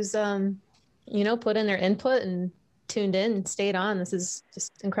everybody who's you know, put in their input and tuned in and stayed on. This is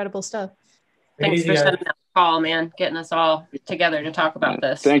just incredible stuff. Thanks for sending that call, man. Getting us all together to talk about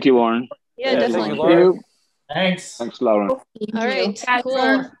this. Thank you, Lauren. Yeah, definitely. Thank you, Lauren. Thanks. Thanks, Lauren. All right.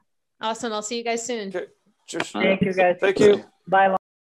 Cool. Awesome. I'll see you guys soon. Okay. Cheers. Thank you, guys. Thank you. Bye.